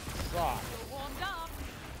thing. Soft. You're warmed up.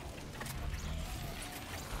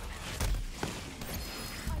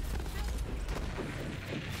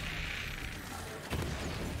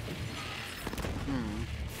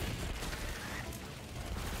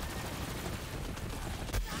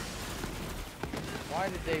 Why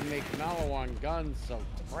did they make Malawan guns so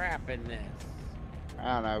crap in this?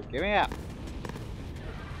 I don't know. Give me up.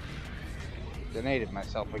 Donated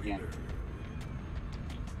myself again.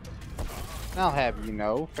 I'll have you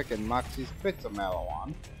know, frickin' Moxie spits a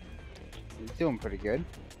Malawan. He's doing pretty good.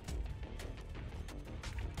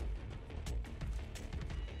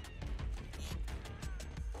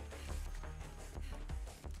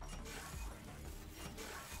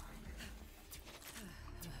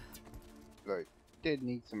 So I did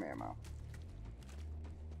need some ammo.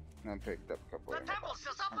 And I picked up a couple of The temple's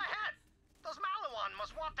just up ahead. Those Malawan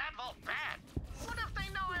must want that vault bad. What if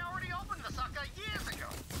they know I already opened the sucker years ago?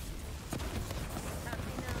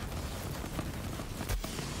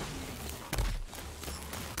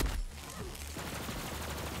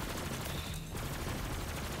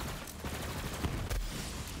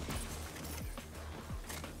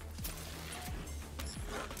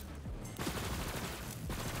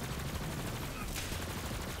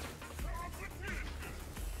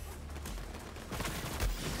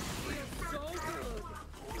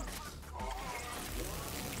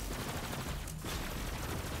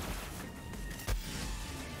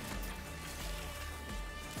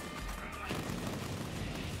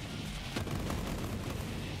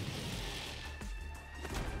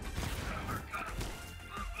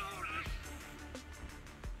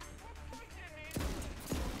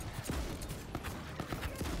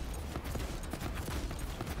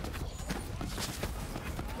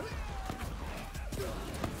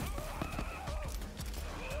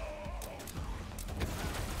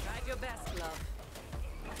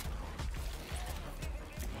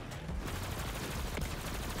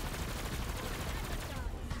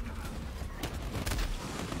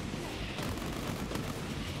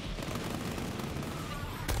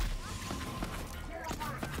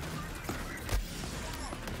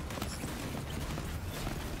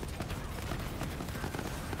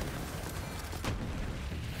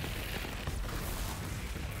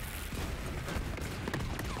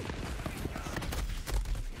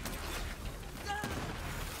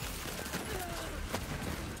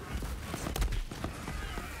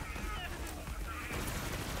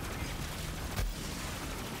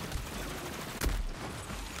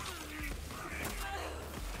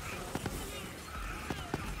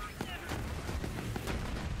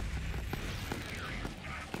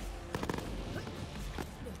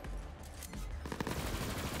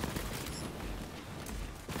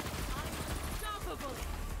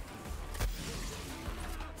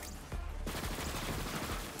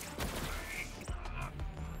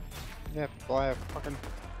 Yeah, fly fucking.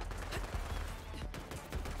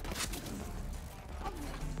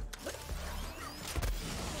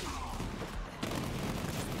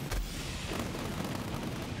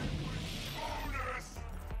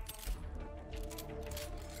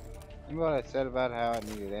 Remember what I said about how I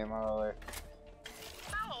needed ammo earlier?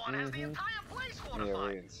 Malawan has the entire place fortified. Yeah,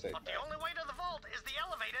 we didn't say But that. the only way to the vault is the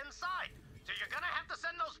elevator inside. So you're gonna have to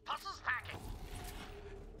send those puzzles packing.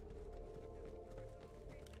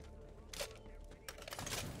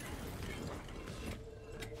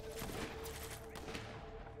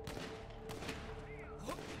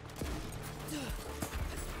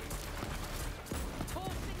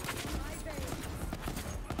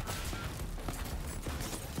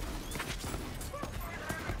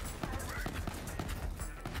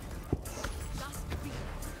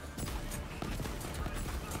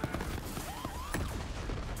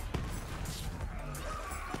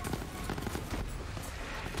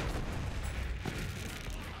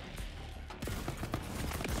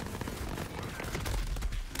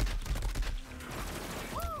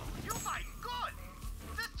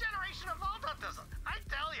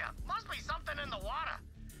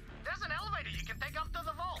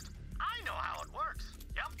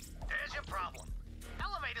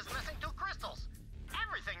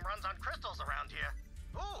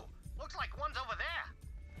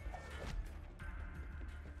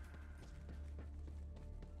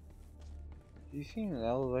 You seen an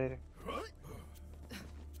elevator? Go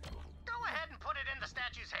ahead and put it in the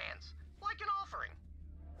statue's hands, like an offering.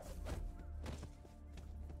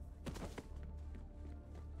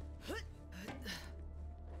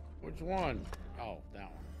 Which one? Oh, that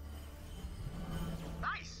one.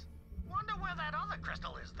 Nice. Wonder where that other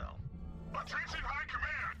crystal is, though. Attention High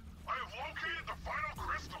Command! I have located the final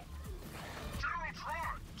crystal. General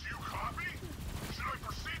Tron, do you copy? Should I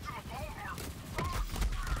proceed to the vault or...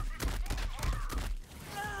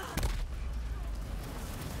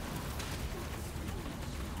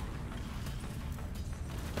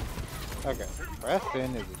 Okay,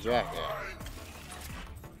 Preston is a jackass.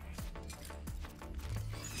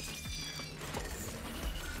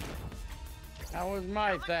 That was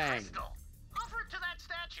my thing. Crystal. Offer it to that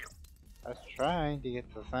statue. I was trying to get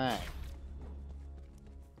the thing.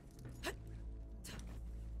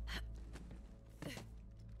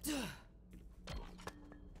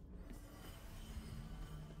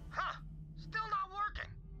 Huh. Still not working.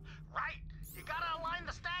 Right. You gotta align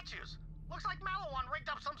the statues. Looks like Malawan rigged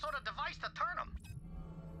up some sort of device to turn them.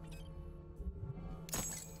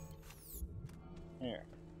 Here.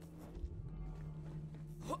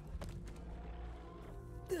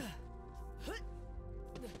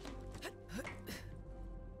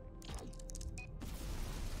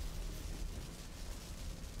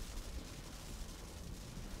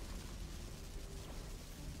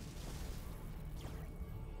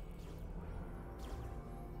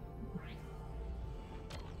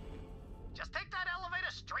 Just take that elevator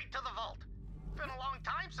straight to the vault. Been a long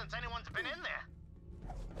time since anyone's been in there.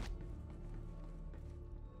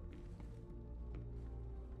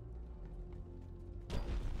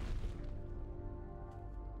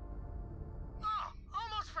 Oh,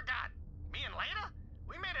 almost forgot. Me and Leda,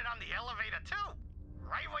 we made it on the elevator too.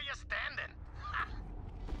 Right where you're standing.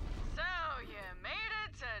 So, you made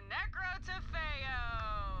it to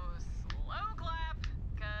Nekrotafeyo. Slow clap,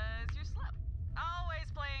 cause you're slow. Always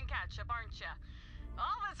playing catch up, aren't ya?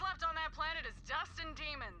 All that's left on that planet is dust and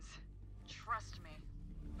demons. Trust me.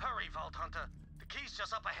 Hurry, Vault Hunter. The key's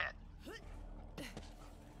just up ahead.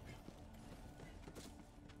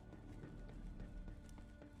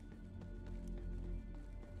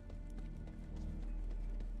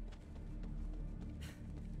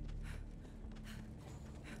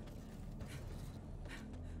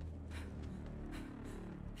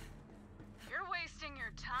 You're wasting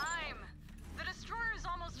your time. The destroyer's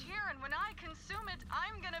almost here, and when I consume it,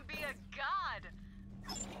 I'm gonna be a god.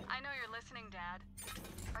 I know you're listening, Dad.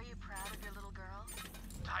 Are you proud of your little girl?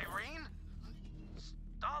 Tyrene?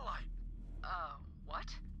 Starlight. Oh,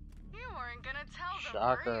 what? You weren't gonna tell them,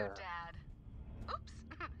 were you, Shocker. Dad? Oops.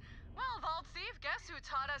 Well, Vault Thief, guess who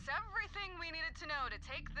taught us everything we needed to know to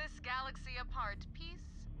take this galaxy apart piece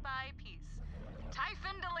by piece?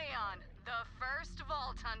 Typhon DeLeon, the first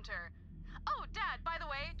Vault Hunter. Oh, Dad, by the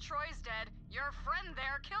way, Troy's dead. Your friend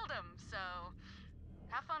there killed him, so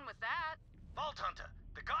have fun with that. Vault Hunter,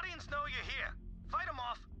 the Guardians know you're here. Fight them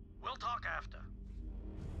off. We'll talk after.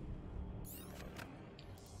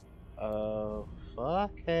 Oh,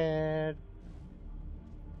 fuckhead.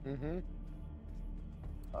 Mm-hmm.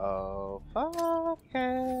 Oh,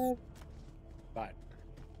 fuckhead. But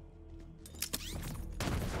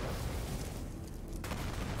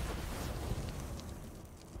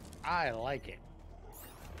I like it.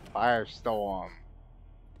 Firestorm.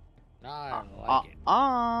 I like it.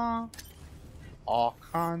 All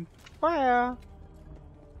on fire.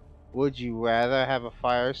 Would you rather have a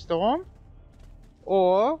firestorm?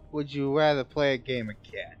 Or would you rather play a game of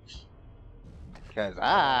catch? Because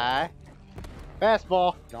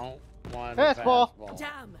fastball. Don't want Fastball. a fastball.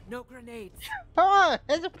 Damn, no grenades. Come on,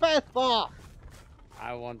 it's a fastball.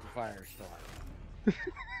 I want the firestorm.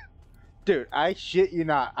 Dude, I shit you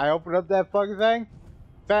not. I opened up that fucking thing.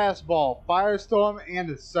 Fastball, firestorm, and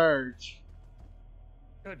a surge.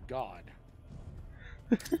 Good God.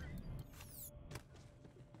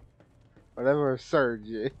 Whatever a surge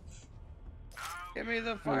is. Give me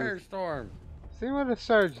the firestorm. See what a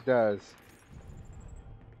surge does.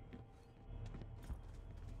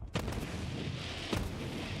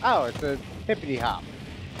 Oh, it's a hippity hop.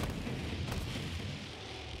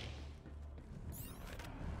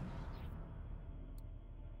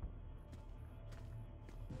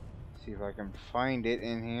 See if I can find it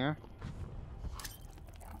in here.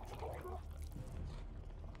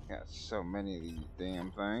 Got so many of these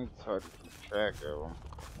damn things, it's hard to keep track of them.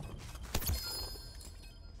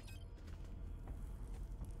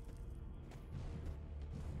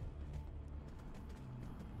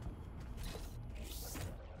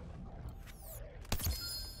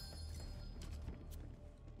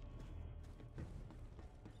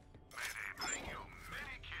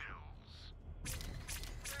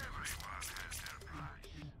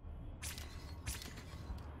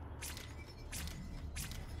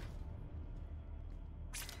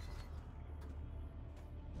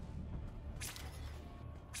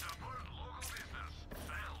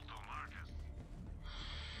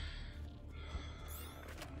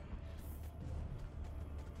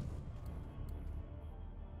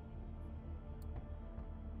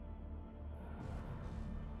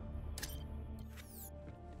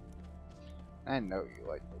 I know you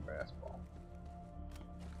like the fastball.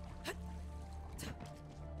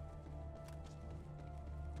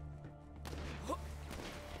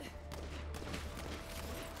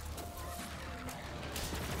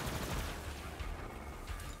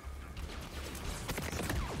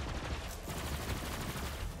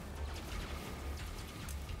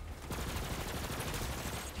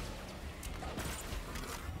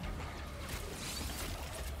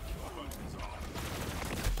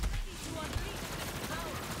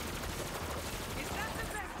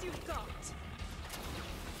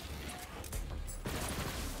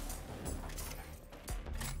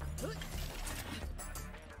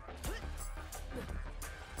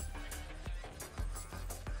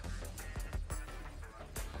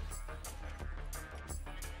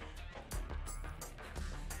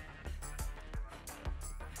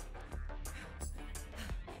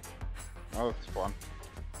 That looks fun.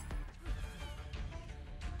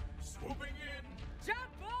 Swooping in. Jump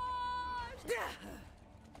forward!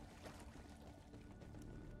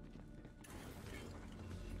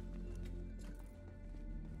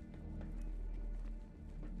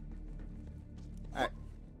 Alright.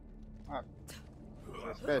 Up.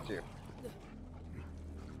 Let's bet you.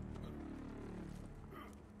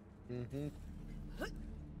 Mm-hmm.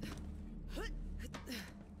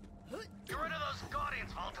 Get rid of those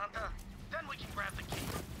Guardians, Vault Hunter. Then we can grab the key.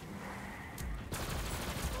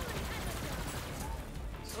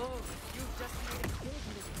 Oh, you just made a big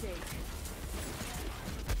mistake.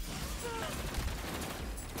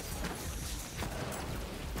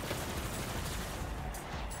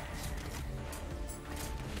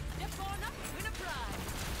 Step on up, win a prize.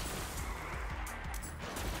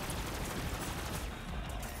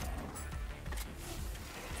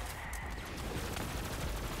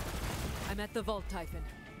 I'm at the vault, Typhon.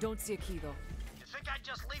 Don't see a key, though. You think I'd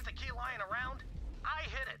just leave the key lying around? I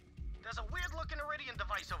hid it. There's a weird-looking Iridian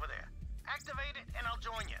device over there. Activate it, and I'll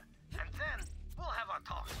join you. And then, we'll have our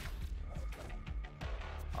talk.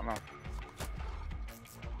 I'm out.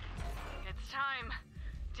 It's time.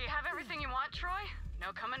 Do you have everything you want, Troy?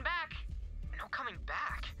 No coming back. No coming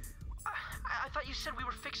back? I thought you said we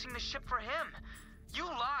were fixing the ship for him. You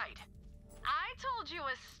lied. I told you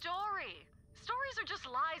a story. Stories are just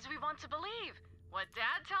lies we want to believe. What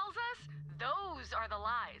Dad tells us, those are the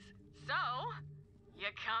lies. So, you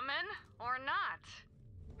coming or not?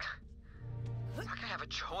 I'm not gonna have a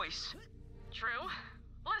choice. True.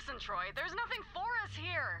 Listen, Troy, there's nothing for us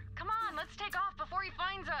here. Come on, let's take off before he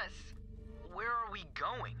finds us. Where are we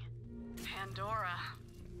going? Pandora.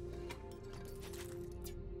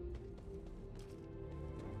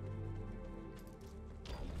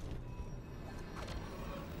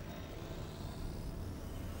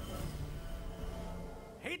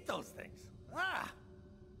 Hate those things.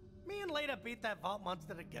 Me and Leda beat that vault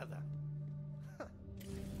monster together.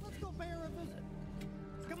 Let's go pay her a visit.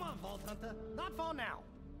 Come on, Vault Hunter. Not for now.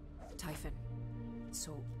 Typhon.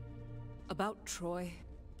 So, about Troy?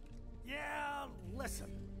 Yeah,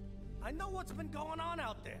 listen. I know what's been going on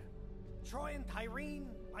out there. Troy and Tyreen,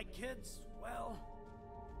 my kids, well,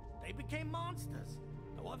 they became monsters.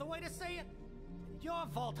 No other way to say it. You're a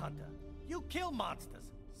Vault Hunter. You kill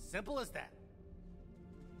monsters. Simple as that.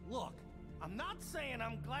 Look, I'm not saying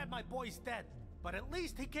I'm glad my boy's dead, but at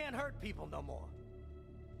least he can't hurt people no more.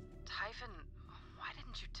 Typhon, why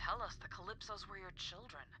didn't you tell us the Calypsos were your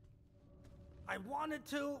children? I wanted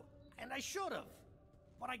to, and I should have,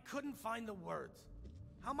 but I couldn't find the words.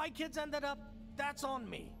 How my kids ended up, that's on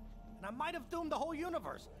me. And I might have doomed the whole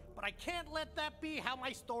universe, but I can't let that be how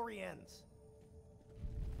my story ends.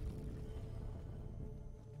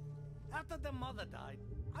 After their mother died,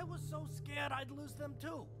 I was so scared I'd lose them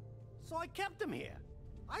too. So I kept them here.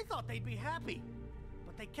 I thought they'd be happy,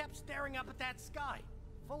 but they kept staring up at that sky,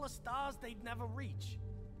 full of stars they'd never reach.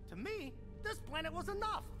 To me, this planet was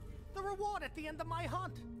enough. The reward at the end of my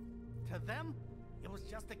hunt. To them, it was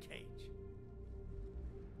just a cage.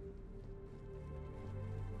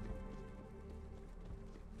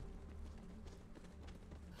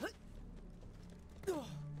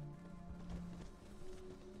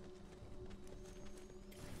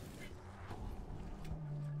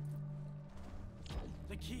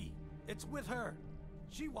 The key. It's with her.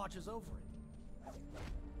 She watches over it.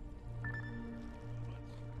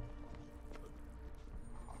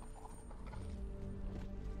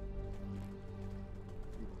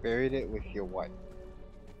 You buried it with your wife.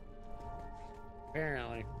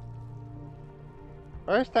 Apparently.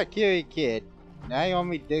 First I kill your kid, now you want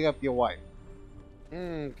me to dig up your wife.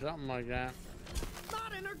 Something like that.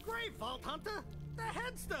 Not in her grave, Vault Hunter! The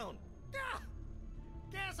headstone! Gah!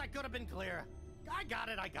 Guess I could have been clearer. I got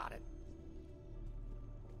it.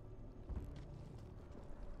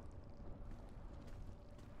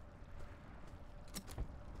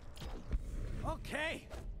 Okay.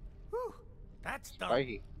 Whew. That's done.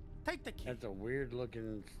 Spiky. Take the key. That's a weird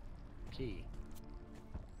looking key.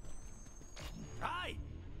 Right.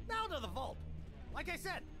 Now to the vault. Like I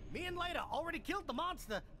said, me and Leda already killed the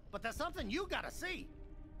monster, but there's something you gotta see.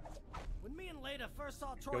 When me and Leda first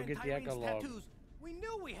saw Troy and Tyrene's tattoos, we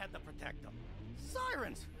knew we had to protect them.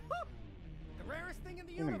 Sirens! Whew. The rarest thing in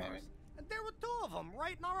the universe. And there were 2 of them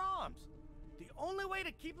right in our arms. The only way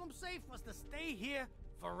to keep them safe was to stay here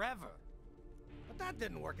forever. But that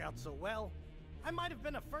didn't work out so well. I might have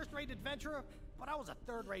been a first-rate adventurer, but I was a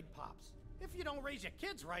third-rate pops. If you don't raise your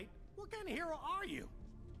kids right, what kind of hero are you?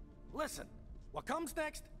 Listen, what comes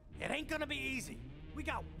next, it ain't gonna be easy. We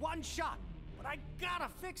got one shot, but I gotta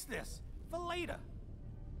fix this for later.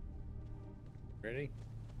 Ready?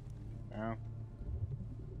 No.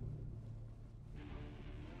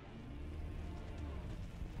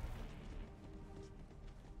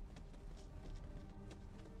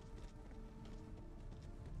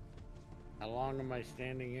 How long am I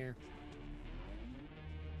standing here?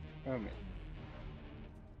 Wait a minute.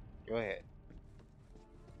 Go ahead.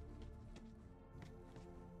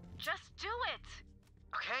 Just do it!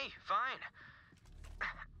 Okay, fine.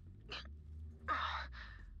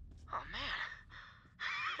 Oh man.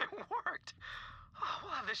 It worked! Oh,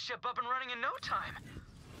 we'll have this ship up and running in no time.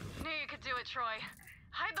 Knew you could do it, Troy.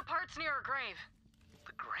 Hide the parts near her grave.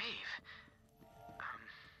 The grave?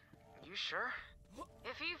 You sure?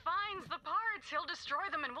 If he finds the parts, he'll destroy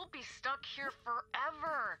them and we'll be stuck here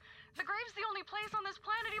forever. The grave's the only place on this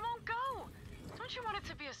planet he won't go. Don't you want it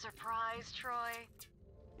to be a surprise, Troy?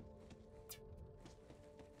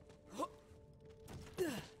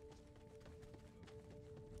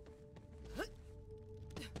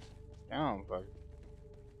 Down, fuck.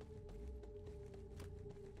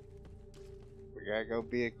 We gotta go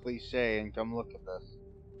be a cliche and come look at this.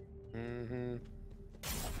 Mm-hmm.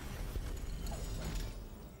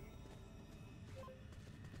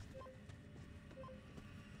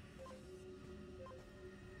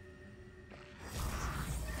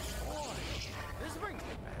 Boy, this brings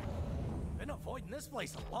me back. Been avoiding this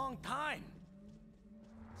place a long time.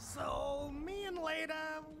 So, me and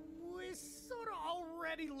Leda, we sort of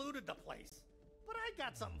already looted the place. But I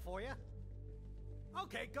got something for you.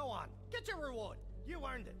 Okay, go on. Get your reward. You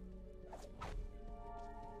earned it.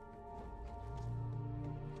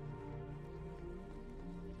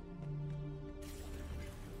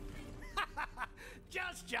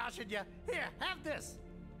 Just joshing you. Here, have this.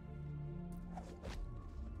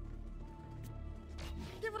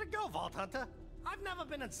 Give it a go, Vault Hunter. I've never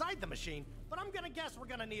been inside the machine, but I'm gonna guess we're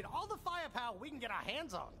gonna need all the firepower we can get our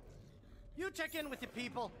hands on. You check in with your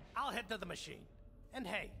people, I'll head to the machine. And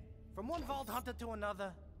hey, from one Vault Hunter to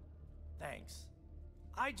another, thanks.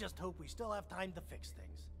 I just hope we still have time to fix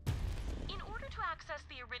things. In order to access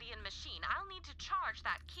the Iridian machine, I'll need to charge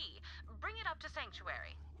that key. Bring it up to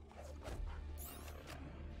Sanctuary.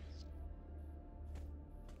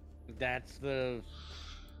 That's the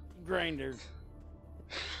grinder.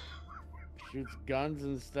 Shoots guns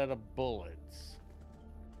instead of bullets.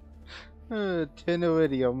 10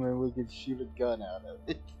 iridium and we can shoot a gun out of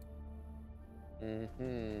it.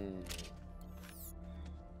 Mm-hmm.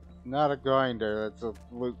 Not a grinder, that's a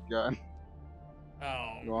loot gun.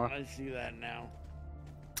 Oh, I see that now.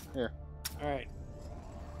 Here. Alright.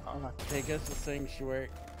 Take us to Sanctuary.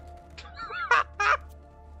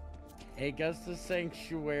 Take us to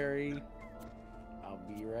Sanctuary. I'll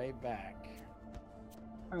be right back.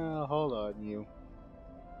 Hold on, you.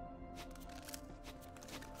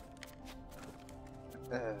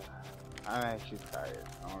 I'm actually tired.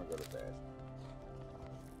 I want to go to bed.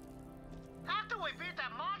 After we beat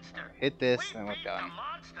that monster, Hit this and we're beat done. the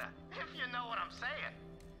monster, if you know what I'm saying.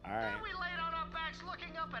 Alright. Then we laid on our backs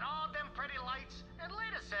looking up at all them pretty lights, and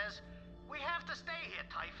Leda says, we have to stay here,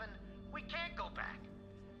 Typhon. We can't go back.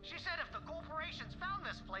 She said if the corporations found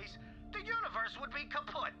this place, the universe would be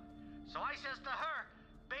kaput. So I says to her,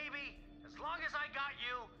 baby, as long as I got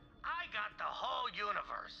you, I got the whole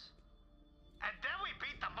universe. And then we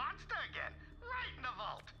beat the monster again, right in the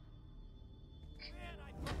vault. Man,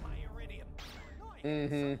 I put my iridium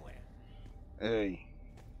somewhere. Hey.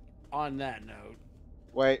 On that note.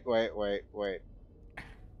 Wait.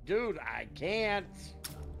 Dude, I can't.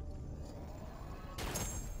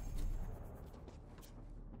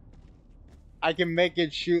 I can make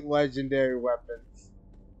it shoot legendary weapons.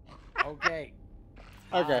 Okay.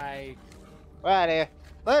 Okay. Bye. Bye, there.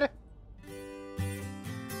 Later.